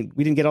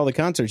didn't get all the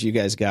concerts you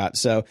guys got.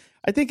 So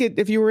I think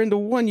if you were into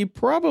one, you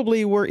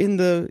probably were in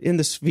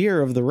the sphere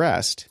of the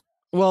rest.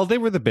 Well, they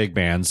were the big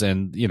bands,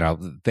 and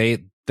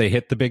they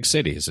hit the big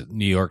cities: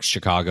 New York,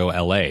 Chicago,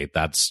 L.A.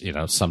 That's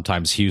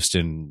sometimes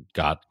Houston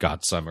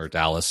got some, or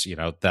Dallas.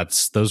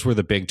 Those were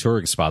the big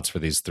touring spots for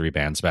these three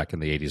bands back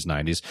in the 80s,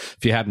 90s.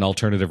 If you had an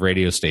alternative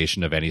radio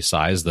station of any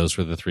size, those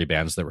were the three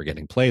bands that were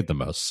getting played the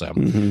most. So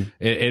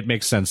it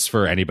makes sense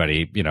for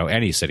anybody,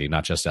 any city,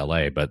 not just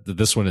L.A. But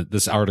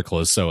this article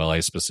is so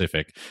L.A.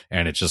 specific,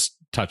 and it just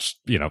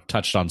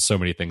touched on so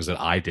many things that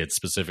I did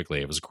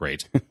specifically. It was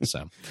great.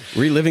 So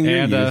reliving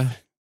your youth.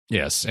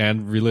 Yes,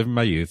 and reliving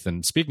my youth.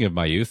 And speaking of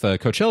my youth,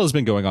 Coachella has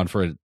been going on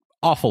for an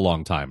awful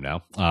long time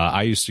now.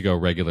 I used to go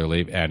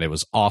regularly, and it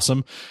was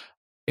awesome.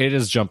 It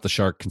has jumped the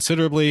shark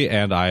considerably,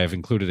 and I have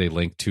included a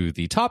link to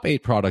the top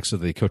 8 products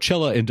of the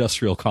Coachella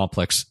Industrial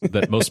Complex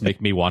that most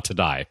make me want to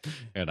die,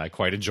 and I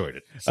quite enjoyed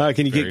it. So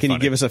can you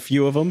give us a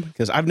few of them?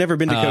 Because I've never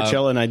been to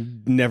Coachella, and I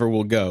never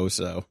will go,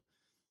 so...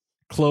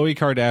 Khloe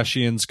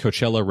Kardashian's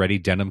Coachella Ready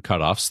denim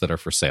cutoffs that are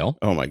for sale.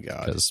 Oh my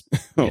God.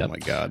 My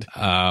God.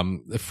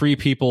 Free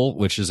People,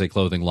 which is a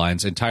clothing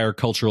line's entire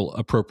cultural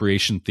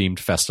appropriation themed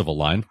festival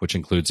line, which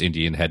includes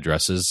Indian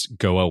headdresses,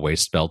 Goa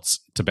waist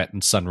belts,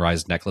 Tibetan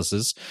sunrise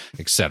necklaces,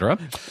 etc.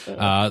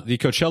 The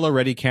Coachella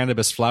Ready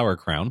cannabis flower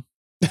crown,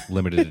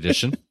 limited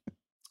edition.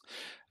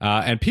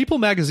 And People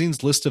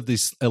Magazine's list of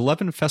these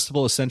 11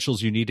 festival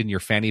essentials you need in your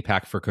fanny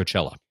pack for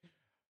Coachella.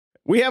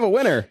 We have a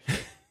winner.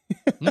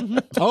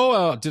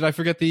 Oh, did I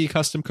forget the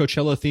custom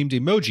Coachella themed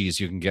emojis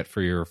you can get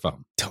for your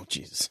phone? Oh,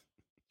 Jesus.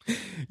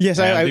 Yes,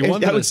 I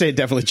would say it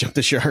definitely jumped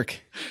the shark.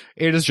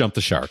 It has jumped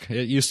the shark.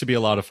 It used to be a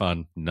lot of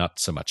fun, not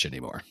so much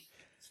anymore.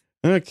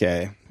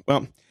 Okay.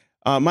 Well,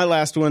 my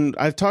last one,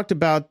 I've talked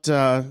about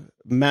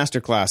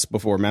Masterclass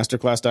before,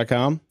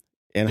 masterclass.com,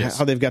 and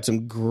how they've got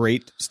some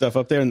great stuff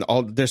up there. And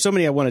there's so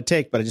many I want to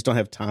take, but I just don't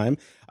have time.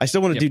 I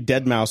still want to do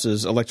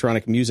Deadmau5's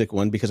electronic music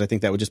one because I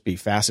think that would just be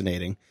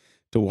fascinating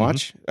to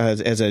watch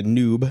as a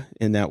noob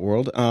in that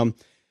world.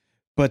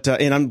 But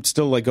I'm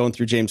still like going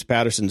through James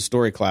Patterson's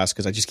story class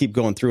because I just keep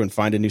going through and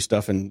finding new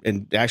stuff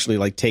and actually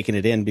like taking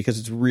it in because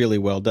it's really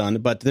well done.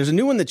 But there's a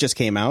new one that just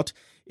came out.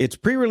 It's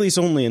pre-release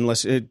only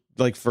unless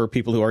for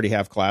people who already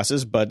have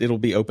classes, but it'll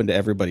be open to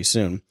everybody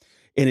soon.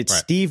 And it's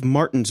Steve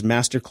Martin's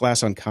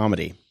Masterclass on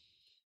Comedy.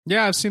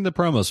 Yeah, I've seen the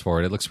promos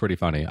for it. It looks pretty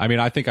funny. I mean,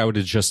 I think I would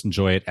just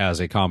enjoy it as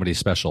a comedy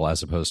special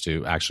as opposed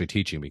to actually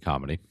teaching me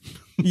comedy.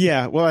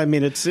 Yeah, well, I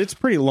mean, it's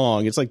pretty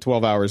long. It's like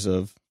 12 hours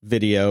of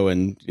video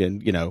and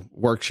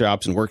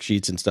workshops and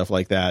worksheets and stuff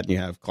like that. And you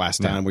have class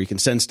time where you can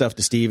send stuff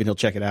to Steve and he'll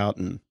check it out.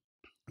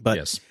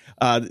 But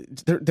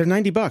they're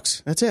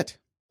 $90. That's it.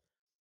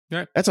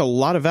 Right. That's a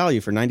lot of value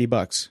for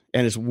 $90,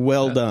 and it's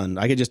well done.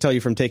 I can just tell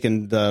you from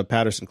taking the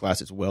Patterson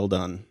class, it's well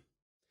done.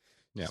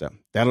 Yeah, so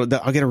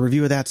I'll get a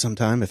review of that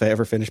sometime if I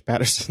ever finish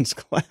Patterson's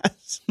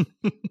class.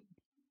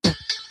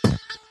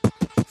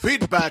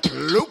 Feedback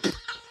loop.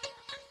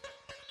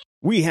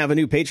 We have a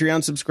new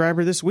Patreon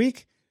subscriber this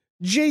week.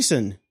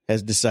 Jason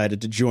has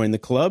decided to join the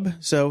club.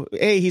 So,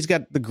 he's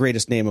got the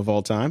greatest name of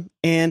all time,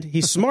 and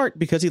he's smart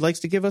because he likes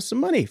to give us some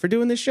money for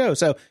doing this show.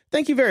 So,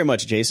 thank you very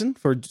much, Jason,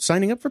 for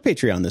signing up for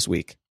Patreon this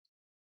week.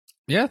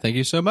 Yeah, thank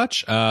you so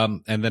much.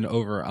 And then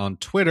over on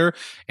Twitter,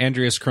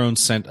 Andreas Krohn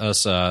sent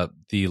us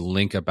the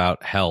link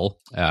about Hell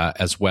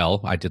as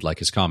well. I did like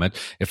his comment.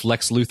 If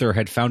Lex Luthor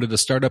had founded a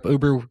startup,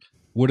 Uber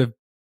would have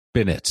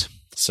been it.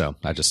 So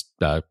I just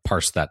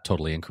parsed that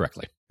totally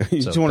incorrectly.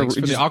 So thanks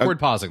for the awkward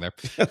pausing there.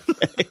 Man,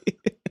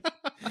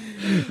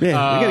 we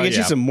got to get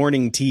you some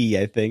morning tea,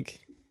 I think.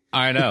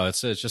 I know.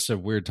 It's just a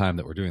weird time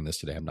that we're doing this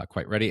today. I'm not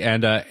quite ready.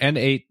 And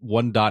N8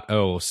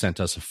 1.0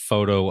 sent us a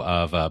photo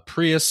of a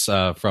Prius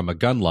from a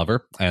gun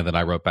lover. And then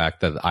I wrote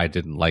back that I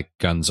didn't like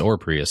guns or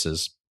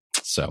Priuses.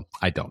 So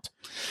I don't.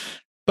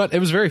 But it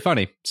was very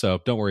funny. So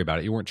don't worry about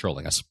it. You weren't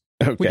trolling us.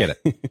 Okay. We get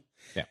it.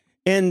 Yeah.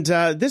 And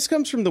this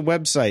comes from the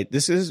website.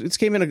 It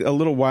came in a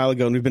little while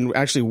ago, and we've been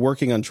actually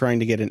working on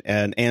trying to get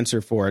an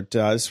answer for it.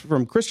 It's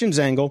from Christian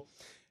Zangel.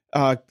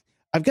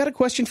 I've got a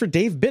question for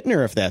Dave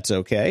Bittner, if that's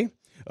okay.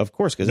 Of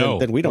course, because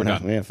then we don't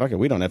have. Yeah, fuck it,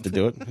 we don't have to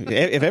do it.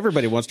 If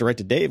everybody wants to write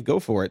to Dave, go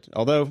for it.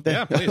 Although,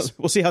 please.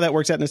 We'll see how that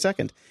works out in a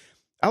second.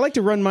 I like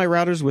to run my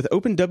routers with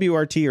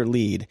OpenWRT or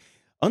Lead.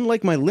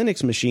 Unlike my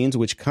Linux machines,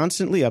 which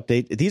constantly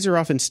update, these are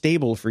often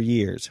stable for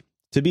years.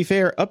 To be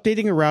fair,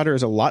 updating a router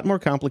is a lot more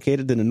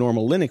complicated than a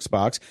normal Linux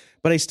box,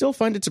 but I still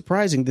find it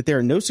surprising that there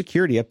are no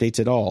security updates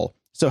at all.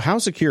 So how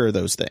secure are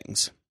those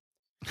things?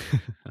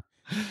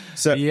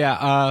 So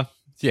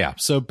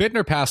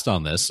Bittner passed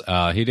on this.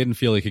 He didn't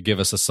feel he could give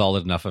us a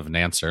solid enough of an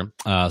answer.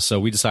 So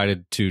we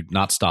decided to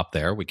not stop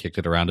there. We kicked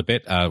it around a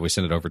bit. We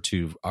sent it over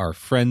to our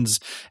friends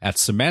at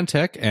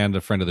Symantec and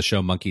a friend of the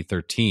show,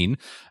 Monkey13.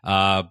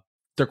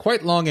 They're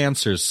quite long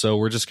answers, so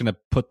we're just going to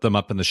put them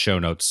up in the show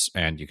notes,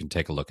 and you can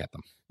take a look at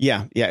them.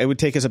 Yeah, it would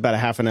take us about a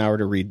half an hour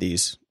to read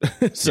these.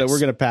 So We're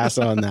going to pass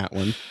on that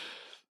one.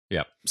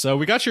 Yeah. So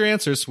we got your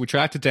answers. We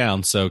tracked it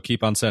down. So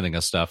keep on sending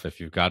us stuff. If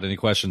you've got any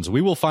questions,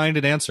 we will find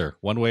an answer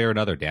one way or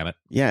another, damn it.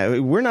 Yeah,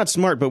 we're not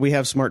smart, but we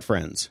have smart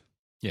friends.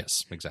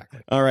 Yes,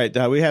 exactly. All right.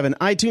 We have an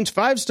iTunes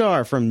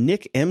 5-star from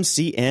Nick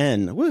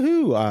MCN.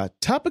 Woohoo.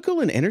 Topical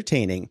and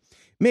entertaining.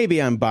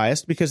 Maybe I'm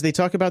biased because they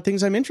talk about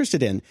things I'm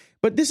interested in,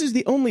 but this is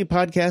the only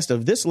podcast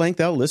of this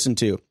length I'll listen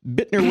to.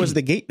 Bittner was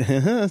the gate.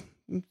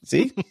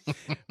 See?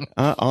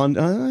 On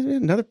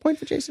another point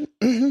for Jason.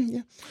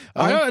 Yeah.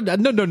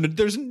 No.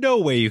 There's no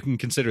way you can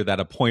consider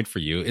that a point for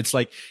you. It's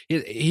like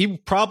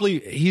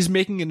he's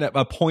making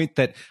a point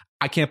that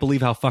I can't believe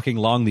how fucking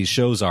long these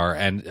shows are,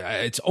 and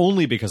it's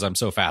only because I'm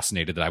so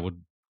fascinated that I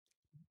would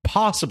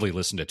possibly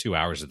listen to 2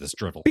 hours of this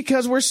drivel.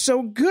 Because we're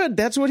so good.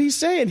 That's what he's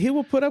saying. He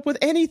will put up with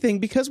anything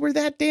because we're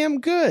that damn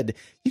good.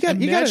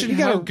 Imagine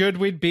how good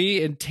we'd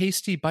be in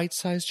tasty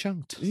bite-sized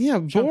chunks. Yeah,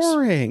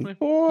 boring.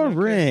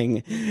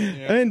 Okay.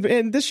 Yeah.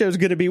 And this show's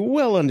going to be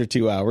well under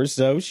 2 hours,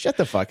 so shut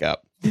the fuck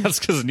up. That's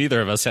because neither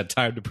of us had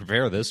time to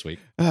prepare this week.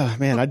 Oh,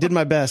 man, I did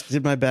my best.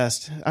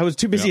 I was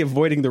too busy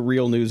avoiding the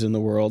real news in the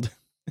world.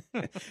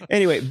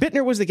 Anyway,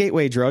 Bittner was the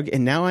gateway drug,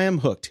 and now I am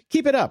hooked.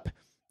 Keep it up.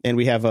 And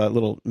we have a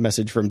little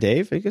message from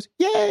Dave. He goes,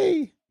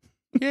 yay!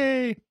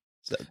 Yay!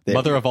 So,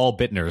 mother of all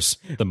Bittners,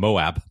 the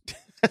Moab.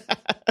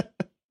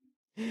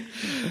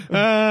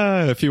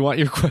 If you want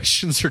your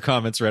questions or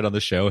comments read on the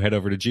show, head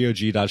over to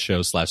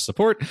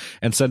gog.show/support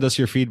and send us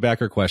your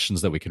feedback or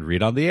questions that we can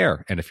read on the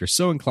air. And if you're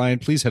so inclined,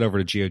 please head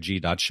over to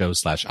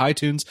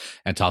gog.show/iTunes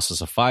and toss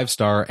us a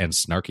 5-star and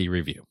snarky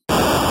review.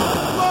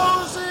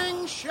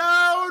 Closing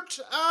shout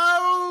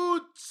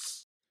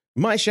outs!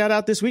 My shout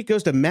out this week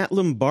goes to Matt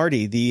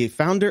Lombardi, the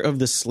founder of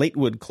the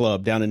Slatewood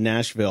Club down in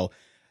Nashville.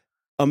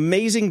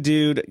 Amazing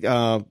dude.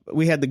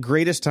 We had the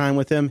greatest time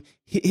with him.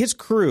 His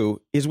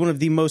crew is one of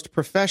the most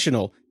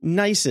professional,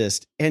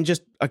 nicest, and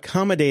just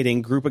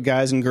accommodating group of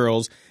guys and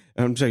girls.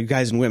 I'm sorry,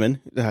 guys and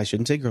women. I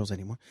shouldn't say girls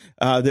anymore.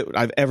 That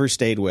I've ever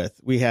stayed with.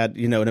 We had,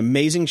 an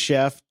amazing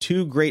chef,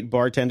 2 great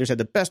bartenders, had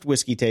the best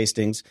whiskey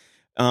tastings.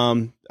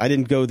 I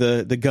didn't go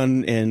the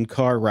gun and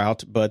car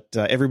route, but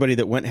everybody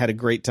that went had a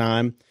great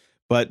time.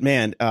 But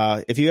man,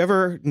 if you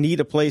ever need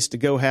a place to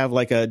go have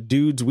like a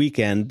dude's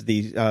weekend,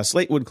 the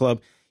Slatewood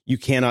Club, you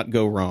cannot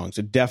go wrong.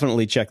 So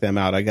definitely check them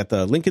out. I got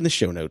the link in the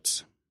show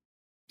notes.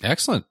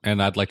 Excellent.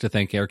 And I'd like to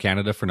thank Air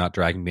Canada for not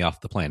dragging me off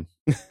the plane.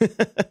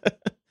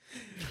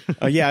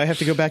 Yeah, I have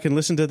to go back and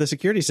listen to the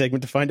security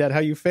segment to find out how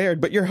you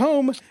fared. But you're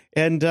home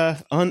and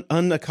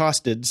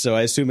unaccosted, so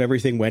I assume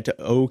everything went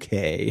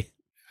okay.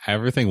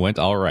 Everything went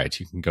all right.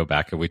 You can go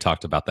back, and we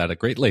talked about that at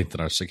great length in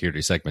our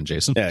security segment,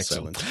 Jason.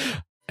 Excellent. So,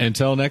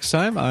 until next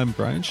time, I'm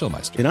Brian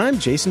Schulmeister. And I'm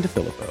Jason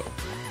DeFilippo.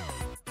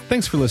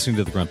 Thanks for listening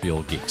to The Grumpy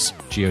Old Geeks.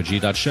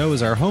 GOG.show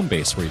is our home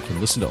base where you can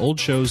listen to old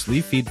shows,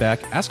 leave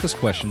feedback, ask us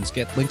questions,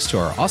 get links to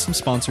our awesome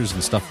sponsors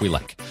and stuff we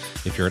like.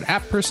 If you're an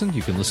app person,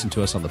 you can listen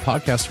to us on the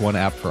Podcast One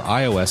app for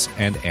iOS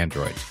and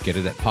Android. Get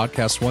it at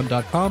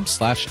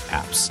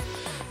podcastone.com/apps.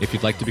 If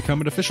you'd like to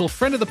become an official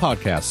friend of the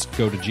podcast,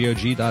 go to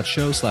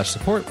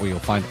gog.show/support where you'll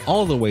find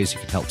all the ways you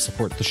can help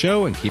support the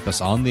show and keep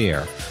us on the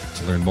air.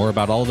 To learn more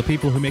about all the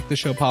people who make the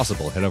show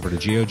possible, head over to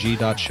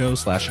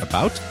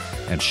gog.show/about,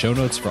 and show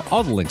notes for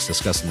all the links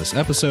discussed in this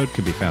episode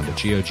can be found at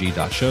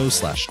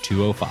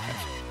gog.show/205.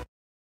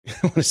 I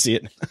want to see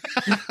it.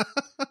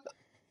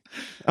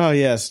 Oh,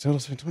 yes. Total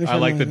I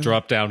like the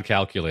drop-down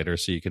calculator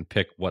so you can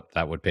pick what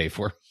that would pay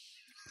for.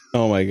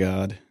 Oh, my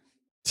God.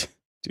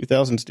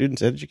 2,000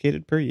 students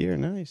educated per year.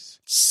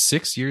 Nice.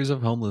 6 years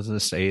of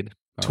homelessness aid.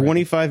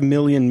 25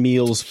 million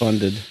meals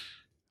funded.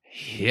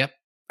 Yep.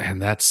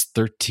 And that's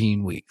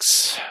 13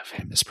 weeks of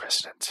him as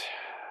president.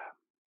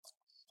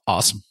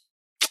 Awesome.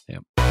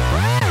 Yep.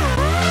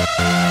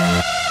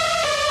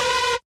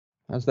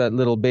 How's that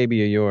little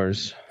baby of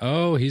yours?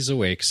 Oh, he's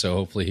awake, so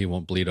hopefully he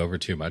won't bleed over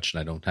too much,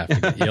 and I don't have to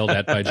get yelled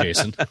at by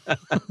Jason.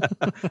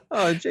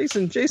 Oh,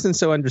 Jason's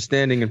so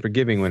understanding and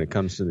forgiving when it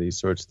comes to these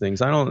sorts of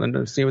things. I don't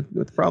understand what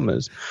the problem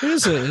is.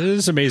 It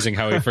is amazing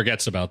how he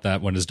forgets about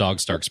that when his dog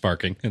starts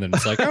barking, and then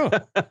it's like, oh.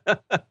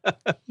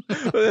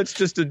 That's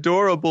just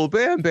adorable.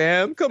 Bam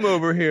Bam, come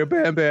over here,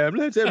 Bam Bam.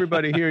 Let's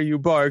everybody hear you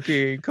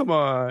barking. Come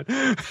on.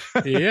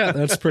 Yeah,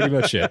 that's pretty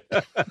much it.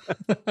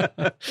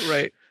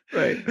 Right.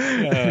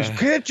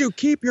 Can't you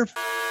keep your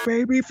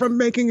baby from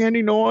making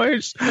any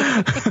noise?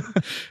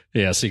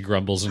 Yes, he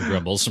grumbles and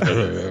grumbles.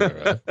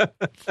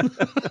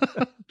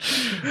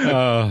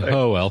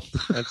 Oh well,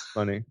 that's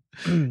funny.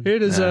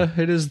 It is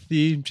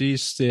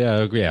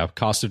the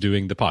cost of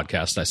doing the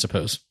podcast, I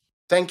suppose.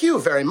 Thank you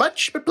very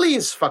much, but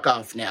please fuck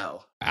off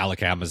now.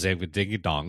 Alakam is a ding dong.